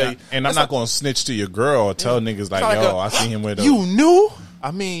 it's not I'm not going to snitch to your girl or tell niggas like, yo, I see him with her. You knew? I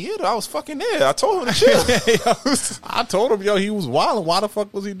mean, yeah, I was fucking there. I told him to chill. I told him, yo, he was wilding. Why the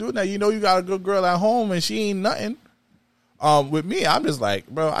fuck was he doing that? You know, you got a good girl at home and she ain't nothing. With me, I'm just like,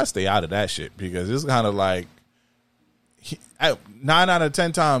 bro, I stay out of that shit because it's kind of like 9 out of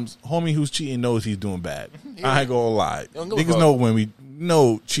 10 times, homie who's cheating knows he's doing bad. Yeah. I ain't gonna lie. Niggas know when we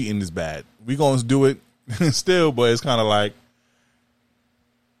know cheating is bad. We gonna do it still, but it's kind of like,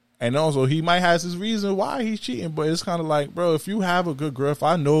 and also he might have his reason why he's cheating, but it's kind of like, bro, if you have a good girl, if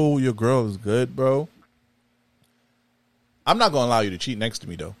I know your girl is good, bro, I'm not gonna allow you to cheat next to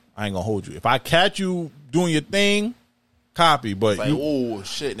me though. I ain't gonna hold you. If I catch you doing your thing, copy, but like, oh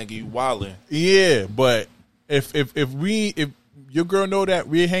shit, nigga, you wildin'. Yeah, but if your girl know that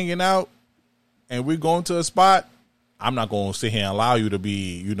we're hanging out and we're going to a spot, I'm not gonna sit here and allow you to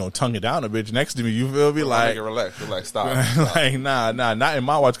be, tongue it down a bitch next to me. You feel me? Like, relax, stop. Like, nah, not in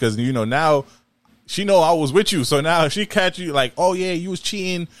my watch because now she know I was with you. So now if she catch you like, oh yeah, you was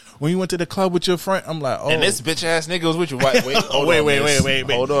cheating when you went to the club with your friend. I'm like, oh, and this bitch ass nigga was with you. Wait, wait.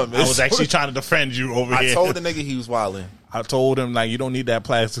 Hold on, miss. I was actually trying to defend you over here. I told the nigga he was wilding. I told him like, you don't need that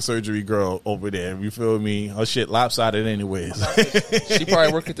plastic surgery girl over there. You feel me? Her shit lopsided anyways. She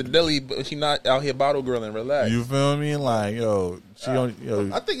probably work at the deli, but she not out here bottle girling. Relax. You feel me? Like, yo, she don't. Yo,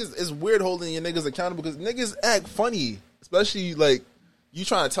 I think it's weird holding your niggas accountable because niggas act funny, especially like you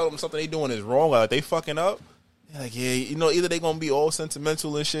trying to tell them something they doing is wrong, like they fucking up. They're like, yeah, either they gonna be all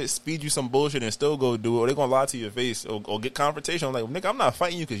sentimental and shit, speed you some bullshit and still go do it, or they gonna lie to your face or get confrontation. I'm like, nigga, I'm not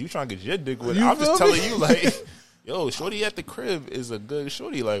fighting you because you trying to get your dick with. I'm just telling you, like, Yo, shorty at the crib is a good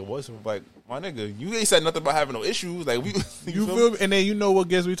shorty. Like, what's like, my nigga? You ain't said nothing about having no issues. Like, we, you feel me? And then you know what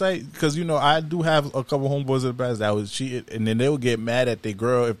gets me tight? Because you know I do have a couple homeboys in the past that was cheated, and then they would get mad at their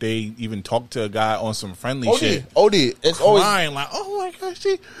girl if they even talk to a guy on some friendly shit. It's crying, always like, oh my gosh,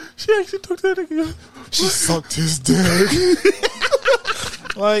 she actually talked to that nigga. She sucked his dick.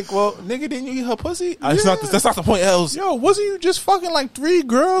 like, well, nigga, didn't you eat her pussy? That's not the point. Else, yo, wasn't you just fucking like 3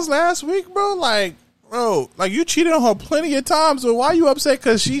 girls last week, bro? Like. Bro, like you cheated on her plenty of times, so why you upset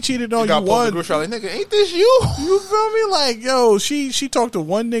because she cheated on you one? Like, nigga, ain't this you? You feel me? Like, yo, she talked to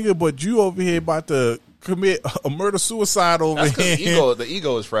one nigga, but you over here about to commit a murder-suicide over here. The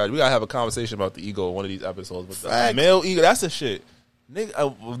ego is fragile. We gotta have a conversation about the ego in one of these episodes. But the male ego, that's the shit.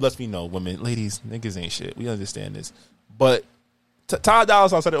 Nigga, let me know, women, ladies, niggas ain't shit. We understand this. But Ty Dolla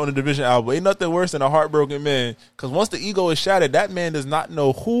 $ign said it on the Division album. Ain't nothing worse than a heartbroken man. Because once the ego is shattered, that man does not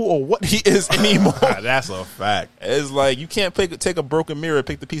know who or what he is anymore. That's a fact. It's like you can't take a broken mirror,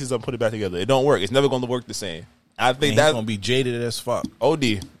 pick the pieces up, and put it back together. It don't work. It's never going to work the same. I think that's going to be jaded as fuck. OD.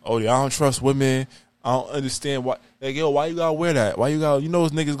 I don't trust women. I don't understand why. Like, yo, why you gotta wear that? Why you gotta? You know,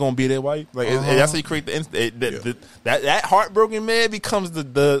 those niggas gonna be there. Why? Like, that's how you create that heartbroken man becomes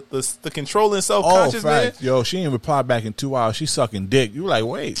the controlling self conscious man. Yo, she ain't reply back in 2 hours. She sucking dick. You like,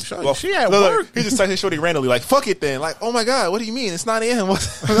 wait, she at work? He just texted shorty randomly, like, fuck it then. Like, oh my god, what do you mean? It's 9 a.m.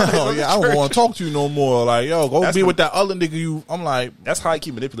 Oh yeah, I don't want to talk to you no more. Like, yo, go be with that other nigga. I'm like, that's how I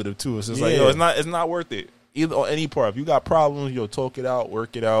keep manipulative too. It's just like, yo, it's not worth it. Either on any part. If you got problems, yo, talk it out,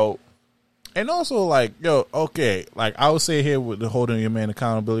 work it out. And also, like, yo, okay, like, I would say here with the holding your man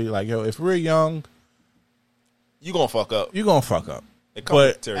accountability, like, yo, if we're young, you gonna fuck up. You gonna fuck up. It comes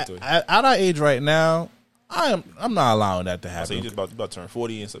with territory. At our age right now, I'm not allowing that to happen. So you just about to turn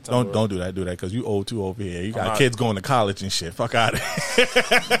 40 in September. Don't do that because you old too over here. You got kids going to college and shit. Fuck out of here.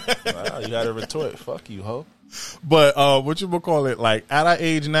 Wow, you got to retort. Fuck you, ho. But what you would call it? Like, at our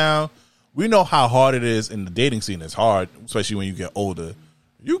age now, we know how hard it is, and the dating scene is hard, especially when you get older.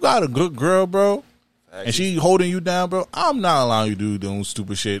 You got a good girl, bro, and she holding you down, bro. I'm not allowing you to do doing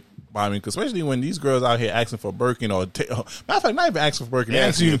stupid shit by me, because especially when these girls out here asking for Birkin or matter of fact, not even asking for Birkin. They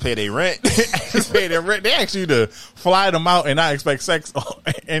ask you to pay their rent. They ask you to fly them out and not expect sex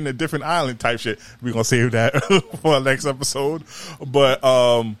in a different island type shit. We're gonna save that for our next episode. But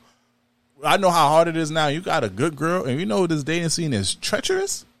I know how hard it is now. You got a good girl, and you know this dating scene is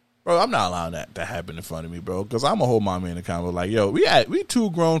treacherous. Bro, I'm not allowing that to happen in front of me, bro, because I'm going to hold my man accountable. Like, yo, we too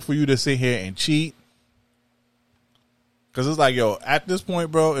grown for you to sit here and cheat. Because it's like, yo, at this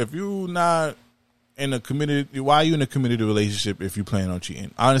point, bro, if you not in a committed, why are you in a committed relationship if you plan on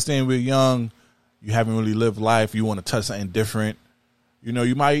cheating? I understand we're young. You haven't really lived life. You want to touch something different. You know,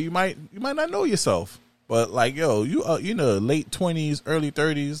 you might not know yourself. But, like, yo, you know, late 20s, early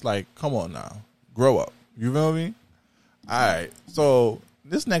 30s, like, come on now. Grow up. You feel me? All right. So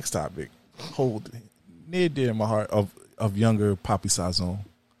this next topic, hold near dear in my heart of younger Poppy Sazon.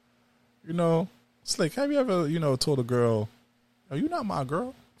 You know, Slick, have you ever, you know, told a girl, "Are you not my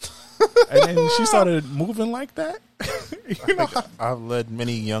girl?" And then she started moving like that. I've led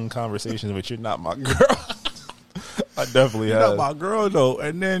many young conversations, but you're not my girl. I definitely You're have. not my girl though,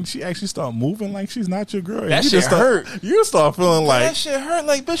 and then she actually started moving like she's not your girl. And That you shit just start, hurt. You start feeling like That shit hurt.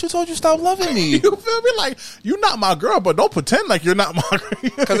 Like, bitch, who told you stop loving me? You feel me? Like, you're not my girl, but don't pretend like you're not my girl.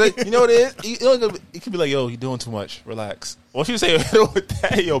 Because you know what it is? It could be like, yo, you're doing too much. Relax. Once you say with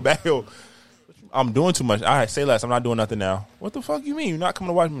that, yo, I'm doing too much. All right, say less. I'm not doing nothing now. What the fuck you mean? You're not coming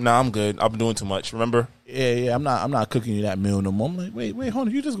to watch me? Nah, I'm good. I'm doing too much. Remember? Yeah. I'm not cooking you that meal no more. I'm like, wait, hold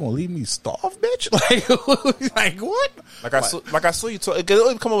on. You just gonna leave me starve, bitch? Like what? Like I saw you talk. It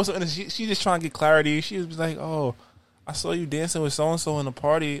would come up with something. She just trying to get clarity. She was like, oh, I saw you dancing with so and so in the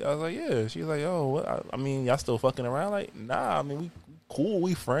party. I was like, yeah. She was like, oh, what? I mean, y'all still fucking around? Like, nah. I mean, we cool.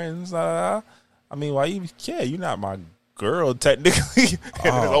 We friends. I mean, why you care? You're not my girl, technically. It's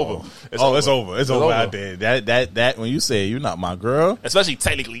over. It's over out there. That when you say you're not my girl, especially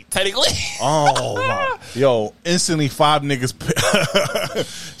technically. Oh my. Yo, instantly 5 niggas.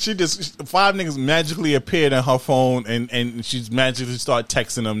 Five niggas magically appeared on her phone, and she's magically start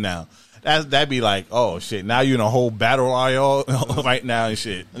texting them now. That'd be like, oh shit, now you're in a whole battle royale right now and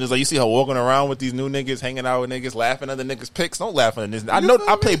shit. And it's like you see her walking around with these new niggas, hanging out with niggas, laughing at the niggas' pics. Don't laugh at this. I know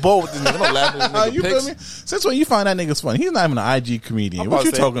I play ball with this nigga. Don't laugh at this nigga you pics. feel me? Since when you find that nigga's funny? He's not even an IG comedian. What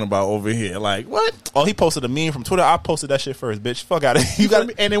you talking about over here? Like what? Oh, he posted a meme from Twitter. I posted that shit first, bitch. Fuck out of here. You got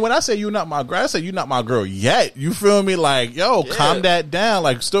me? And then when I say you're not my girl, I say you're not my girl yet. You feel me? Like, yo, calm that down.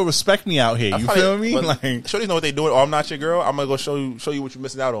 Like, still respect me out here. You feel me? Like, shorties know what they doing. Oh, I'm not your girl. I'm gonna go show you what you're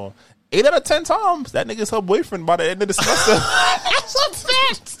missing out on. 8 out of 10 times, that nigga's her boyfriend by the end of the semester. That's a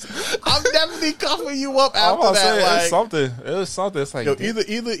fact. I'm instantly cuffing you up after that. It's something. It was something. It's like yo,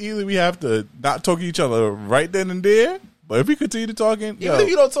 either we have to not talk to each other right then and there. But if we continue talking, even if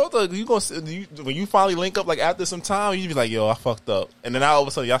you don't talk to her, when you finally link up, like after some time, you be like, "Yo, I fucked up," and then all of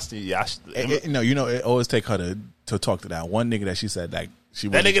a sudden, it always take her to talk to that one nigga that she said that she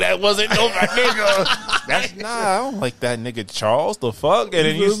that nigga that wasn't no nigga. That's I don't like that nigga Charles. The fuck, and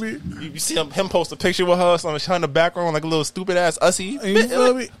then you see him post a picture with her, so in the background like a little stupid ass ussy.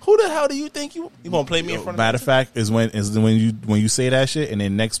 Who the hell do you think you gonna play me in front of? Matter of fact, is when you say that shit, and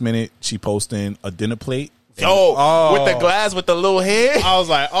then next minute she posting a dinner plate. With the glass with the little head. I was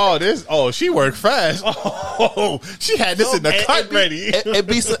like, she worked fast. She had this in the cut ready. It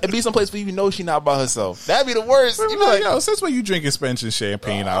be someplace where you know she not by herself. That'd be the worst. You be like, yo, since when you drinking Spencer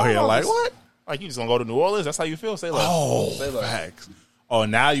champagne out here? Like, what? Like, you just gonna go to New Orleans? That's how you feel? Say like, facts. Oh,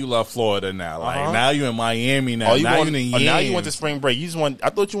 now you love Florida now. Like, now you in Miami now. Now you went to spring break. I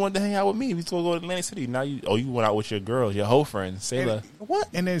thought you wanted to hang out with me. We supposed to go to Atlantic City. Now you went out with your girls, your whole friends. Say that. What?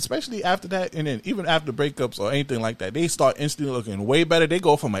 And then especially after that, and then even after breakups or anything like that, they start instantly looking way better. They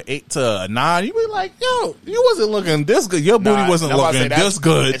go from an 8 to a 9. You be like, yo, you wasn't looking this good. Your booty wasn't looking this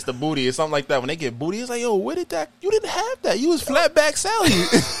good. It's the booty. It's something like that. When they get booty, it's like, yo, where did that? You didn't have that. You was flat back Sally.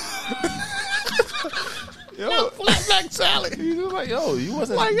 Yo, flat back salad. You just like, yo, you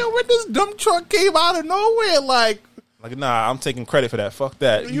wasn't like, yo, when this dumb truck came out of nowhere, like, nah, I'm taking credit for that. Fuck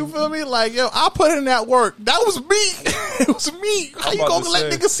that. You feel me? Like, yo, I put in that work. That was me. It was me. How you gonna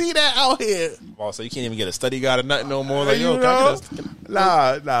let niggas see that out here? So you can't even get a study guide or nothing no more. Like, yo,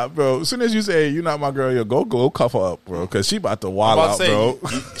 nah, bro. As soon as you say you're not my girl, yo, go cuff her up, bro, because she about to wild out, bro.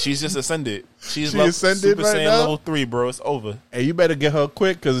 She's just ascended. She's ascended Super right Saiyan now? level 3, bro. It's over. Hey, you better get her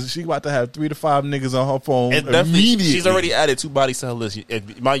quick because she about to have 3 to 5 niggas on her phone immediately. She's already added 2 bodies to her list.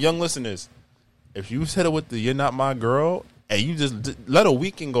 My young listeners, if you hit her with the "You're not my girl," and you just let a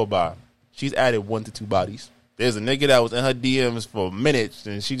weekend go by, she's added 1 to 2 bodies. There's a nigga that was in her DMs for minutes,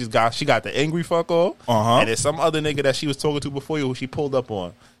 and she got the angry fuck off. And there's some other nigga that she was talking to before you who she pulled up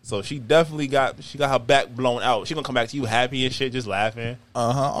on. So she definitely got her back blown out. She gonna come back to you happy and shit, just laughing.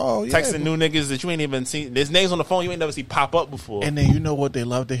 Oh yeah. Texting new niggas that you ain't even seen. There's names on the phone you ain't never see pop up before. And then you know what? They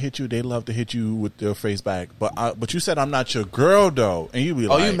love to hit you. They love to hit you with their face back. But you said I'm not your girl though, and you be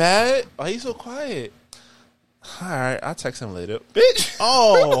like, oh, you mad? Oh, he's so quiet. All right, I'll text him later, bitch.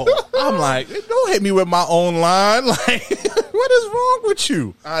 Oh, I'm like, don't hit me with my own line. Like, what is wrong with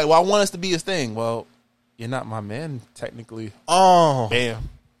you? All right, well, I want us to be his thing. Well, you're not my man, technically. Oh, bam.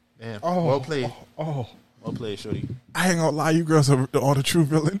 Oh, well played. Oh, well played, shorty. I ain't gonna lie, you girls are all the true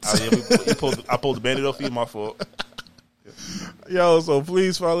villains. I pulled the bandit off you. My fault. Yo, so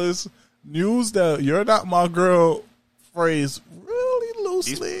please, fellas, use the "you're not my girl" phrase really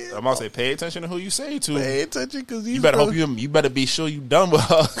loosely. I'm about to say, pay attention to who you say to. Pay attention because you better you better be sure you done with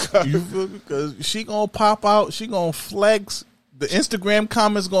her. You feel me? Because she gonna pop out. She gonna flex. The Instagram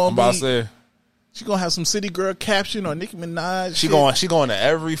comments gonna be. She gonna have some city girl caption or Nicki Minaj. She going to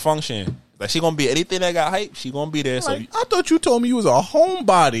every function. Like, she gonna be anything that got hype. She gonna be there. Like, I thought you told me you was a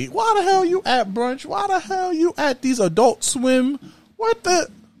homebody. Why the hell you at brunch? Why the hell you at these Adult Swim? What the?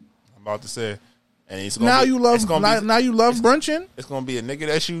 I'm about to say. And it's gonna now be, you love now you love brunching. It's gonna be a nigga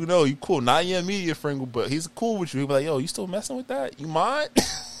that you know you cool, not your immediate friend, but he's cool with you. He'll be like, yo, you still messing with that? You mind?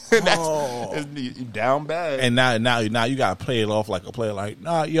 That's down bad. And now you gotta play it off like a player. Like,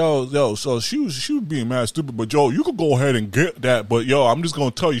 nah, yo. So she was being mad stupid, but yo, you could go ahead and get that. But yo, I'm just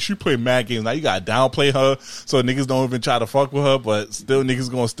gonna tell you, she played mad games. Now you gotta downplay her so niggas don't even try to fuck with her, but still niggas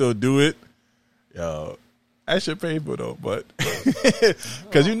gonna still do it. Yo. That shit painful though, but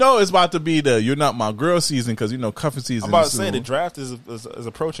because you know it's about to be the "you're not my girl" season, because you know cuffing season. I'm about to say the draft is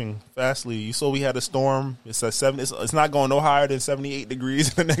approaching fastly. You saw we had a storm. It's at 7. It's not going no higher than 78 degrees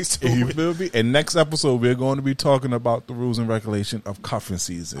in the next 2 weeks. You feel me? And next episode we're going to be talking about the rules and regulation of cuffing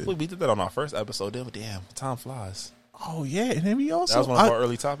season. I believe we did that on our first episode. Damn, time flies. Oh yeah, and then we also that was one of our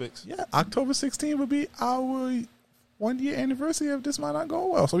early topics. Yeah, October 16th would be our 1-year anniversary of This Might Not Go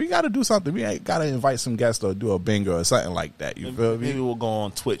Well. So we got to do something. We got to invite some guests or do a bingo or something like that. You feel me? Maybe we'll go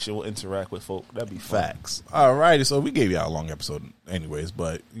on Twitch and we'll interact with folk. That'd be fun. Facts. All righty. So we gave y'all a long episode anyways,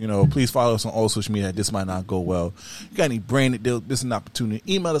 but you know, please follow us on all social media at This Might Not Go Well. You got any branded deals, this is an opportunity.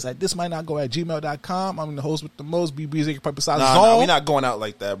 Email us at thismightnotgo@gmail.com. I'm the host with the most, BBZ Nah, we're not going out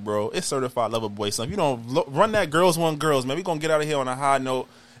like that, bro. It's certified lover boy. So if you don't run that girls want girls, man, we gonna get out of here on a high note.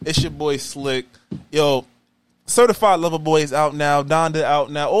 It's your boy Slick. Yo, Certified Lover Boy is out now. Donda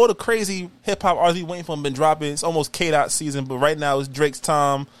out now. All the crazy hip hop artists we waiting for been dropping. It's almost Kdot season, but right now it's Drake's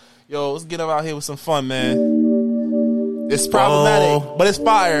time. Yo, let's get out here with some fun, man. It's problematic, but it's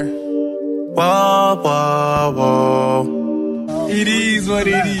fire. Whoa, whoa, whoa. It is what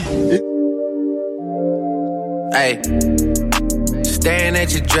it is. Hey. Staring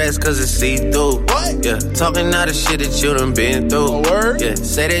at your dress cause it's see-through. What? Yeah, talking all the shit that you done been through. A word? Yeah,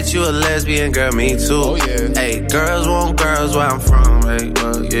 say that you a lesbian, girl, me too. Oh, yeah. Hey, girls want girls where I'm from. Hey,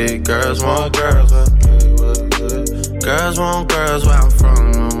 well, yeah, girls want girls. Girls want girls where I'm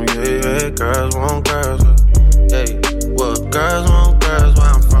from. Yeah, girls want girls. Hey, well, girls want girls where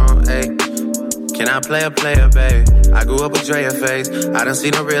I'm from. Hey. Can I play a player, babe? I grew up with Drea face. I done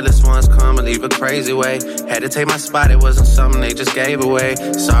seen the realest ones come and leave a crazy way. Had to take my spot, it wasn't something they just gave away.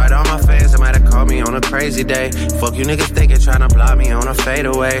 Sorry to all my fans that might have called me on a crazy day. Fuck you niggas thinking tryna block me on a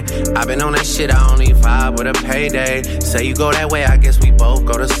fadeaway. I been on that shit, I only vibe with a payday. Say you go that way, I guess we both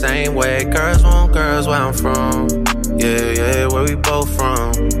go the same way. Girls want girls where I'm from. Yeah, yeah, where we both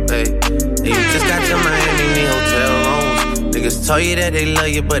from. Hey, and you just got to Miami, me hotel rooms. Niggas told you that they love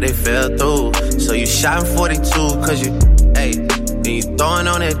you, but they fell through. So you shot in 42, cause you, ayy. And you throwing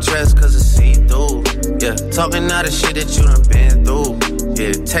on that dress, cause it's see-through. Yeah, talking all the shit that you done been through.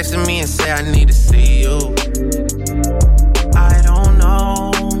 Yeah, texting me and say I need to see you. I don't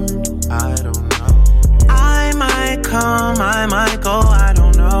know. I might come, I might go, I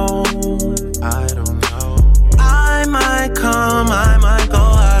don't know. I might come, I might go,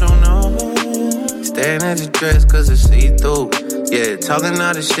 I don't know. Staring at your dress cause it's see-through. Yeah, talking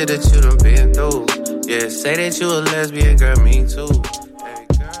all the shit that you done been through. Yeah, say that you a lesbian, girl, me too.